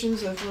some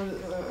questions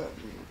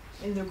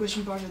in the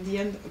question part at the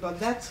end about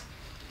that.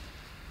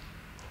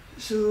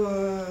 So,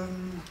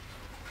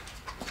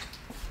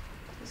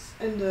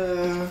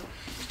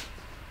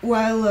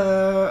 while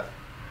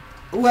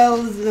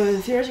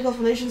the theoretical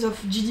foundations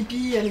of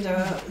GDP and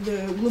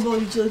the global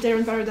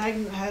utilitarian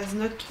paradigm has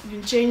not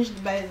been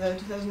changed by the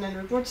 2009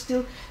 report,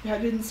 still there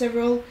have been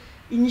several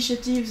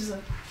initiatives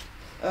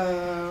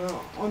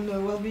on the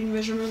well-being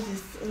measurement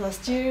these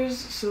last years.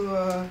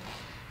 So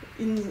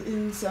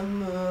in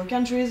some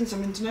countries, in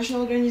some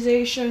international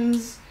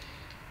organizations,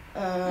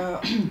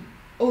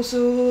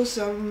 also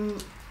some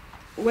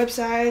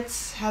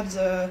websites had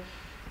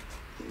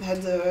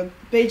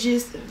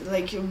pages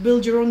like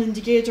build your own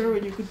indicator,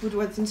 where you could put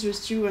what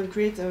interests you and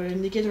create an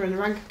indicator and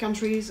rank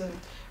countries,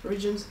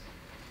 regions.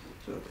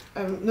 So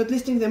I'm not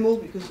listing them all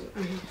because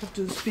I have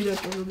to speed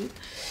up a little bit.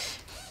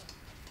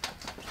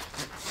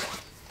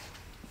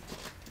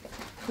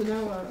 So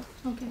now,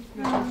 okay.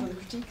 For the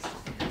critiques.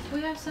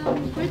 We have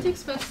some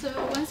critics, but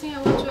one thing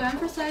I want to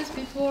emphasize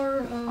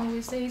before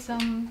we say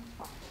something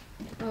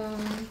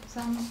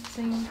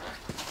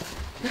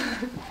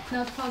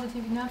not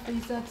positive enough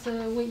is that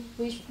we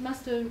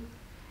must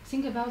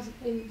think about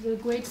the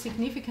great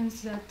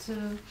significance that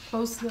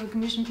both the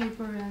Commission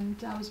paper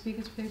and our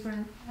speaker's paper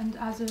and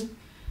other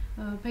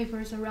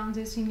papers around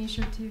this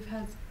initiative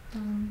have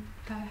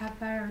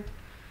bared,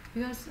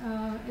 because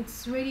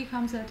it really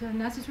comes at a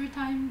necessary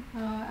time,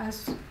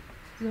 as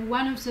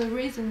one of the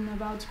reasons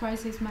about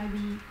crisis might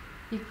be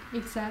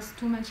excess,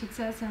 too much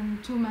excess,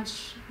 and too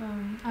much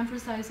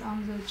emphasis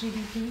on the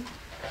GDP.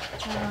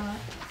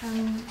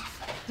 And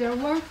their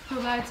work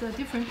provides a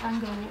different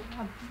angle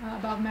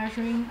about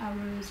measuring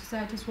our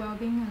society's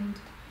well-being,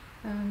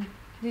 and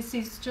this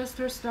is just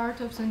the start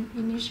of an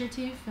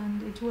initiative,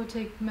 and it will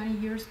take many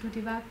years to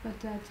develop,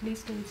 but at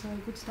least it's a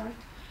good start.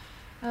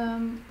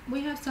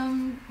 We have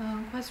some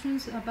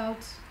questions about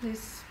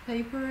this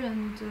paper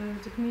and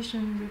the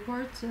Commission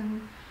report,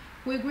 and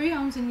we agree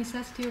on the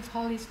necessity of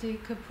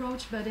holistic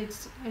approach, but it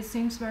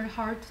seems very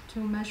hard to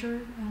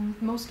measure,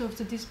 and most of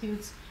the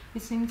disputes,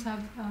 it seems,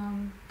 have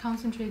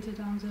concentrated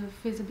on the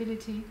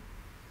feasibility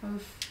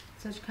of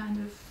such kind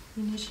of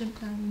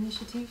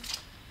initiative.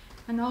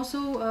 And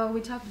also,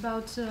 we talked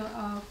about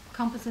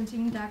composite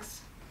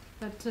index,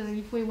 but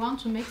if we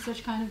want to make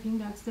such kind of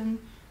index, then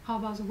how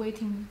about the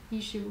weighting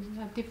issue? We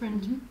have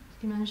different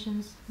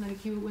dimensions, like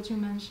what you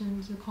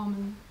mentioned, the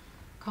common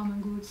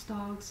good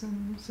stocks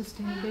and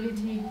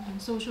sustainability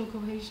and social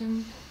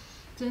cohesion.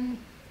 Then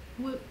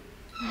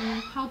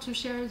how to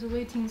share the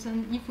weightings,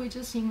 and if we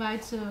just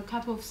invite a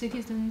couple of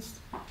citizens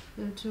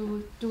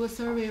to do a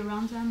survey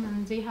around them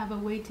and they have a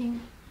weighting,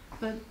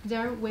 but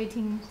their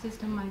weighting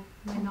system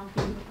might not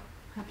be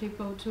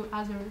applicable to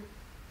other.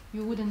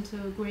 You wouldn't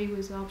agree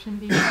with option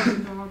B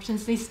or option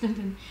C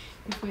student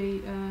if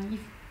they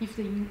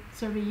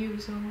survey you.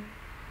 So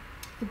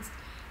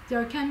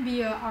there can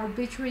be an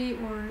arbitrary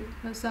or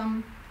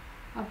some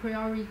a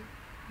priori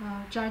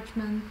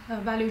judgment,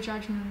 value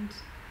judgment,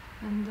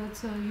 and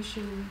that's an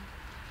issue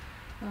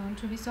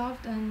to be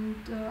solved. And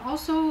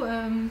also,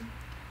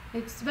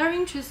 it's very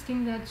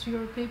interesting that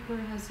your paper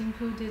has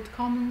included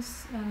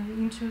commons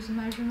into the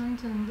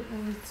measurement, and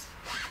it's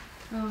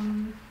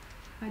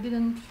I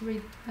didn't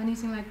read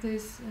anything like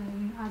this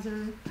in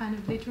other kind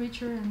of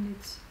literature, and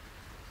it's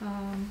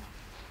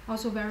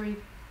also very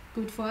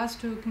good for us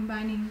to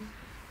combining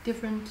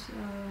different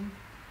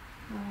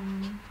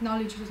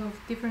knowledges of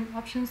different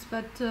options.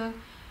 But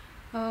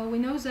we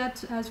know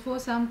that as for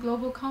some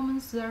global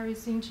commons, there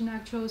is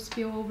international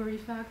spillover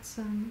effects,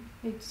 and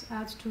it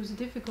adds to the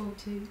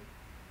difficulty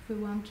if we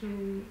want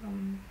to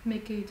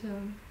make it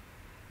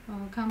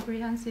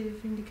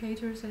comprehensive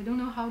indicators. I don't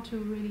know how to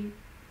really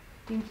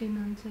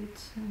implement it.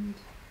 And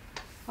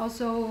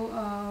also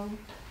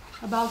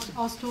about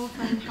Osthoff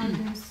and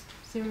Hardin's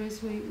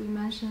series, we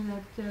mentioned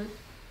that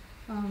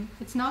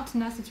it's not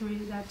necessary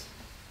that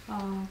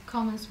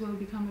commons will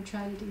become a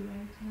tragedy,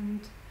 right? And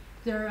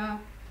there are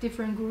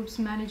different groups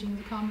managing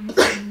the commons,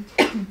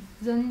 and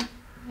then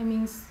it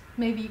means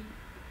maybe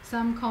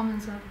some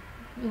commons are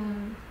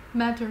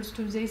matters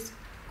to this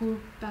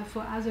group, but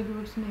for other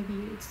groups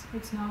maybe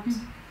it's not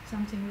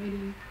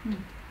something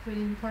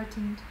really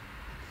important.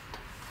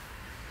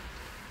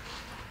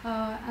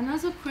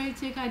 Another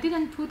critique, I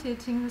didn't put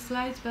it in the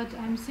slides, but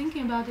I'm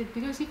thinking about it,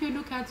 because if you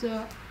look at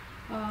the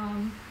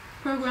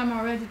program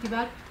already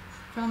developed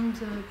from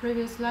the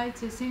previous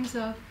slides, it seems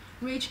a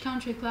rich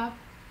country club,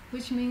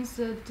 which means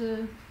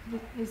that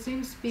it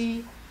seems to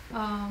be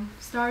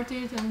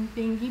started and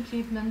being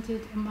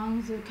implemented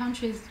among the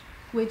countries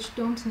which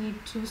don't need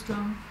too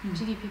strong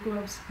GDP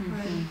growth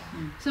already.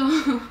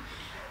 So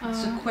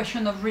it's a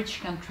question of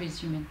rich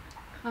countries, you mean?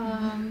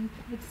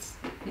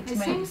 It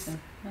seems,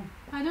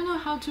 I don't know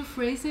how to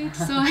phrase it,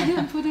 so I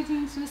didn't put it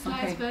into the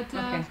slides, but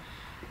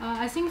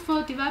I think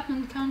for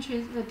developing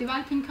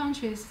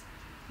countries,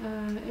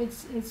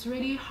 it's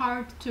really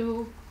hard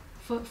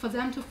for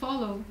them to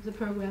follow the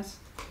progress,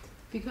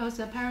 because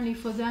apparently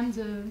for them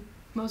the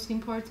most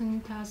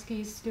important task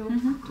is still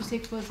to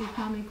seek for the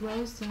economic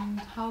growth, and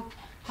how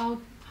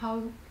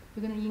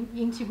we're going to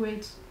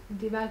integrate the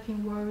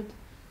developing world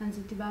and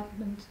the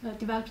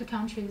developed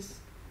countries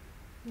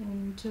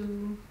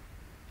to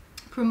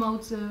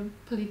promote the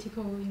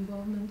political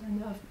involvement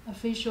and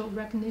official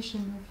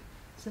recognition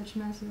of such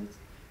methods.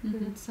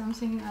 But it's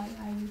something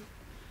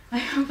I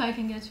hope I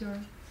can get your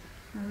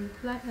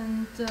reply.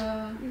 And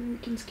we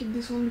can skip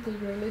this one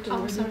because we're late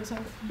already.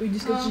 Sorry. We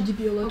discussed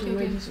GDP a lot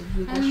already, so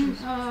the questions.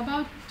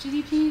 About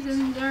GDP,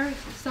 then there are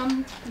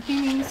some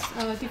opinions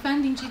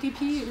defending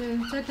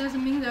GDP. That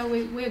doesn't mean that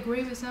we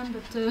agree with them,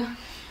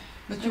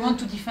 but you want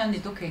to defend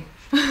it, okay?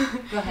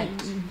 Go ahead.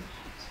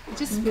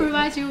 Just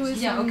provide you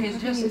with some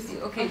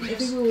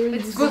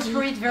let's go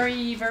through it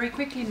very, very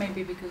quickly,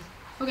 maybe, because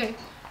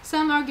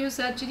some argues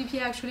that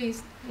GDP actually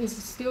is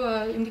still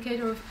an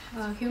indicator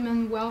of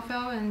human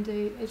welfare, and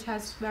it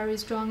has very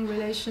strong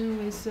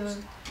relation with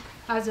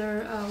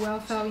other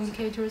welfare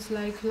indicators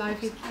like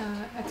life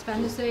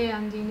expectancy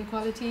and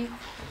inequality,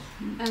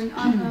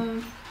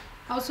 and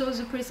also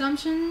the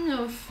presumption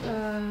of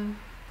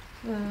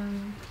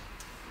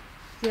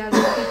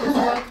people's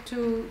work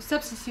to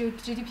substitute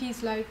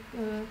GDPs, like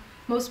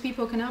most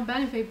people cannot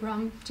benefit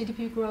from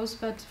GDP growth,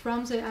 but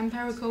from the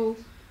empirical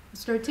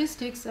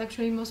statistics,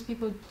 actually most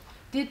people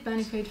did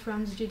benefit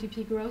from the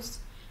GDP growth.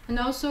 And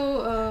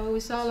also we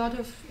saw a lot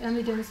of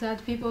evidence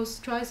that people's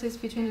choices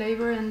between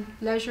labor and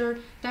leisure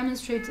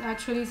demonstrate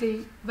actually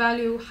they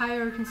value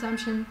higher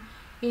consumption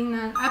in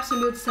an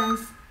absolute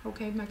sense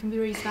Okay, my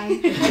computer is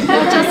dying.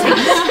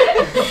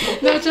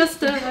 Not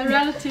just a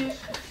relative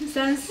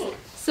sense.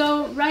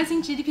 So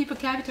rising GDP per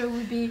capita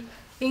would be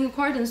in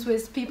accordance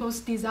with people's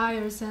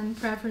desires and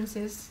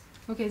preferences.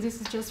 Okay, this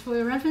is just for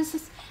your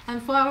references.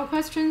 And for our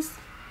questions,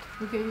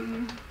 okay,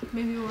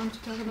 maybe you want to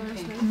talk about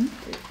yourself.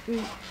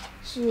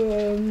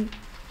 So,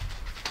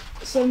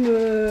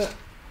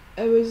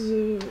 I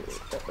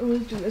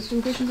wanted to ask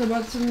some questions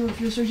about some of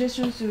your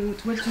suggestions to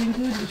what to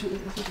include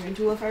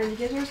into welfare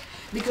indicators,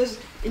 because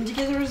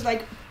indicators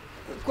like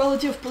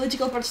quality of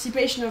political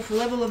participation, of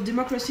level of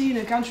democracy in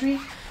a country,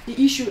 the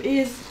issue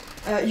is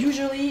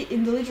usually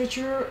in the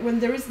literature when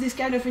there is this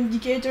kind of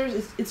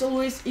indicators, it's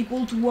always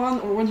equal to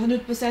 1 or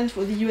 100%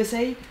 for the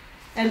USA,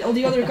 and all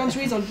the other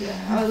countries on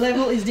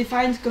level is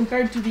defined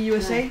compared to the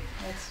USA.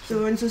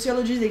 So in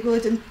sociology they call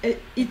it an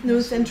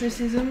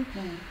ethnocentrism.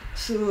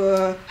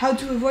 So how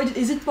to avoid it?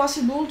 Is it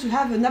possible to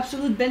have an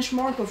absolute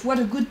benchmark of what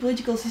a good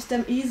political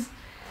system is?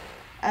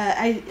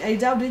 I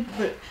doubt it,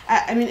 but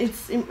I mean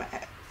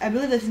I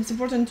believe that it's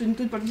important to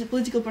include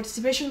political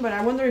participation, but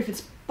I wonder if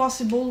it's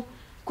possible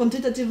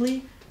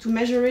quantitatively to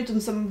measure it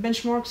on some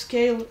benchmark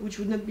scale which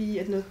would not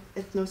be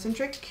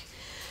ethnocentric.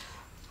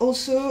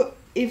 Also,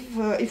 if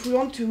we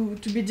want to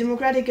be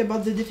democratic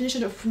about the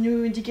definition of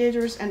new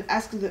indicators and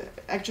ask the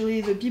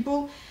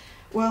people,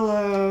 well,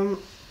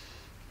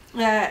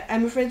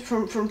 I'm afraid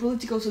from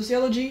political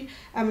sociology,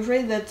 I'm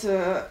afraid that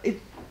it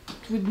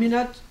would be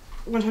not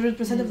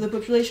 100% of the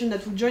population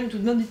that would join. It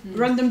would not be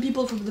random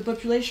people from the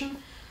population.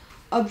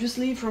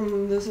 Obviously,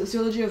 from the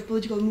sociology of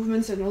political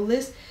movements and all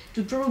this, it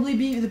would probably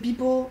be the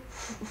people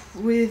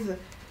with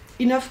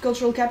enough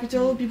cultural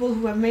capital, people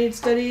who have made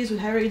studies with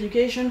higher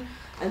education,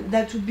 and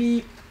that would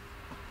be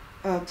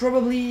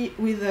probably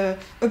with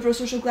upper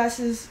social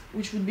classes,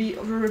 which would be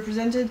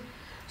overrepresented.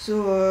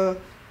 So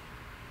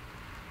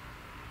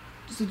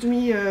to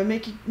me,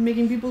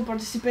 making people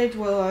participate,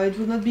 well, it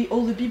would not be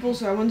all the people.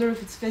 So I wonder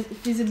if it's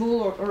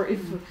feasible, or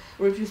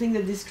if you think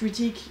that this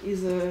critique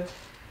is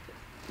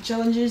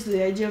challenges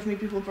the idea of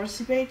making people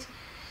participate.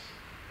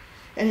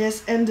 And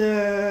yes, and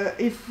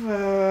if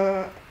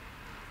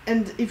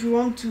we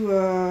want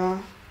to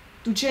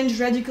change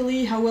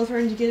radically how welfare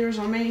indicators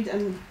are made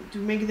and to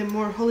make them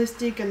more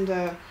holistic and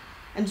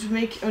to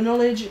make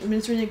acknowledge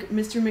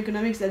mainstream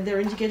economics that their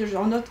indicators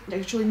are not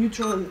actually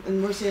neutral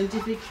and more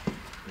scientific.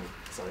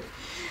 Sorry.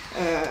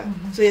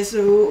 So yes,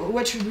 so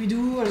what should we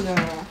do, and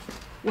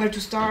where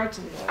to start,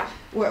 and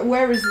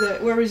where is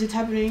it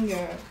happening?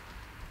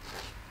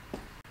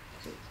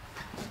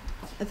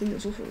 I think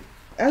that's all for.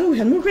 I don't know, we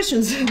had more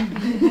questions.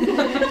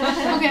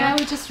 Okay, I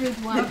will just read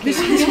one. Okay.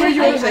 These were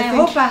yours, I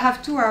hope I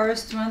have 2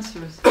 hours to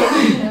answer.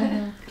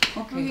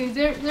 Okay,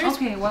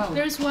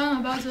 there's one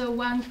about the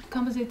Wang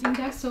composite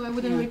index, so I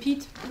wouldn't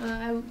repeat.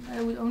 I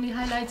would only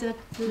highlight that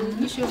the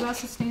issue about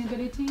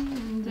sustainability,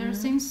 and there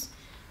seems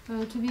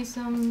to be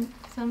some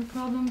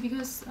problem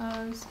because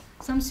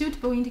some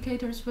suitable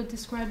indicators for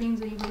describing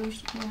the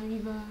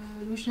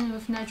evolution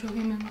of natural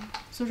human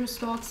social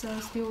stocks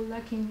are still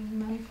lacking in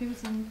many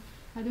fields, and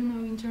I don't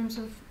know in terms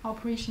of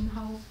operation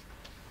how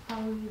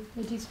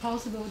it is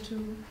possible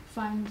to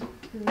find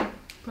the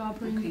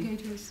proper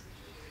indicators.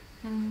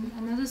 And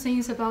another thing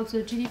is about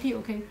the GDP.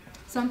 Okay,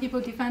 some people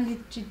define the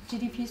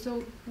GDP.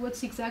 So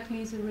what's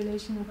exactly the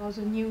relation about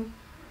the new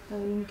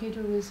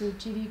indicator with the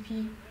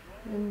GDP?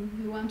 And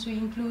you want to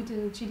include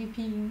the GDP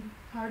in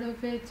part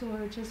of it,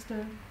 or just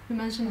you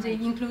mentioned they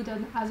include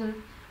other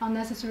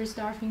unnecessary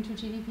stuff into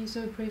GDP.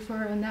 So you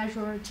prefer a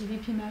natural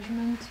GDP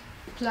measurement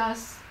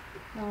plus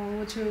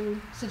what you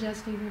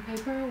suggest in the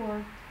paper,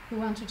 or you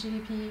want to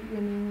GDP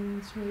remain in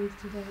its way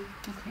today?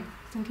 Okay,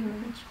 thank you very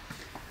much.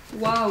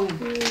 Wow,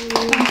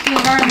 thank you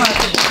very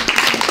much.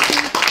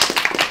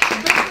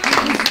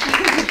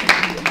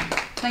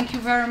 Thank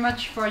you very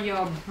much for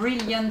your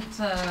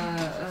brilliant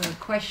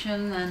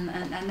question and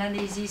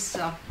analysis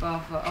of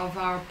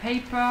our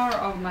paper,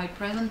 of my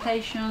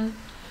presentation.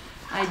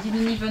 I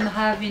didn't even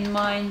have in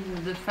mind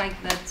the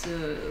fact that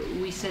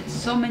we said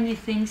so many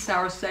things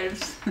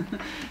ourselves.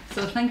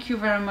 So thank you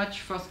very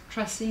much for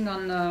stressing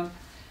on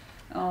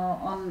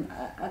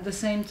at the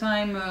same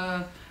time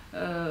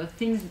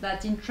things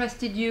that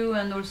interested you,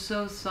 and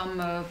also some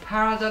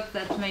paradox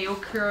that may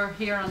occur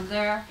here and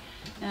there,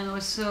 and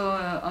also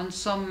on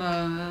some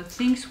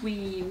things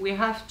we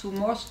have to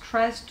more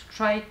stress to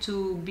try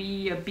to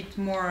be a bit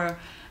more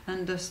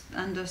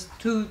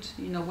understood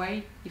in a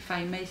way, if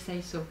I may say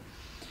so.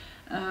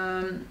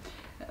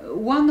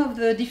 One of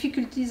the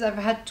difficulties I've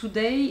had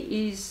today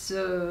is,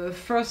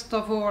 first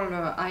of all,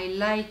 I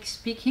like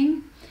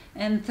speaking,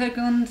 and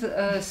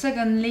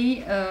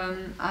secondly,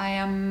 I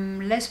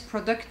am less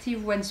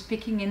productive when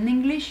speaking in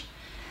English,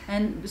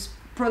 and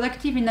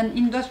productive in an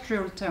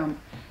industrial term.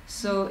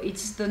 So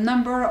it's the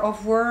number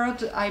of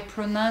words I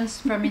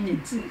pronounce per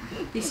minute.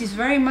 This is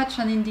very much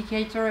an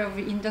indicator of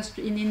in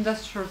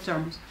industrial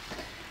terms.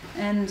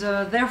 And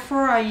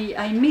therefore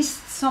I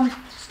missed some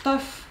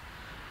stuff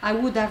I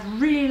would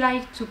have really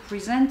liked to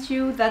present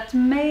you that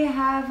may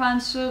have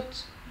answered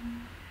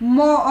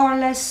more or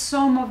less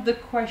some of the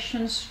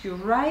questions you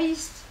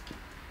raised,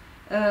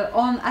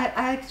 on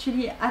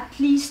actually at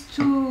least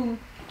two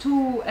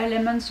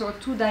elements or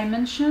two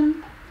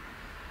dimensions.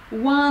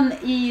 One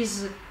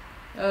is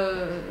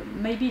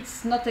maybe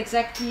it's not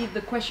exactly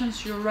the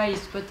questions you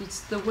raised, but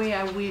it's the way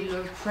I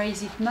will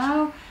phrase it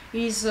now,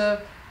 is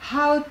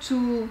how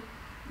to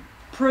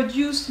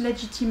produce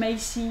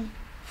legitimacy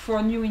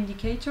for new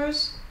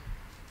indicators.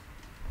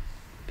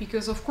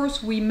 Because of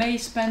course we may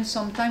spend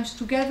some time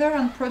together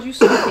and produce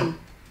something.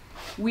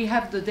 We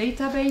have the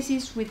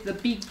databases with the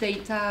big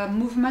data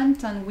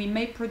movement and we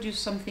may produce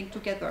something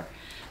together.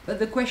 But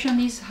the question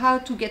is how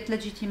to get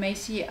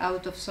legitimacy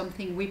out of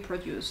something we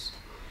produce.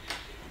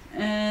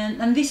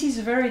 And this is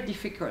very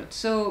difficult.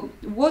 So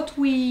what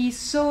we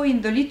saw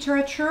in the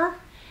literature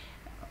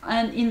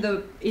and in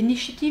the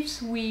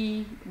initiatives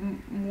we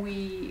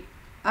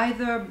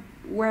either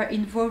were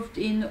involved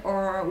in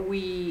or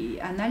we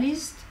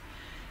analyzed,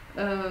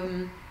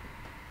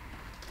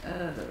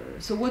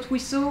 so what we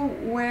saw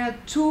were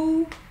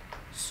two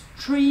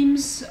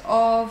streams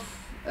of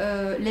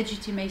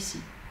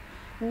legitimacy.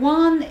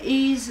 One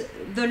is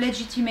the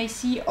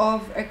legitimacy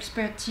of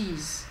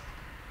expertise.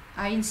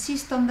 I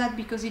insist on that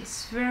because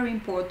it's very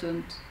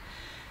important.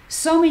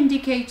 Some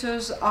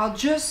indicators are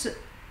just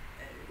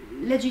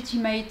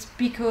legitimate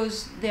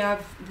because they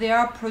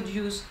are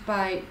produced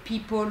by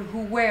people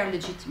who were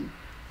legitimate,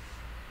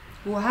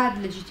 who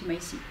had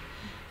legitimacy.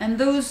 And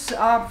those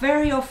are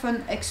very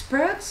often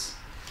experts.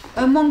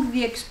 Among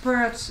the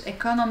experts,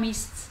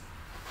 economists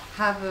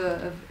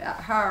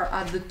are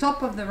at the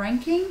top of the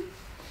ranking,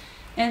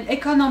 and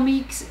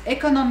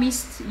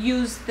economists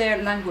use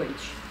their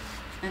language.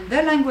 And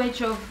the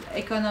language of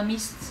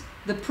economists,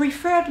 the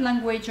preferred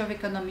language of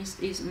economists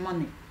is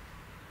money.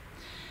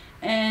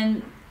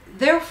 And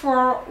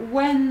therefore,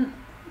 when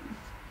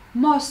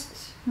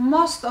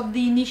most of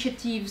the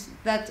initiatives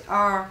that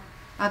are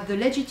at the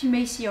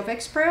legitimacy of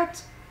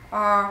experts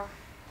are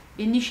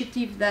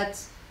initiatives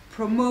that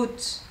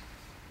promote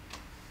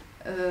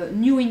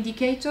new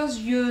indicators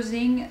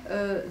using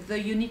the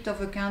unit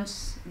of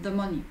accounts, the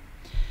money.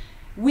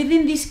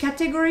 Within this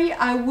category,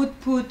 I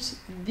would put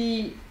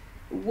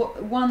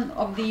one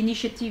of the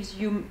initiatives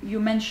you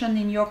mentioned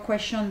in your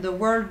question, the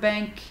World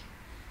Bank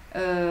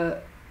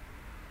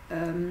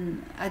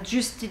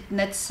adjusted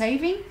net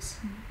savings,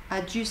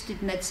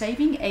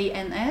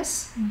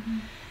 ANS,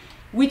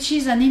 which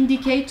is an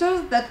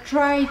indicator that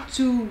tries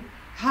to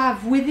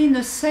have within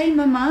the same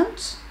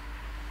amount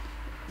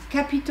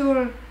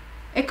capital,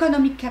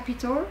 economic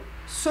capital,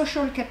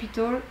 social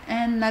capital,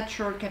 and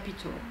natural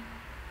capital.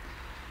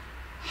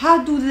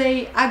 How do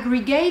they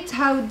aggregate?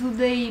 How do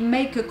they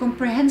make a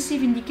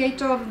comprehensive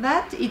indicator of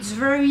that? It's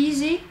very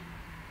easy.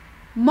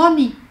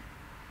 Money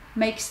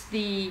makes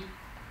the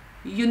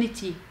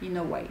unity in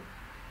a way.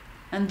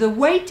 And the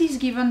weight is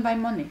given by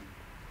money,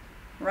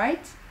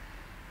 right?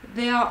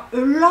 There are a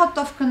lot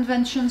of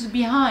conventions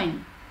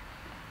behind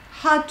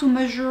how to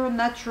measure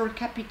natural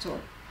capital.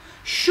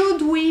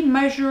 Should we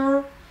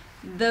measure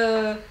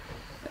the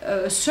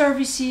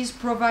services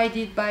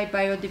provided by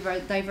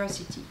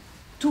biodiversity?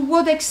 To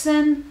what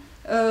extent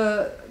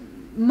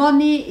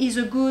money is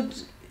a good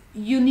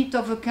unit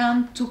of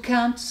account to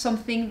count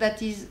something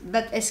that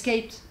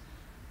escaped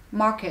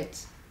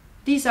market?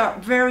 These are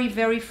very,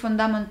 very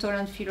fundamental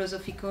and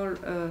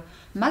philosophical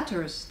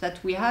matters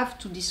that we have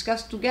to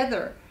discuss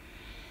together.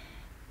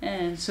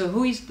 And so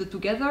who is the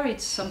together?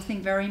 It's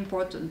something very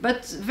important.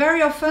 But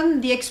very often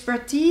the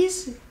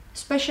expertise,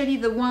 especially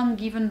the one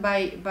given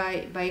by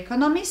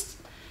economists,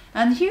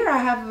 and here I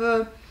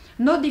have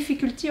no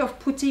difficulty of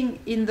putting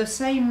in the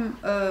same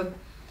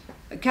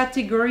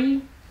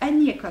category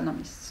any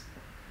economists.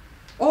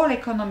 All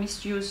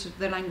economists use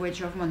the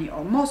language of money,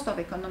 or most of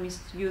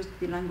economists use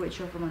the language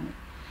of money.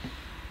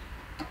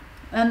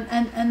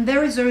 And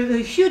there is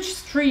a huge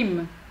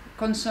stream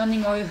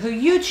concerning, or a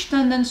huge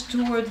tendency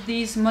toward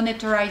this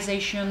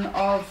monetarization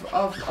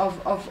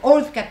of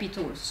all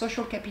capitals,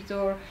 social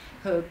capital,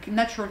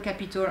 natural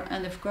capital,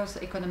 and of course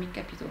economic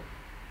capital.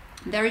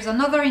 There is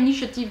another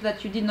initiative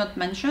that you did not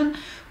mention,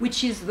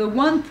 which is the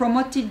one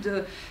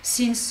promoted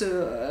since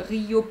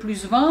Rio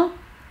 +20,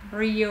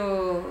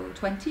 Rio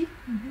 20,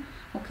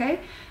 okay,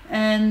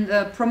 and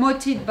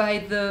promoted by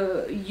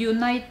the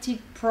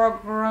United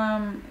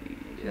Program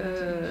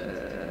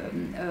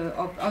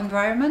of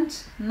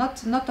Environment,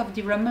 not of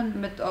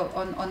development, but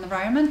on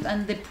environment,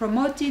 and they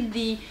promoted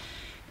the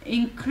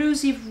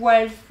Inclusive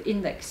Wealth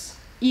Index,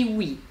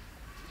 IWI.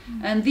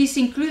 And this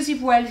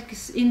Inclusive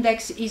Wealth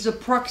Index is a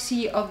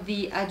proxy of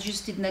the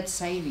adjusted net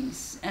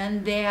savings,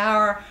 and they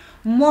are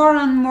more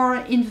and more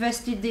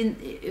invested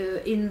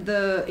in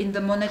the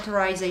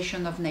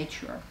monetarization of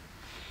nature.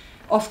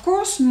 Of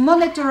course,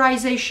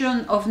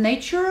 monetarization of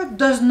nature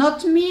does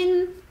not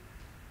mean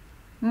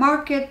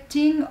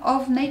marketing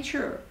of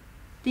nature.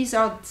 These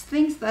are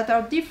things that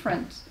are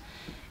different.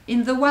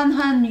 In the one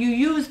hand, you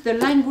use the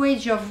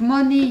language of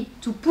money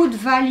to put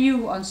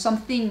value on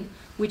something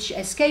which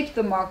escaped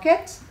the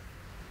market,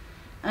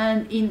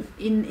 and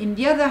in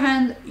the other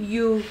hand,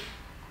 you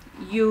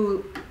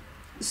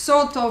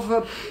sort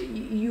of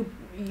you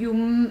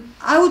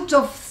out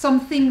of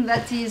something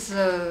that is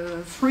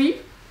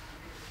free,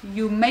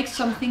 you make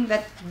something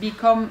that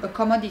become a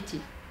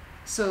commodity.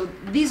 So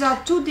these are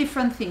two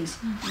different things.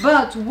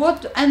 But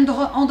what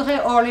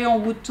André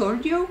Orléans would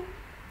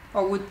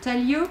tell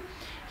you,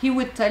 he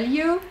would tell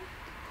you,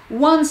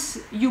 once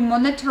you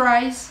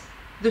monetize,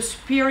 the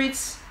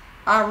spirits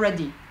are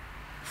ready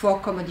for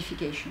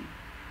commodification,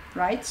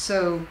 right?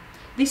 So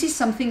this is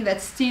something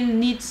that still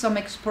needs some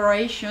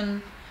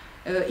exploration,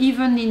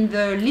 even in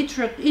the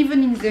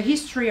even in the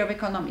history of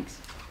economics.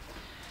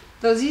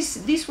 So this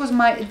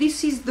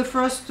is the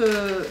first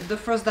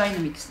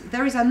dynamics.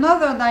 There is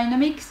another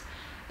dynamics,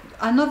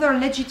 another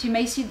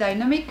legitimacy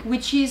dynamic,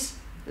 which is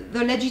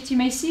the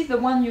legitimacy, the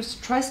one you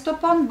stressed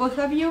upon, both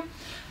of you,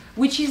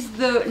 which is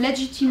the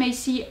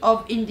legitimacy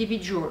of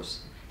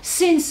individuals.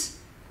 Since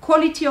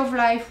quality of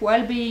life,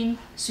 well-being,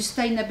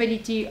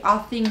 sustainability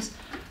are things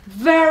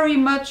very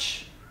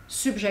much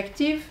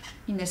subjective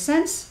in a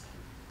sense,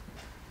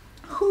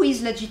 who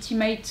is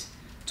legitimate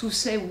to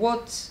say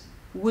what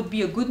would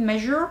be a good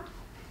measure?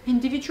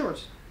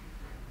 Individuals.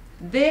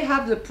 They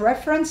have the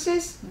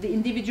preferences, the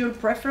individual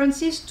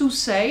preferences to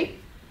say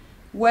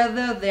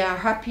whether they are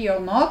happy or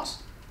not,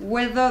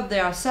 whether they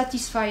are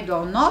satisfied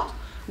or not,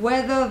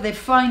 whether they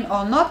find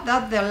or not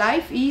that their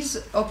life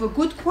is of a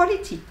good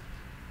quality.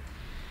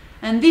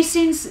 And this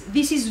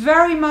is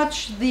very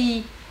much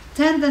the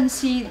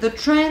tendency, the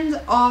trend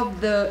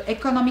of the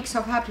economics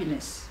of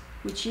happiness,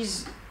 which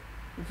is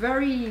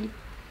very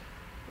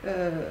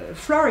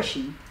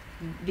flourishing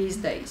these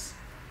days,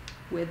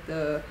 with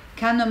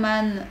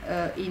Kahneman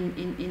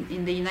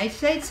in the United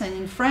States, and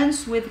in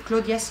France with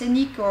Claudia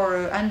Sénic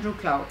or Andrew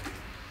Cloud.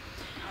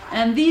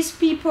 And these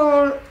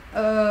people,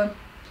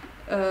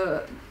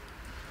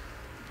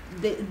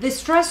 they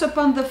stress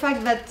upon the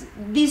fact that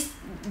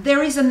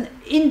there is an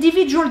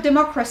individual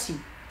democracy.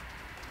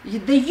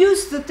 They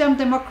use the term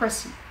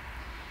democracy.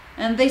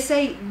 And they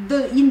say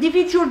the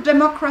individual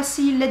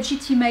democracy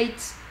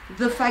legitimates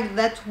the fact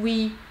that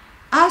we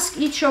ask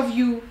each of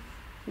you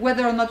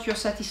whether or not you're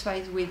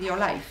satisfied with your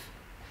life.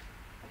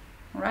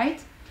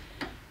 Right?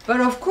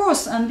 But of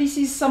course, and this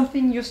is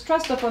something you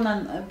stressed upon,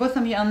 and both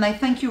of you, and I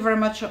thank you very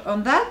much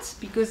on that,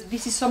 because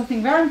this is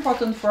something very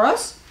important for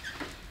us.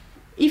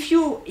 If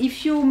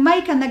you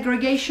make an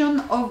aggregation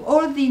of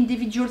all the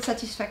individual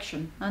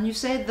satisfaction, and you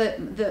say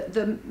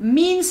the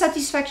mean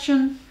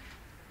satisfaction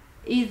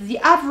is the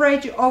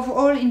average of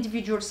all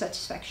individual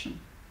satisfaction,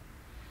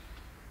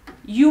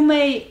 you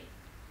may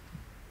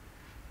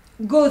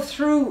go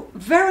through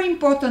very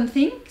important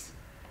things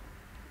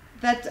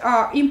that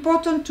are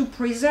important to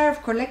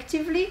preserve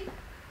collectively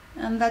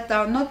and that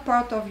are not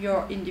part of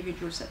your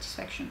individual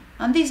satisfaction.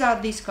 And these are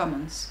these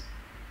commons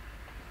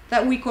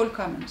that we call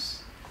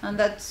commons, and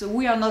that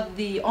we are not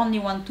the only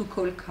one to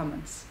call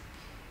commons,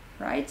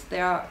 right?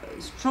 There are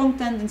strong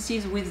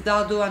tendencies with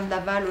Dardot and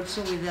Laval,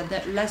 also with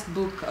the last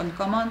book on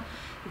common,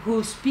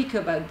 who speak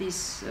about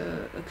this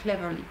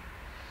cleverly.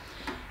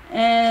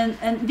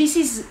 And this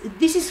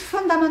is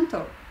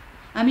fundamental.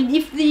 I mean,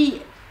 if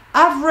the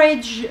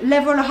average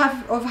level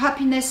of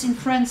happiness in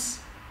France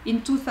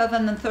in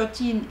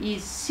 2013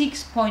 is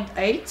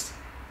 6.8,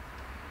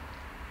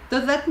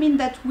 does that mean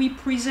that we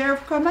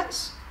preserve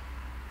commons?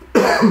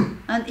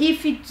 And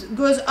if it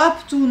goes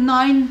up to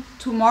 9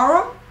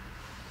 tomorrow,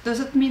 does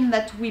it mean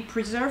that we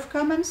preserve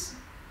commons?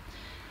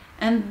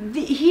 And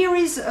here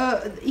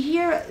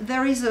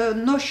there is a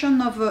notion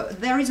of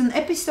there is an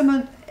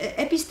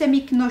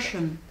epistemic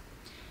notion.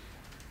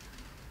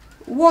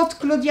 What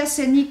Claudia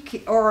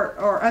Sénic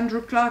or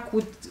Andrew Clark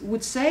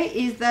would say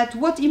is that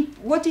what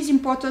is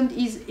important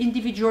is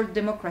individual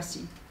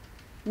democracy.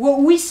 What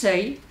we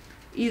say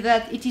is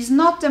that it is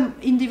not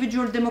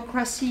individual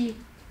democracy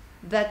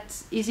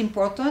that is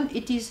important,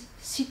 it is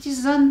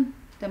citizen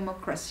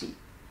democracy.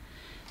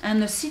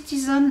 And a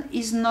citizen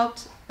is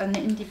not an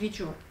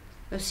individual.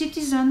 A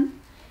citizen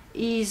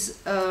is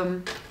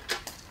an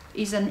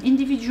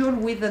individual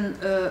with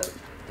a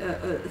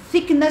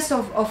thickness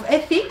of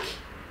ethic,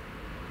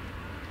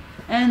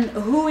 and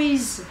who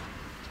is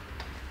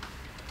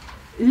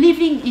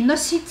living in a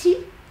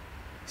citizen,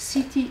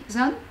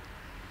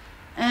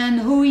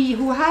 and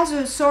who has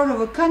a sort of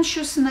a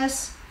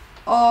consciousness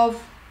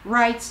of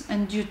rights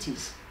and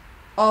duties,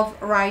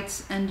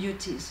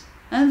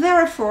 And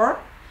therefore,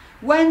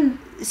 when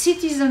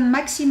citizens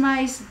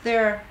maximize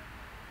their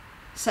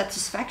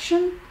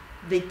satisfaction,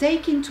 they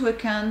take into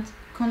account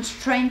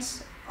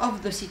constraints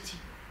of the city.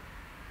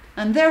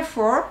 And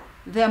therefore,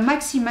 their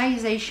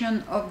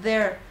maximization of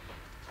their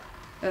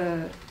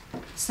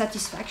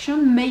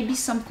satisfaction may be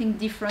something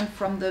different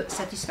from the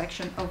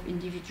satisfaction of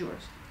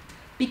individuals,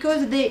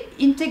 because they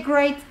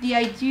integrate the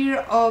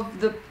idea of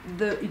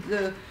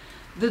the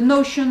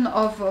notion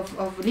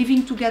of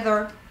living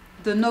together,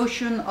 the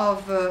notion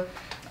of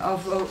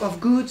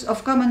goods,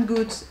 of common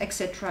goods,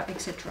 etc.,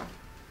 etc.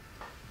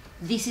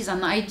 This is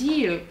an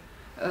ideal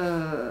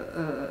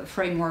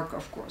framework,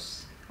 of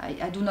course.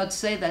 I do not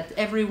say that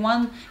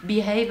everyone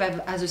behave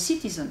as a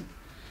citizen,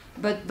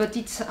 but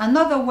it's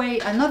another way,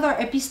 another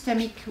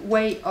epistemic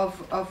way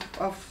of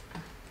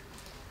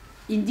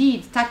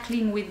indeed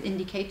tackling with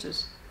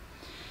indicators.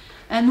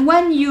 And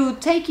when you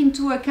take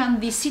into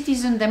account the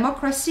citizen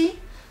democracy,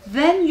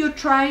 then you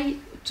try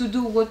to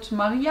do what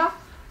Maria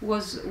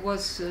was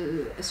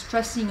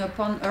stressing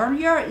upon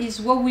earlier,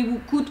 is what we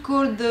could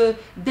call the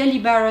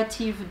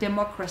deliberative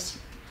democracy.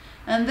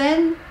 And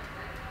then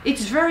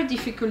it's very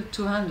difficult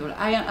to handle.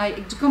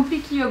 I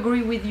completely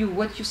agree with you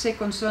what you say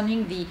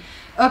concerning the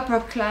upper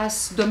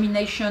class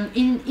domination,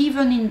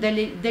 even in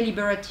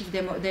deliberative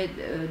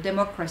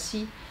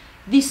democracy.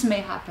 This may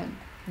happen.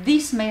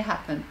 This may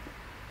happen.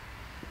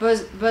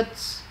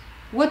 But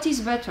what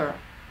is better?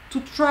 To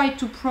try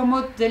to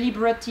promote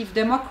deliberative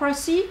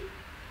democracy,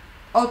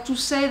 or to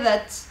say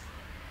that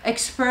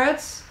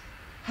experts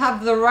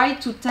have the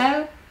right to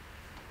tell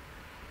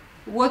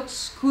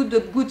what could a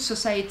good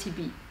society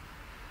be?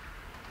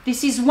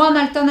 This is one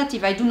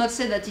alternative. I do not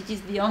say that it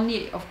is the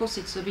only. Of course,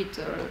 it's a bit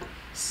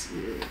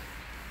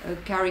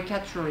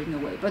caricature in a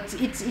way, but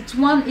it's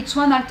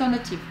one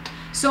alternative.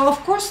 So of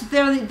course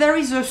there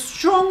is a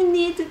strong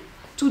need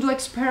to do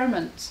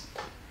experiments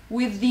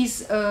with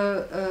this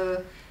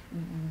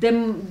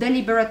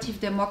deliberative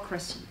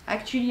democracy.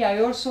 Actually,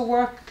 I also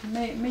work.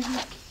 Maybe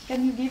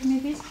can you give me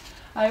this?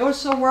 I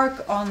also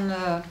work on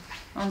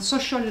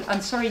social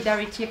and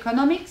solidarity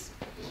economics.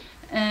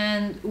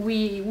 And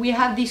we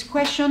have this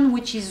question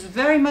which is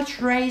very much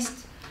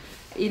raised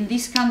in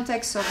this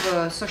context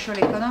of social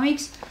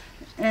economics,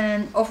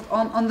 and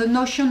on the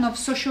notion of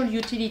social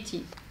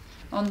utility,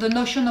 on the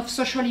notion of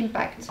social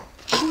impact.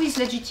 Who is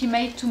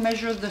legitimate to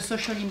measure the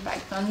social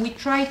impact? And we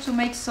try to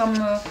make some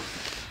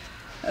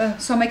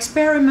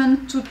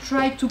experiment to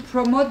try to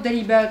promote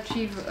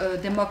deliberative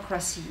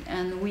democracy.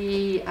 And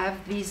we have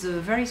these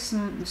very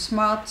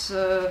smart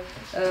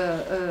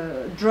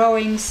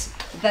drawings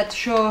that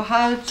show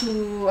how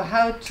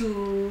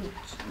to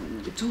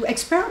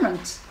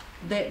experiment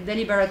the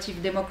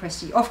deliberative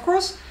democracy. Of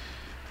course,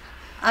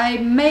 I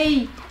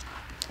may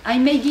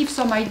give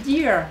some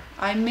idea.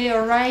 I may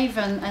arrive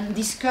and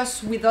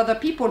discuss with other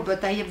people,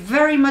 but I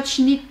very much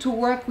need to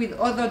work with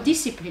other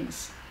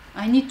disciplines.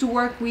 I need to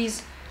work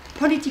with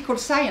political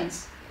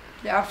science.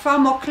 They are far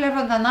more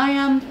clever than I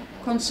am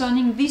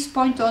concerning this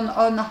point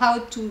on how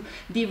to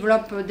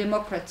develop a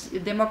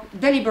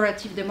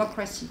deliberative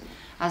democracy,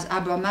 as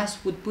Habermas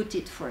would put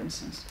it, for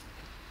instance.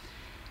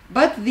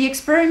 But the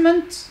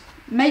experiment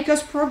makes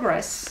us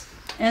progress,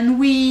 and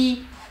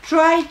we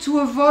try to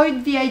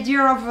avoid the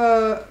idea of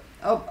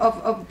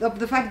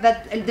the fact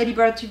that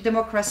deliberative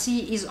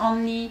democracy is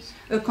only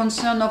a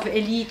concern of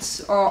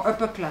elites or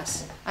upper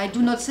class. I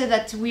do not say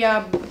that we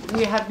have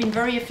been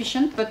very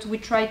efficient, but we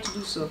try to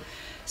do so.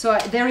 So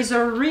there is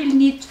a real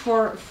need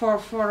for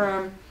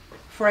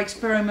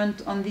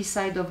experiment on this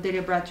side of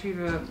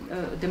deliberative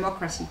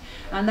democracy.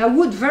 And I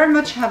would very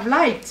much have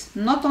liked,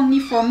 not only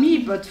for me,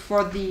 but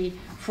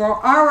for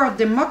our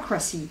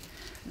democracy,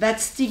 that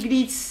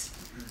Stiglitz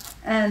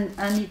and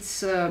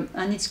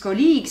its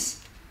colleagues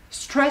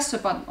stress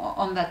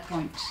on that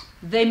point.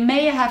 They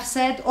may have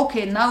said,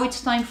 okay, now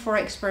it's time for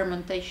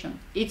experimentation.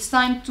 It's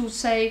time to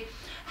say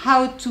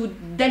how to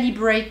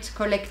deliberate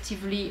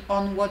collectively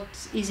on what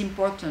is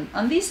important.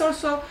 And this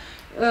also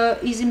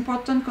is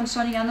important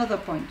concerning another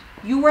point.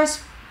 You were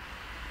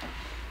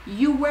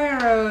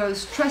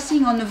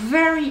stressing on a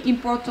very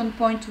important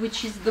point,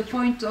 which is the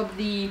point of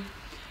the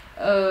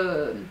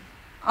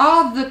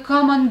are the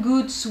common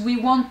goods we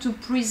want to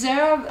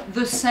preserve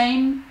the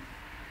same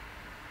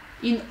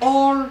in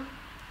all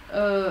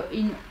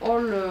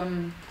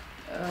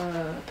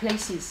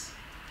places?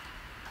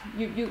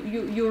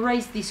 You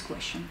raised this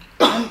question,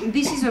 and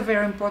this is a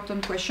very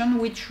important question,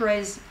 which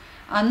raises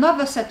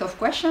another set of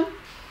questions.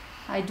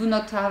 I do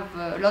not have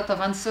a lot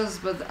of answers,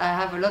 but I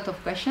have a lot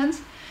of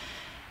questions.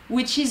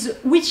 Which is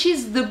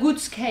the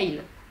good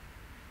scale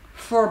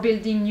for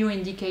building new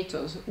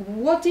indicators?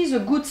 What is a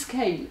good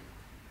scale?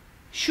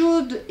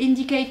 Should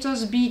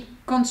indicators be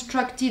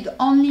constructed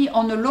only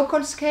on a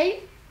local scale?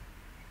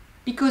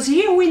 Because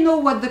here we know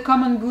what the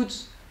common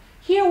goods.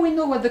 Here we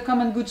know what the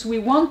common goods we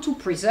want to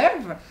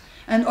preserve.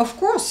 And of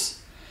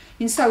course,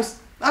 in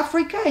South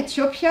Africa,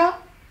 Ethiopia,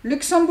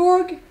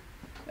 Luxembourg,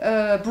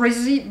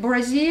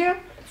 Brazil,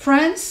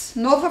 France,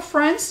 northern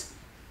France,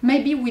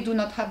 maybe we do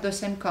not have the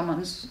same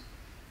commons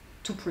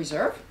to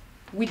preserve.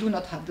 We do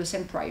not have the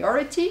same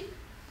priority.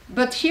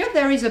 But here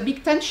there is a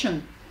big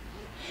tension.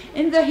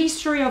 In the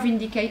history of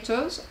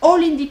indicators,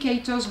 all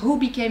indicators who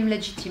became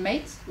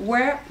legitimate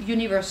were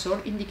universal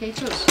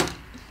indicators,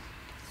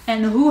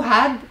 and who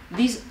had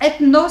this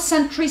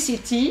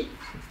ethnocentricity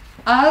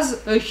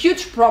as a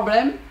huge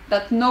problem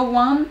that no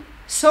one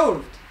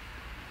solved.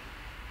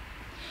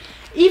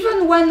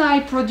 Even when I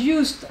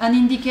produced an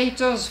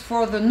indicators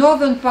for the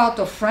northern part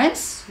of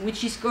France,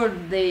 which is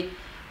called the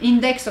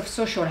Index of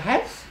Social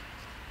Health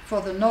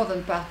for the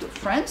northern part of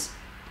France,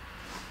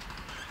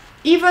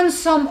 even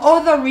some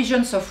other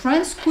regions of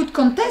France could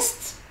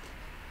contest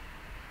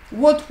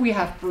what we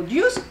have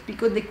produced,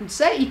 because they could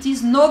say it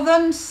is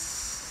northern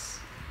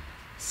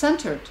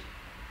centered.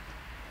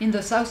 In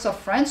the south of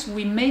France,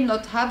 we may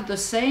not have the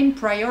same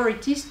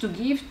priorities to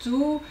give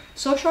to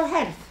social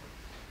health.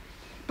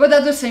 But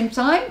at the same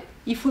time,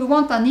 if we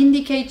want an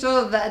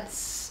indicator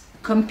that's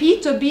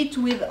compete a bit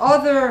with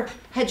other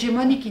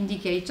hegemonic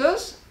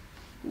indicators,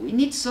 we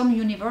need some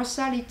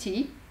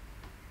universality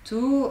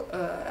to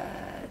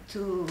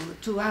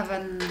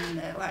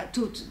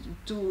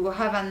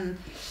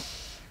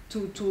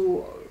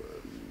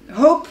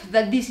hope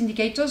that these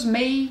indicators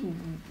may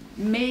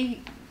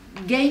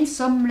gain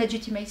some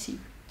legitimacy.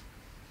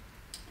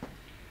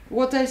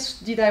 What else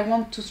did I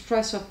want to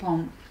stress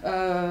upon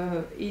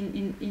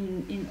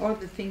in all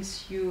the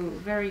things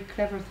very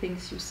clever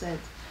things you said?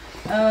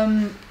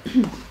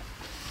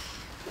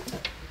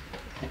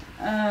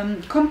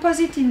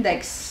 Composite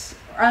index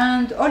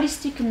and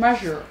holistic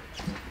measure.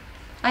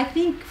 I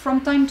think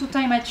from time to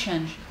time I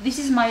change. This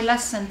is my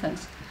last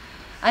sentence.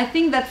 I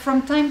think that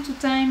from time to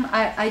time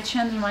I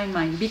change my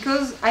mind,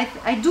 because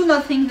I do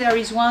not think there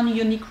is one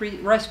unique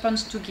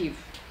response to give.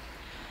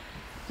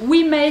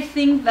 We may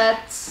think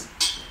that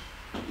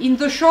in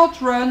the short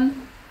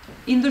run,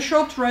 to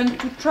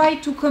try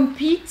to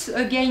compete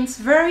against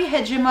very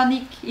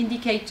hegemonic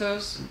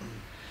indicators,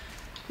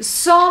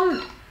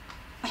 some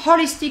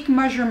holistic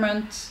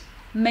measurement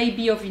may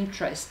be of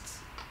interest.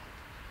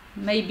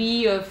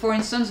 Maybe, for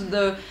instance,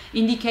 the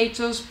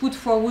indicators put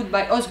forward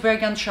by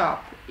Osberg and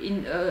Sharp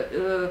in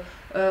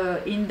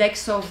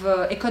index of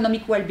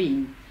economic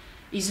well-being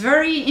is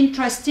very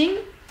interesting.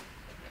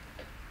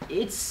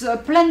 It's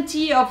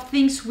plenty of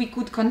things we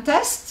could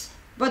contest,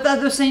 but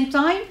at the same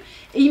time,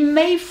 it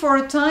may for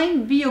a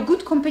time be a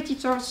good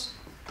competitor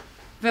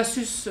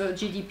versus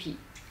GDP.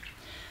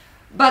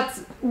 But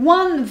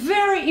one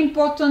very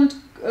important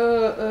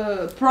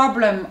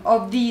problem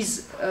of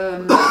these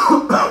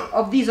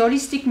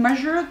holistic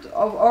measures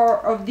or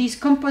of these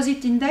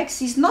composite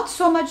index is not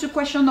so much the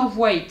question of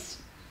weight.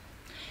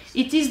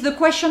 It is the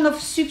question of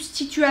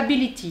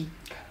substitutability.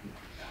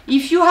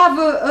 If you have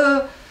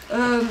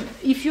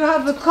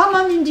a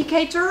common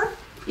indicator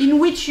in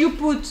which you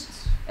put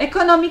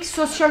economic,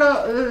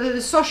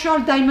 social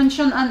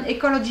dimension and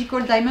ecological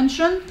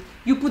dimension,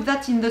 you put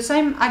that in the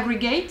same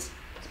aggregate.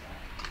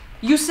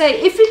 You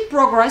say if it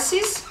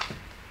progresses,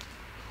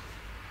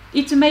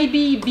 it may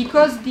be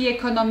because the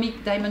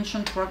economic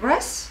dimension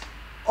progress,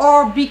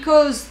 or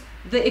because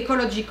the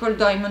ecological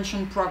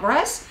dimension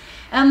progress,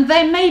 and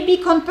there may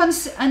be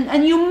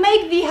and you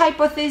make the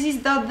hypothesis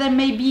that there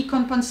may be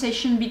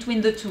compensation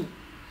between the two.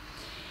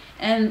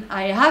 And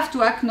I have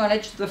to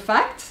acknowledge the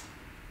fact,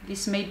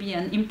 this may be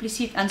an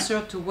implicit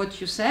answer to what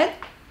you said,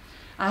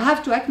 I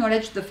have to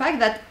acknowledge the fact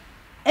that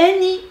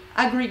any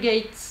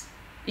aggregate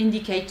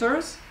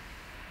indicators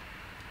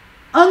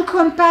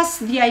encompass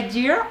the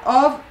idea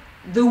of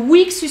the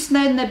weak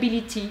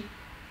sustainability.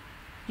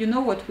 You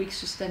know what weak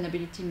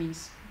sustainability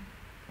means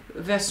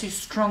versus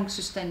strong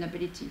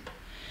sustainability.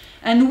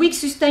 And weak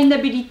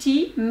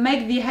sustainability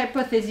make the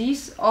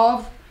hypothesis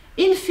of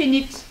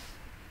infinite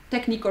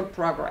technical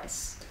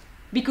progress,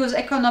 because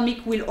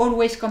economic will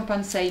always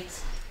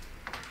compensate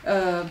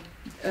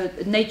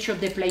nature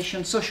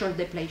depletion, social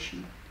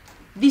depletion.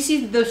 This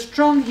is the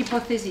strong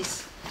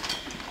hypothesis.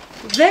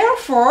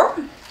 Therefore,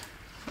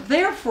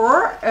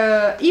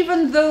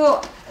 even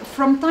though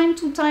from time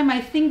to time I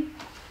think,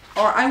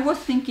 or I was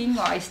thinking,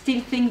 or I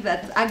still think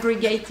that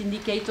aggregate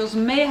indicators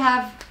may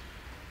have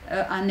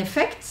an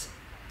effect,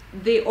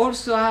 they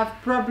also have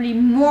probably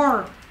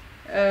more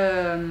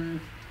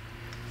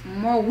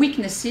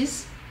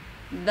weaknesses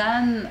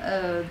than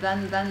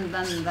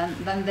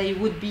they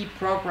would be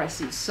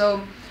progresses.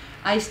 So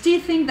I still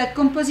think that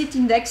composite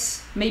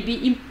index may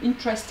be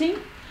interesting,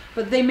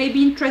 but they may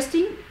be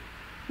interesting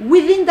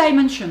within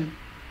dimension.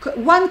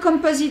 One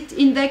composite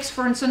index,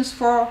 for instance,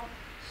 for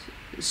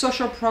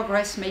social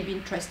progress may be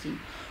interesting.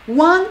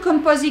 One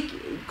composite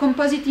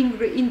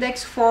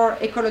index for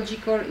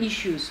ecological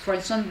issues, for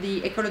instance,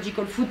 the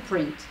ecological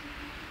footprint,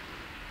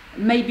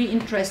 may be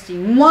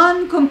interesting.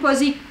 One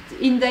composite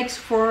index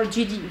for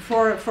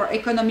for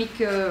economic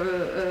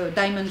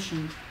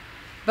dimension,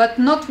 but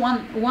not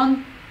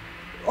one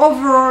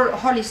overall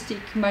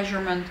holistic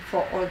measurement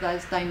for all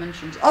those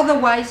dimensions.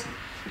 Otherwise,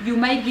 you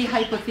make the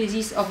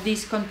hypothesis of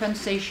this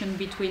compensation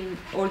between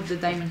all the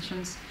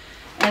dimensions,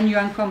 and you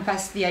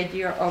encompass the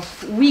idea of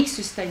weak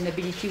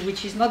sustainability,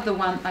 which is not the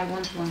one I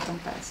want to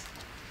encompass.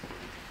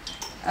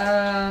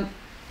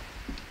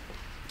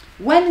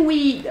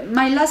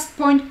 My last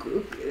point,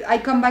 I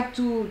come back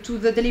to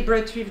the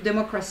deliberative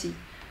democracy.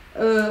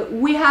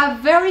 We have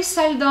very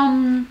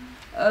seldom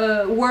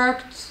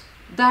worked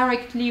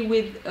directly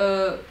with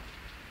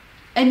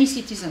any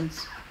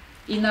citizens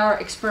in our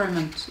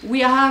experiment.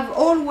 We have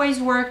always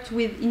worked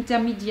with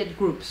intermediate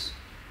groups,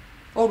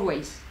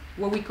 always,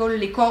 what we call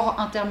les corps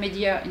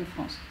intermédiaires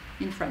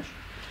in French.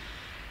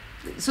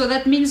 So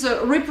that means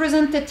a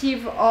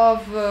representative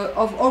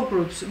of all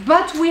groups.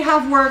 But we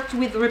have worked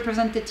with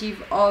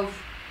representative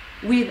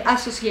with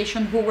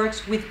association who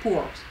works with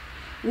poor.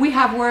 We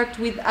have worked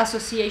with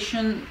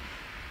association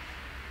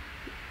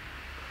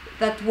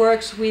that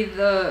works with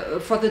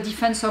for the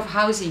defense of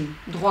housing,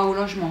 droit au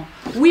logement.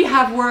 We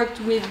have worked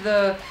with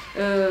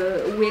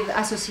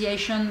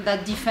association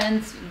that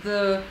defend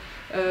the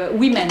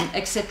women,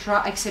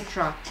 etc.,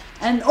 etc.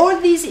 And all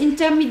these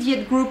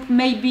intermediate group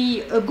may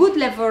be a good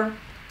level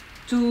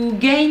to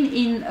gain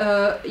in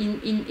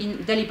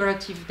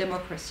deliberative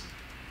democracy.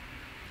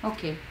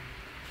 Okay.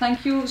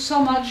 Thank you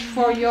so much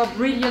for your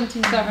brilliant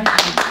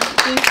intervention.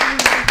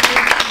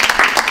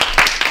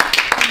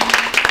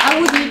 I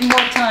would need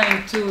more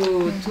time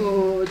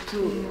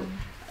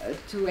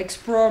to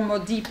explore more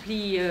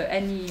deeply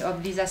any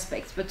of these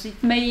aspects, but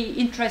it may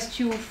interest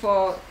you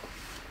for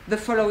the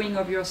following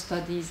of your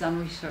studies and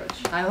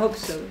research. I hope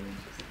so.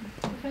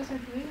 Professor,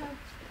 do we have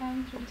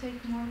time to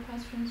take more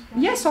questions?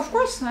 Yes, of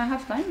course, I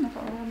have time. No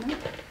problem.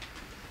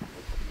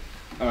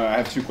 I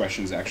have two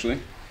questions, actually.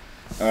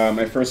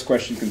 My first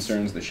question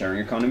concerns the sharing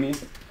economy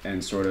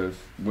and sort of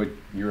what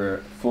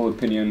your full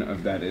opinion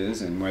of that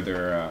is, and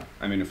whether,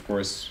 I mean, of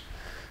course,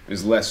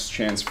 there's less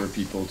chance for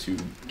people to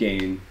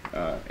gain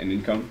an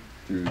income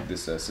through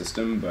this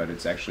system, but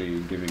it's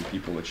actually giving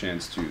people a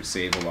chance to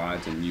save a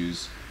lot and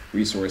use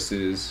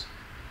resources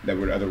that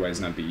would otherwise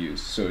not be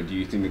used. So do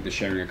you think that the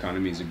sharing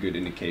economy is a good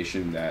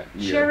indication that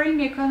sharing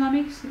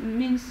economics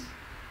means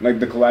like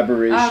the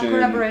collaboration,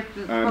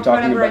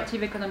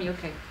 collaborative economy,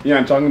 okay. Yeah,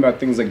 I'm talking about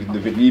things like the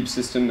Velib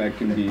system that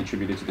can be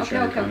attributed to the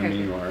sharing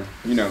economy, or,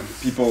 you know,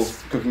 people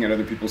cooking at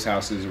other people's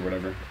houses or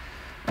whatever.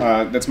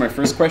 That's my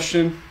first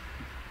question.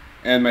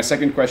 And my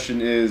second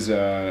question is,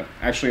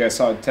 actually I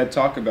saw a TED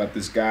Talk about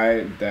this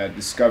guy that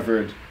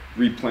discovered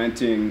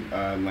replanting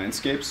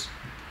landscapes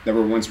that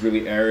were once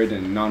really arid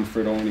and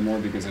non-fertile anymore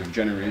because of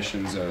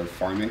generations of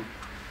farming.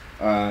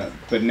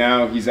 But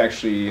now he's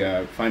actually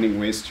finding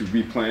ways to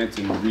replant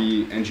and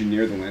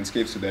re-engineer the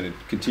landscape so that it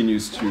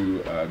continues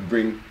to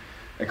bring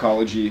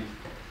ecology,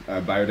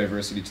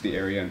 biodiversity to the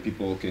area, and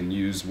people can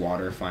use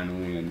water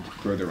finally and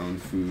grow their own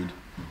food.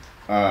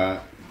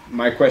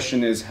 My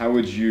question is, how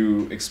would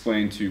you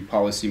explain to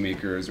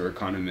policymakers or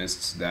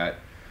economists that,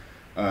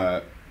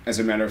 as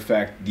a matter of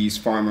fact, these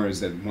farmers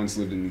that once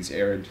lived in these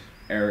arid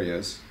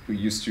areas, who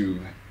used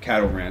to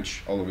cattle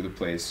ranch all over the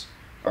place,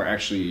 are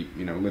actually,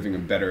 you know, living a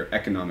better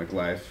economic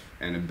life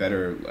and a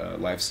better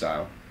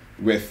lifestyle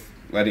with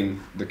letting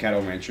the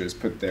cattle ranchers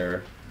put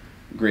their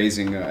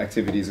grazing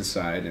activities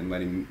aside and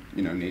letting,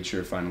 you know,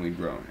 nature finally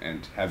grow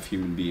and have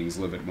human beings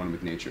live at one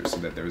with nature so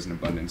that there is an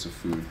abundance of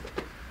food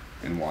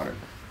and water.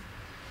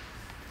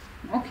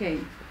 Okay.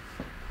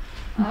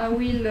 I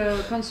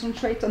will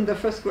concentrate on the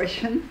first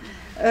question.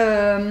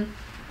 The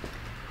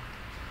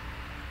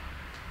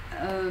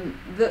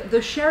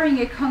sharing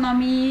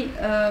economy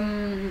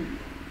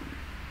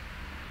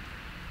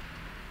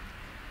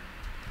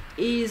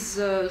is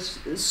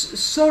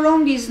so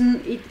long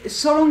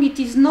it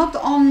is not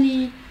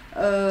only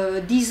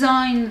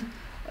designed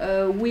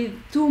with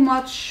too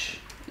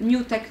much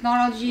new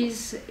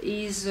technologies,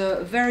 is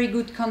a very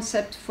good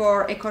concept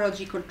for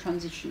ecological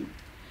transition,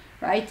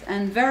 right?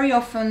 And very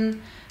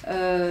often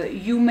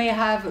you may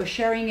have a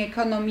sharing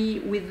economy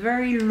with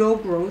very low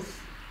growth.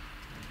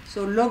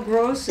 So low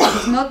growth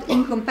is not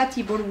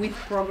incompatible with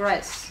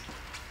progress.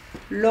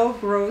 Low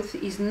growth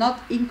is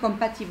not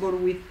incompatible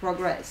with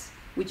progress,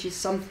 which is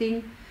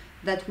something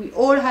that we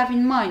all have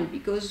in mind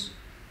because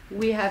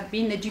we have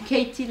been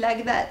educated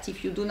like that.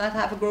 If you do not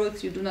have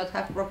growth, you do not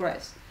have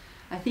progress.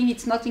 I think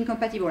it's not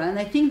incompatible. And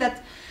I think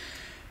that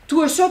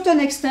to a certain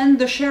extent,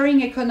 the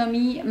sharing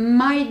economy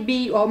might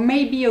be or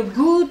may be a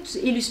good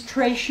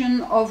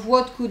illustration of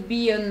what could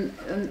be an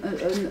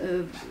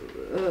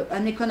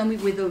economy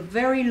with a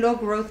very low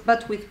growth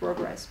but with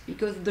progress,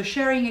 because the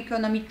sharing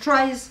economy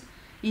tries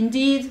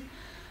indeed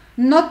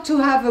not to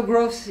have a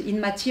growth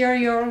in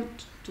material,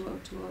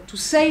 to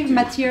save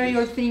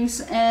material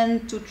things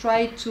and to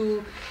try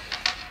to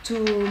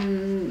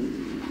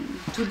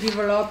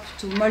develop,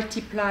 to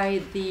multiply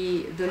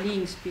the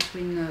links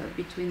between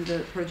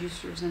the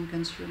producers and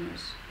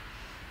consumers.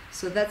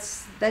 So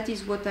that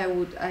is what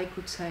I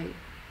could say.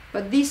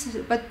 But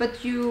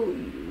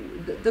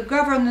the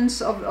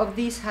governance of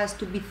this has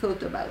to be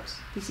thought about.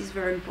 This is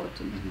very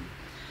important. Mm-hmm.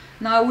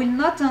 Now I will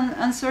not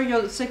answer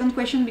your second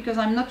question because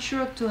I'm not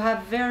sure to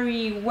have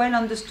very well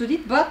understood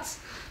it. But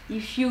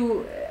if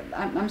you,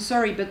 I'm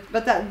sorry,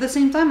 but at the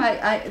same time,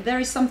 there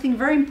is something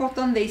very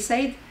important they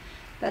said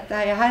that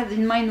I had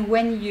in mind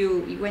when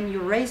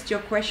you raised your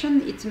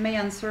question. It may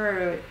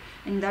answer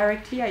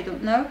indirectly, I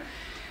don't know.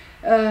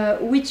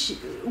 Which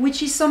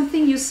is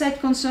something you said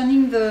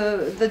concerning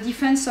the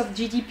defense of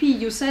GDP.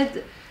 You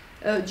said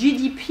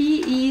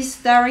GDP is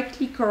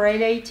directly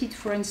correlated,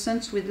 for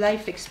instance, with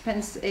life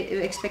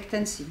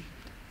expectancy,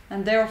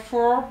 and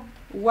therefore,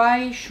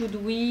 why should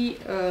we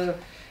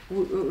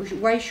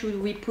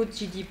put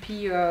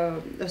GDP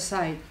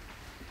aside?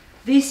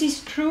 This is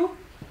true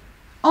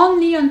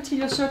only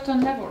until a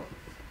certain level.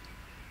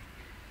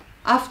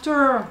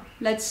 After,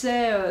 let's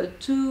say,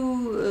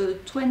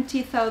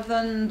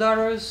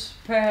 $20,000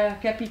 per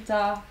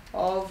capita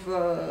of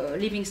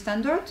living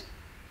standard,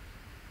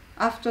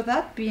 after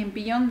that,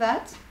 beyond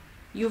that,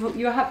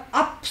 you have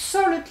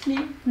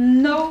absolutely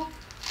not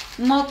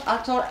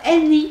at all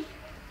any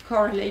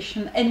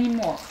correlation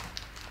anymore.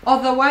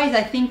 Otherwise,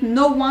 I think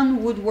no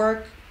one would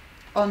work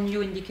on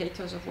new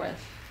indicators of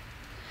wealth.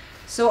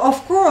 So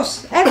of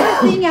course,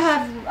 everything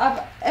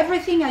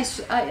everything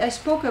I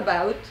spoke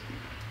about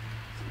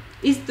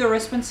is the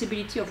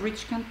responsibility of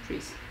rich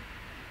countries.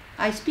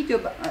 I speak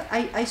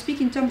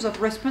in terms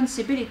of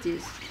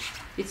responsibilities.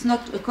 It's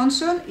not a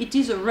concern, it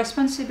is a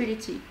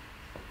responsibility.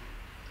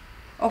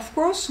 Of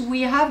course,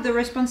 we have the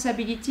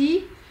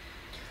responsibility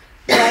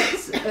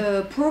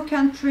that poor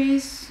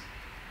countries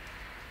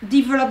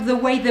develop the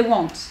way they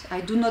want.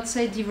 I do not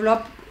say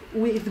develop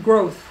with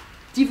growth,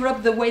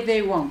 develop the way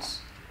they want.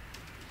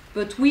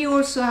 But we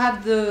also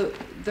have the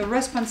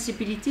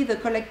responsibility, the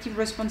collective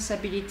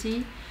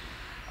responsibility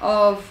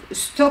of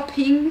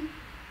stopping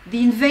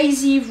the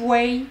invasive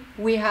way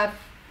we have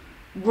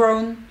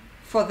grown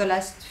for the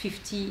last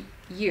 50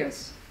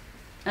 years.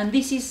 And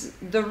this is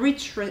the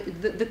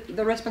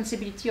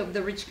responsibility of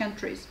the rich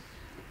countries,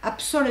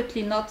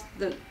 absolutely not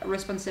the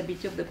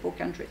responsibility of the poor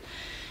countries.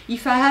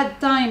 If I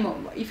had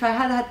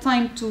had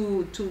time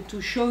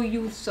to show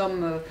you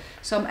some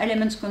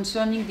elements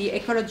concerning the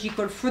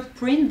ecological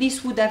footprint,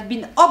 this would have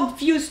been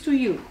obvious to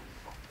you.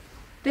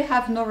 They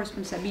have no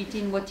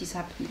responsibility in what is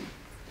happening.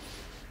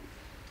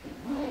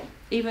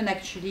 Even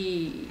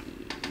actually,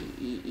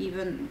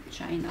 even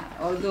China,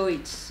 although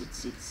it's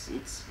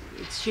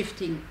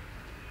shifting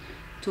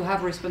to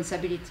have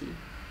responsibility,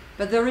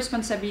 but the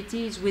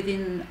responsibility is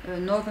within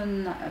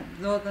Northern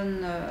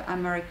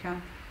America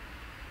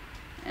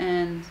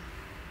and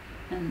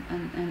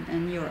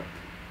Europe.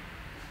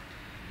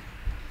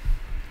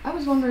 I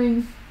was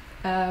wondering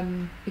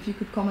if you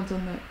could comment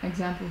on the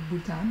example of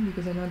Bhutan,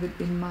 because I know that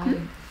in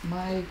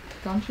my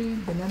country,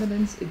 the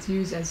Netherlands, it's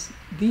used as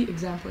the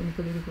example in the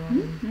political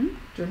and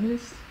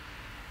journalist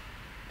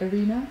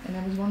arena, and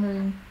I was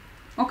wondering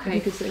if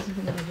you could say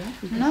something about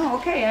that. No,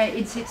 okay,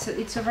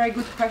 it's a very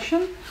good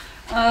question.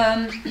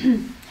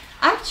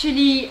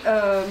 Actually,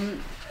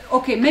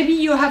 okay, maybe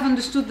you have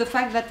understood the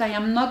fact that I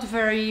am not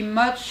very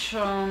much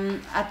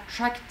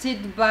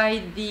attracted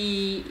by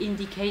the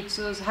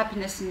indicators,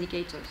 happiness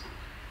indicators.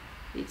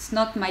 It's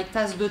not my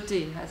tasse de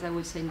thé, as I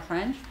would say in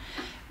French,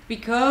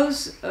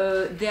 because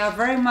they are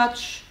very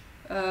much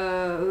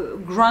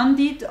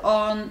grounded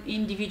on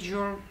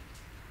individual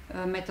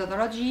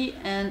methodology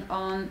and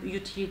on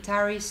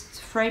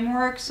utilitarist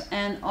frameworks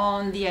and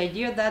on the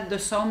idea that the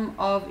sum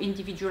of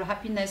individual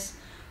happiness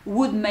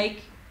would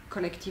make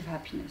collective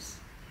happiness.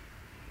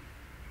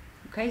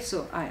 Okay,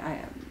 so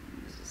I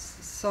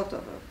sort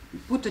of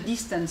put a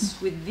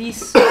distance with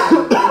this,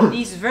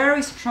 this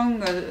very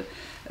strong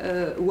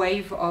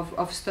wave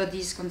of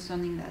studies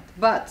concerning that.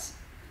 But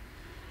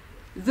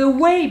the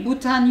way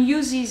Bhutan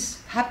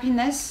uses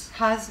happiness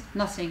has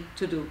nothing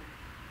to do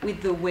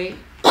with the way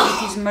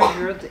it is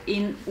measured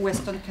in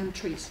Western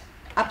countries.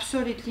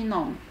 Absolutely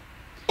none.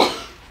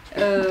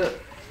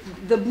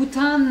 The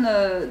Bhutan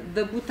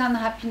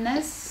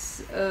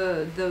happiness,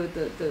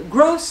 the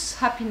gross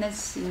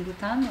happiness in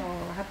Bhutan,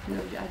 or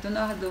happiness, I don't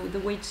know how the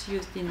way it's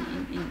used in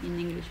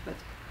English, but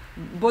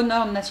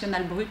bonheur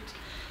national brut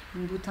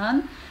in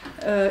Bhutan,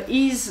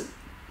 is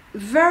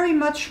very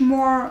much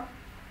more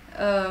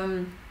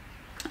a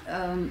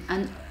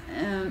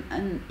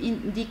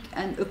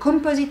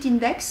composite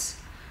index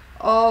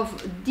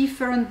of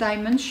different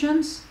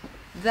dimensions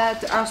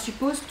that are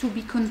supposed to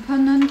be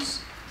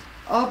components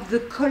of the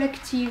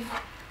collective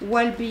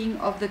well-being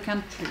of the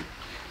country.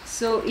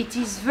 So it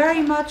is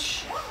very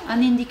much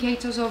an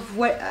indicators of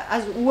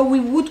as what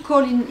we would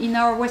call in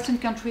our Western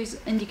countries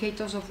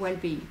indicators of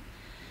well-being.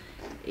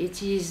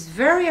 It is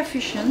very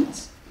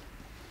efficient,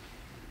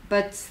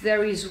 but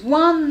there is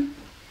one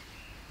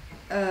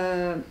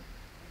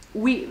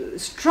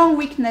strong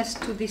weakness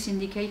to this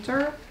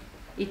indicator.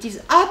 It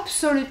is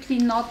absolutely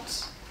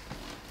not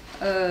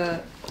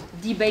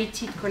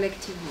debated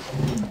collectively.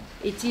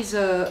 It is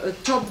a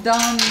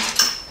top-down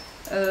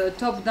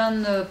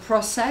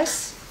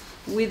process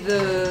with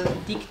a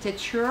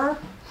dictature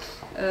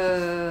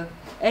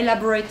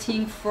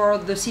elaborating for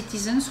the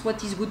citizens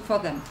what is good for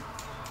them,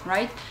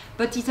 right?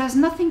 But it has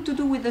nothing to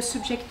do with the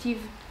subjective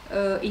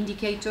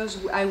indicators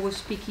I was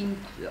speaking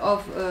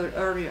of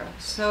earlier.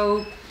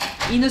 So,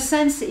 in a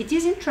sense, it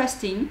is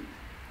interesting.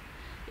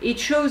 It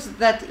shows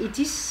that it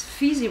is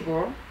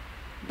feasible,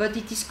 but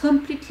it is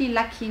completely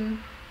lacking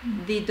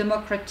the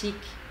democratic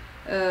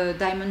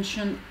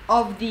dimension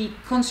of the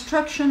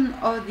construction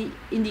of the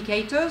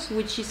indicators,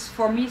 which is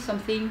for me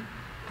something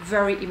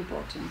very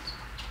important.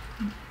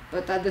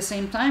 But at the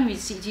same time,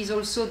 it is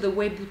also the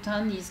way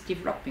Bhutan is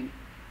developing.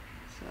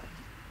 So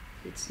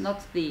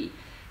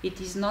it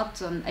is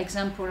not an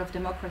example of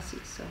democracy.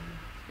 So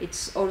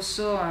it's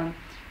also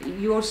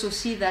you also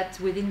see that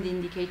within the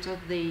indicator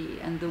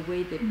and the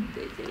way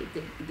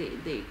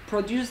they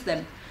produce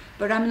them.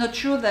 But I'm not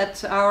sure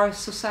that our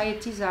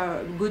societies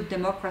are good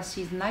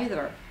democracies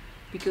neither,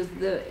 because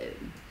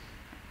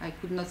I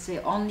could not say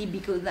only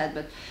because of that,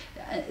 but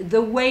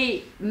the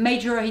way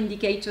major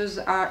indicators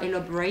are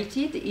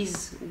elaborated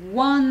is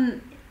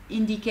one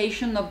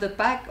indication of the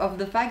fact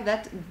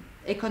that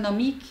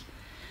economic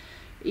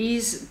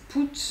is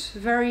put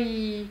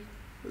very,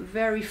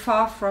 very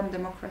far from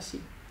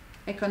democracy.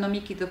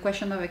 economic is a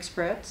question of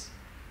experts,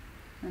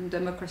 and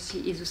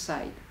democracy is a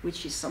side,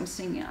 which is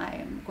something I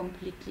am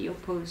completely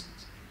opposed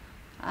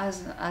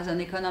as an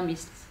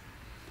economist.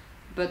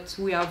 But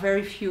we are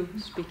very few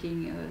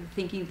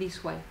thinking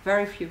this way,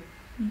 very few.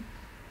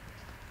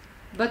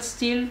 But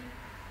still,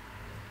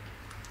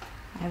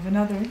 I have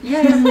another.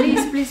 Yeah,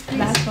 please.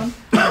 Last one.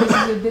 This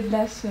is a bit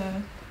less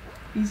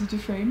easy to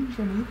frame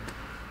for me,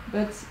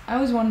 but I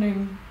was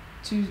wondering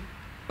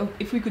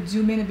if we could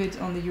zoom in a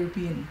bit on the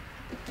European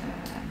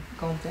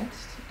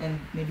context and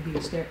maybe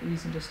the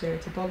recent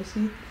austerity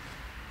policy,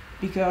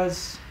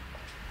 because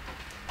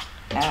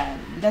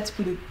let's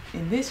put it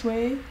in this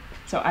way.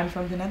 So I'm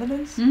from the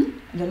Netherlands,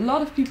 and a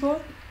lot of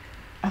people,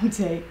 I would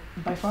say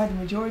by far the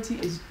majority,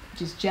 is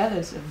just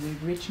jealous of the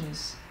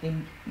richness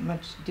in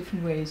much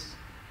different ways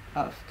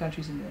of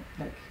countries in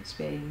like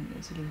Spain,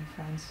 Italy,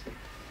 France.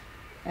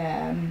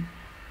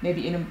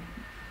 Maybe in a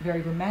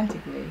very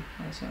romantic way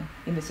also,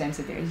 in the sense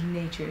that there is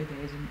nature,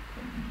 there is a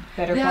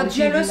better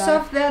quality of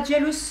life. They are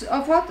jealous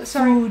of what?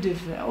 Sorry. Food,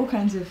 of all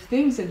kinds of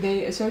things that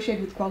they associate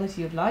with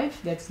quality of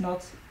life that's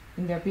not,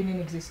 in their opinion,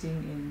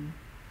 existing in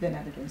the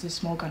Netherlands, a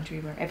small country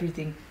where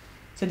everything...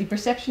 So the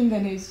perception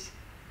then is,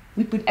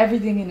 we put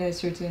everything in a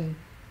certain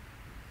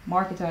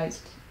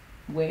marketized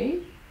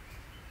way,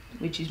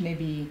 which is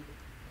maybe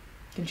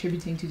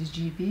contributing to this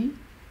GDP,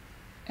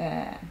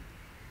 a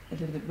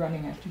little bit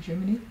running after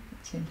Germany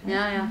at the same time.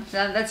 Yeah,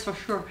 that's for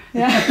sure.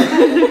 Yeah.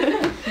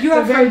 You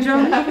are from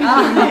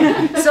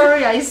Germany.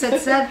 Sorry, I said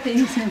sad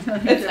things.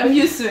 I'm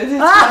used to it.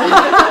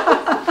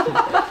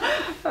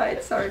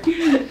 Right, sorry.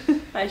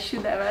 I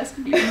should have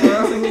asked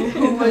before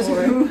who was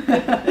who.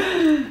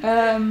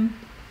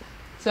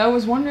 So I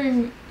was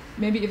wondering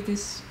maybe if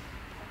this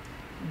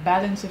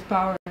balance of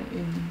power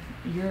in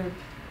Europe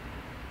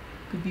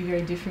could be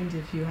very different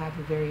if you have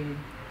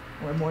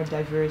a more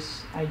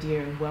diverse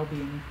idea of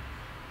well-being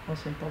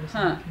also in policy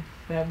making.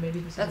 Yeah, maybe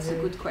that's a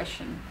good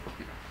question.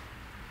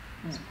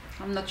 Yeah.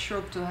 I'm not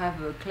sure to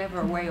have a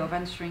clever way of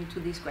answering to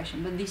this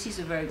question, but this is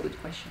a very good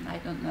question. I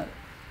don't know.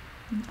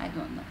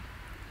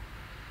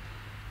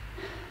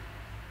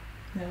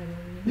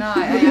 No,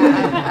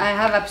 I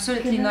have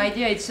absolutely no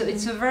idea. It's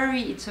a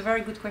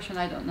very good question.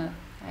 I don't know.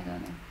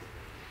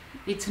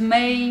 It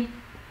may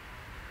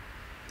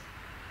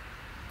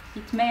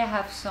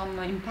have some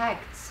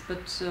impacts,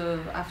 but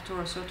after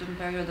a certain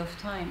period of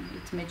time,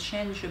 it may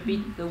change a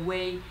bit the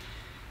way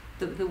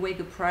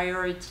the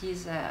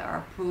priorities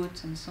are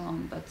put and so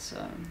on. But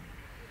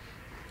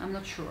I'm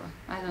not sure.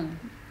 I don't know.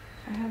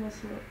 I have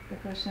also a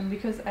question,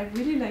 because I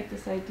really like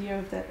this idea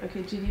of that,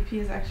 okay, GDP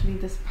is actually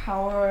this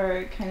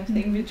power kind of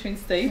thing between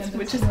states,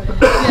 which is,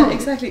 yeah,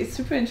 exactly, it's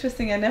super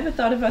interesting. I never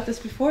thought about this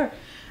before.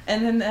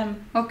 And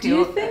then, okay, do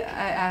you think...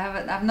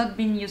 I've not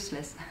been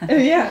useless.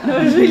 Yeah, no,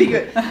 it's really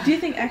good. Do you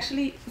think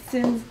actually,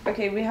 since,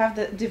 okay, we have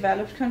the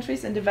developed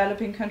countries and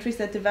developing countries,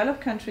 that developed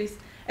countries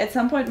at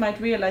some point might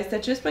realize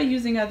that just by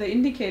using other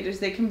indicators,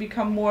 they can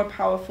become more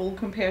powerful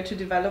compared to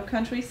developed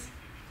countries?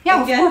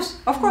 Yeah,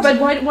 of course. But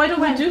why don't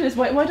we do this?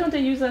 Why don't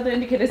they use other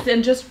indicators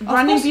than just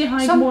running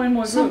behind more and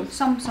more growth?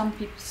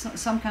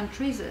 Some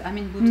countries, I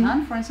mean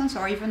Bhutan, for instance,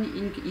 or even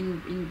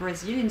in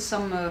Brazil, in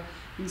some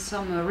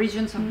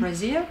regions of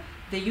Brazil,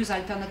 they use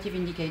alternative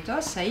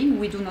indicators, saying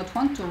we do not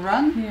want to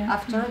run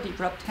after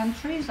developed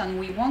countries, and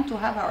we want to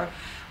have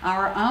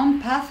our own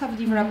path of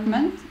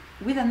development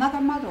with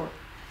another model.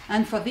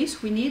 And for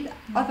this, we need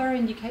other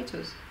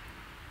indicators.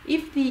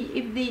 If the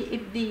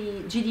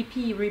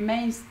GDP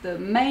remains the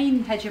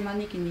main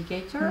hegemonic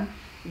indicator,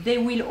 they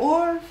will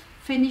all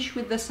finish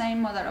with the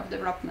same model of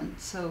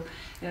development. So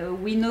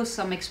we know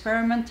some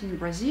experiment in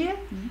Brazil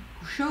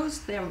who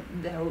shows their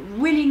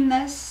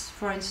willingness,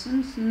 for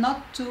instance,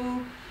 not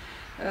to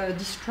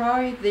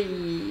destroy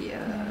the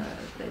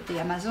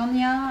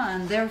Amazonia,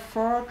 and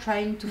therefore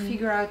trying to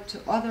figure out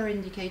other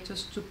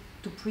indicators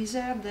to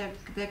preserve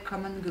their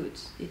common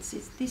goods.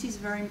 This is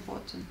very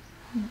important.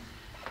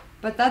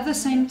 But at the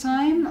same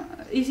time,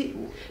 is it...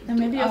 And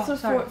maybe also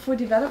for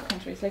developed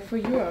countries, like for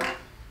Europe.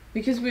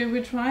 Because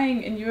we're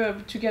trying in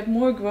Europe to get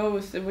more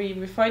growth,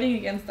 we're fighting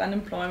against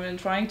unemployment,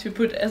 trying to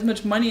put as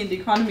much money in the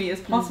economy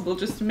as possible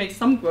just to make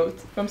some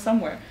growth from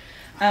somewhere.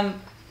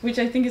 Which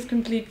I think is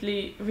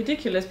completely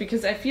ridiculous,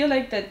 because I feel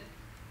like that,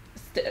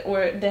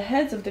 or the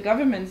heads of the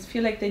governments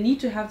feel like they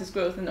need to have this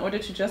growth in order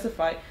to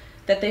justify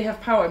that they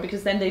have power,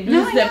 because then they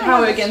lose their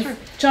power against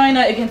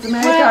China, against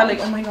America,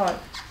 like, oh my god.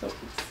 So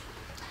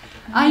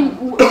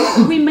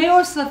we may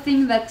also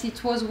think that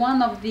it was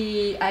one of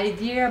the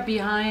ideas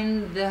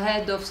behind the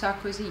head of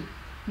Sarkozy.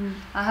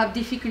 I have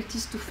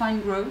difficulties to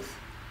find growth,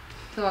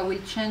 so I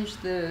will change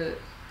the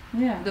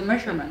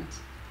measurement.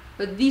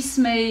 But this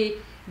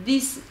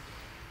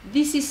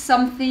is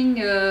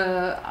something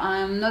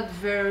I'm not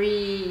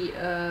very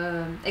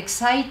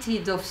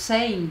excited of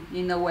saying,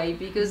 in a way,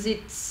 because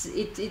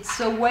it's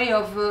a way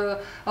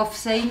of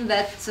saying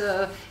that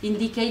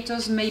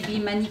indicators may be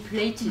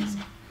manipulated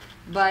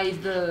by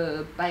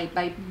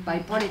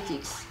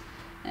politics,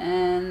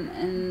 and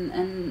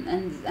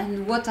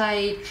what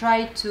I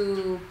try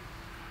to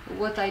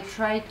what I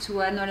try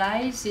to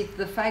analyze is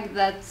the fact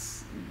that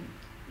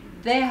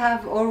they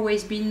have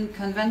always been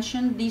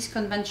conventions. These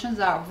conventions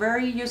are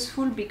very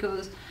useful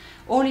because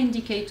all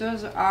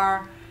indicators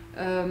are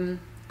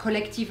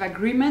collective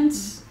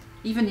agreements.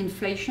 Even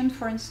inflation,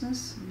 for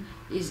instance,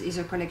 is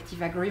a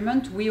collective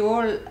agreement. We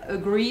all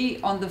agree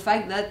on the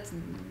fact that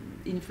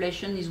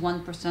inflation is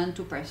 1%,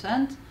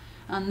 2%,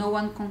 and no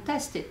one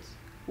contests it,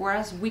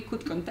 whereas we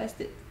could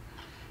contest it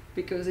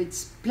because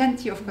it's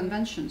plenty of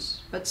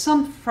conventions. But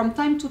from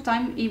time to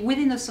time,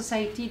 within a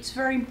society, it's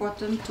very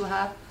important to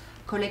have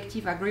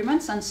collective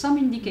agreements, and some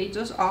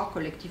indicators are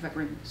collective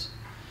agreements.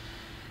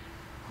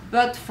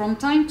 But from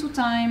time to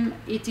time,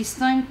 it is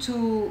time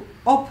to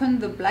open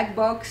the black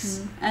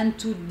box and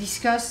to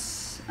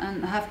discuss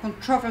and have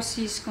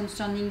controversies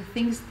concerning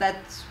things that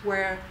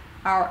were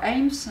our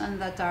aims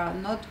and that are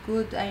not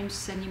good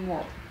aims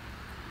anymore.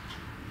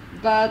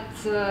 But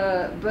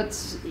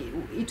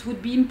it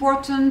would be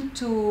important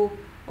to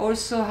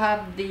also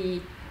have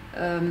the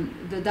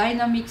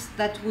dynamics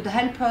that would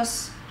help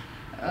us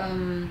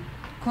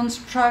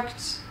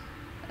construct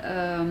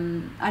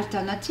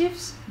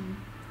alternatives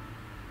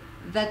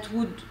that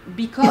would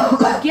become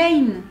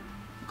again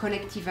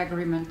collective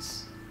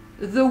agreements.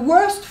 The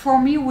worst for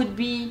me would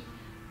be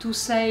to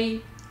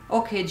say,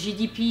 okay,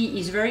 GDP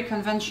is very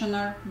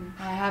conventional,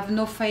 I have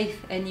no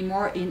faith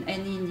anymore in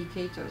any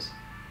indicators.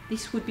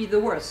 This would be the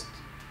worst.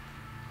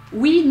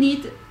 We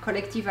need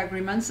collective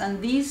agreements,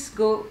 and these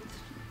go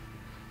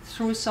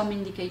through some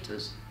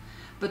indicators.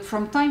 But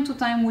from time to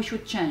time we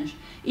should change.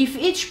 If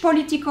each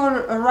political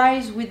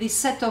arrives with this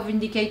set of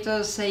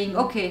indicators saying,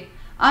 okay,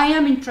 I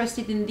am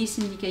interested in this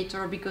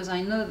indicator because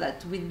I know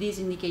that with these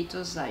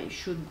indicators I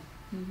should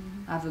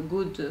have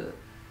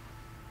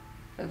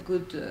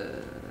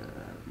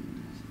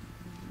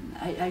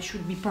I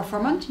should be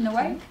performant in a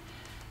way,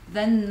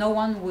 then no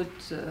one would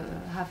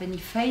have any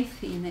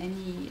faith in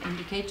any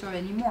indicator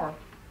anymore.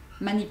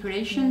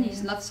 Manipulation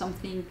is not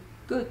something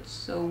good,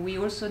 so we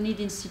also need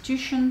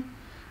institutions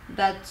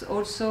that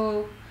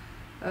also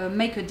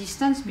make a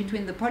distance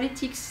between the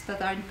politics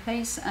that are in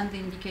place and the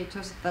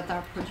indicators that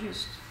are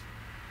produced.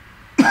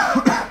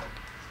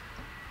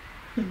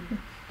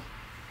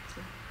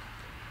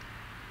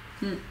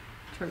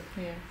 True.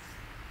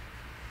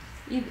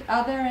 Yeah.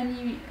 Are there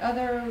any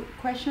other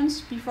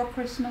questions before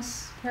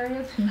Christmas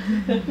period?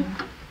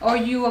 Or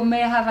you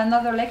may have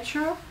another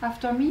lecture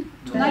after me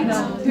tonight?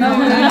 No.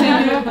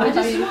 I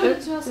just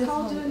wanted to ask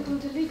how to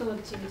include illegal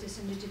activities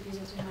in GDP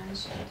that you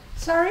mentioned.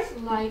 Sorry?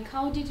 Like,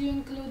 how did you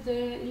include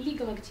the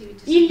illegal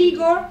activities?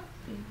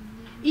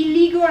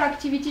 Illegal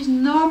activities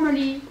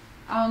normally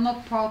are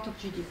not part of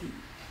GDP.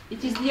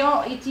 It is the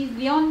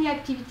only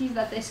activities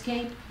that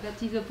escape,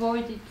 that is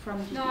avoided from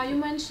GDP. No, you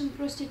mentioned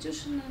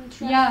prostitution and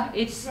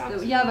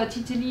trafficking. But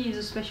Italy is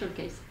a special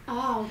case.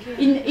 Ah,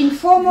 okay.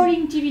 Informal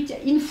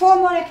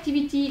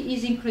activity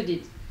is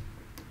included.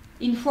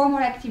 Informal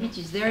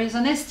activities. There is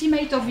an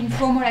estimate of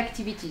informal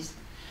activities,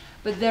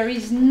 but there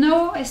is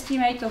no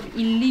estimate of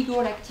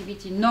illegal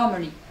activity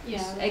normally,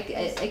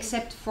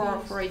 except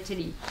for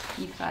Italy,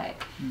 if I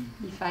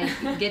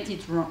get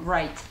it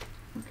right.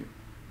 Okay.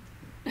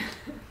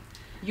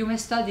 You may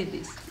study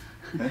this.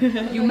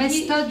 You may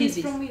study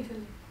this. From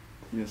Italy.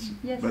 Yes,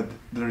 but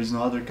there is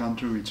no other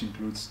country which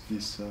includes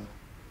this.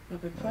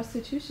 But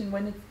prostitution,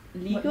 when it's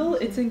legal,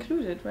 it's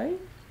included, right?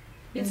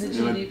 In the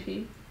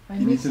GDP.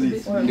 In Italy,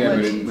 it's but in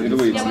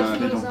Italy it's not.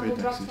 They don't pay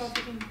taxes.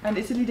 And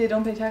Italy, they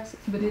don't pay taxes,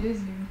 but it is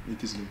legal.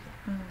 It is legal.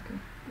 Oh, okay.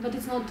 But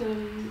it's not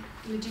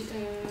legit.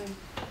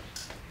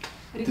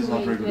 It is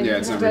not regulated. Yeah,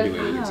 it's not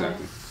regulated,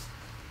 exactly.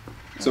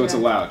 So it's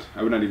allowed.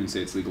 I would not even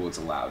say it's legal, it's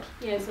allowed.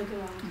 Yeah, it's like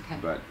allowed. Okay.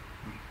 But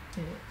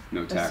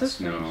no That's so tax,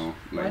 no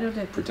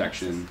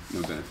protection,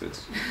 no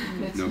benefits,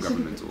 no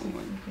governmental.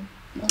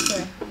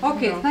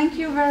 Okay, thank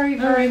you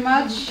very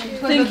much.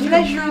 It was a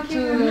pleasure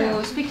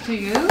to speak to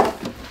you.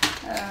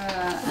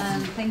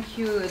 And thank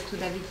you to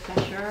David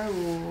Flasher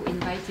who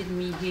invited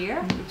me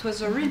here. It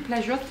was a real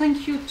pleasure.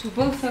 Thank you to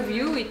both of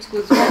you. It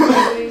was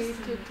very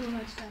too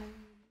much time.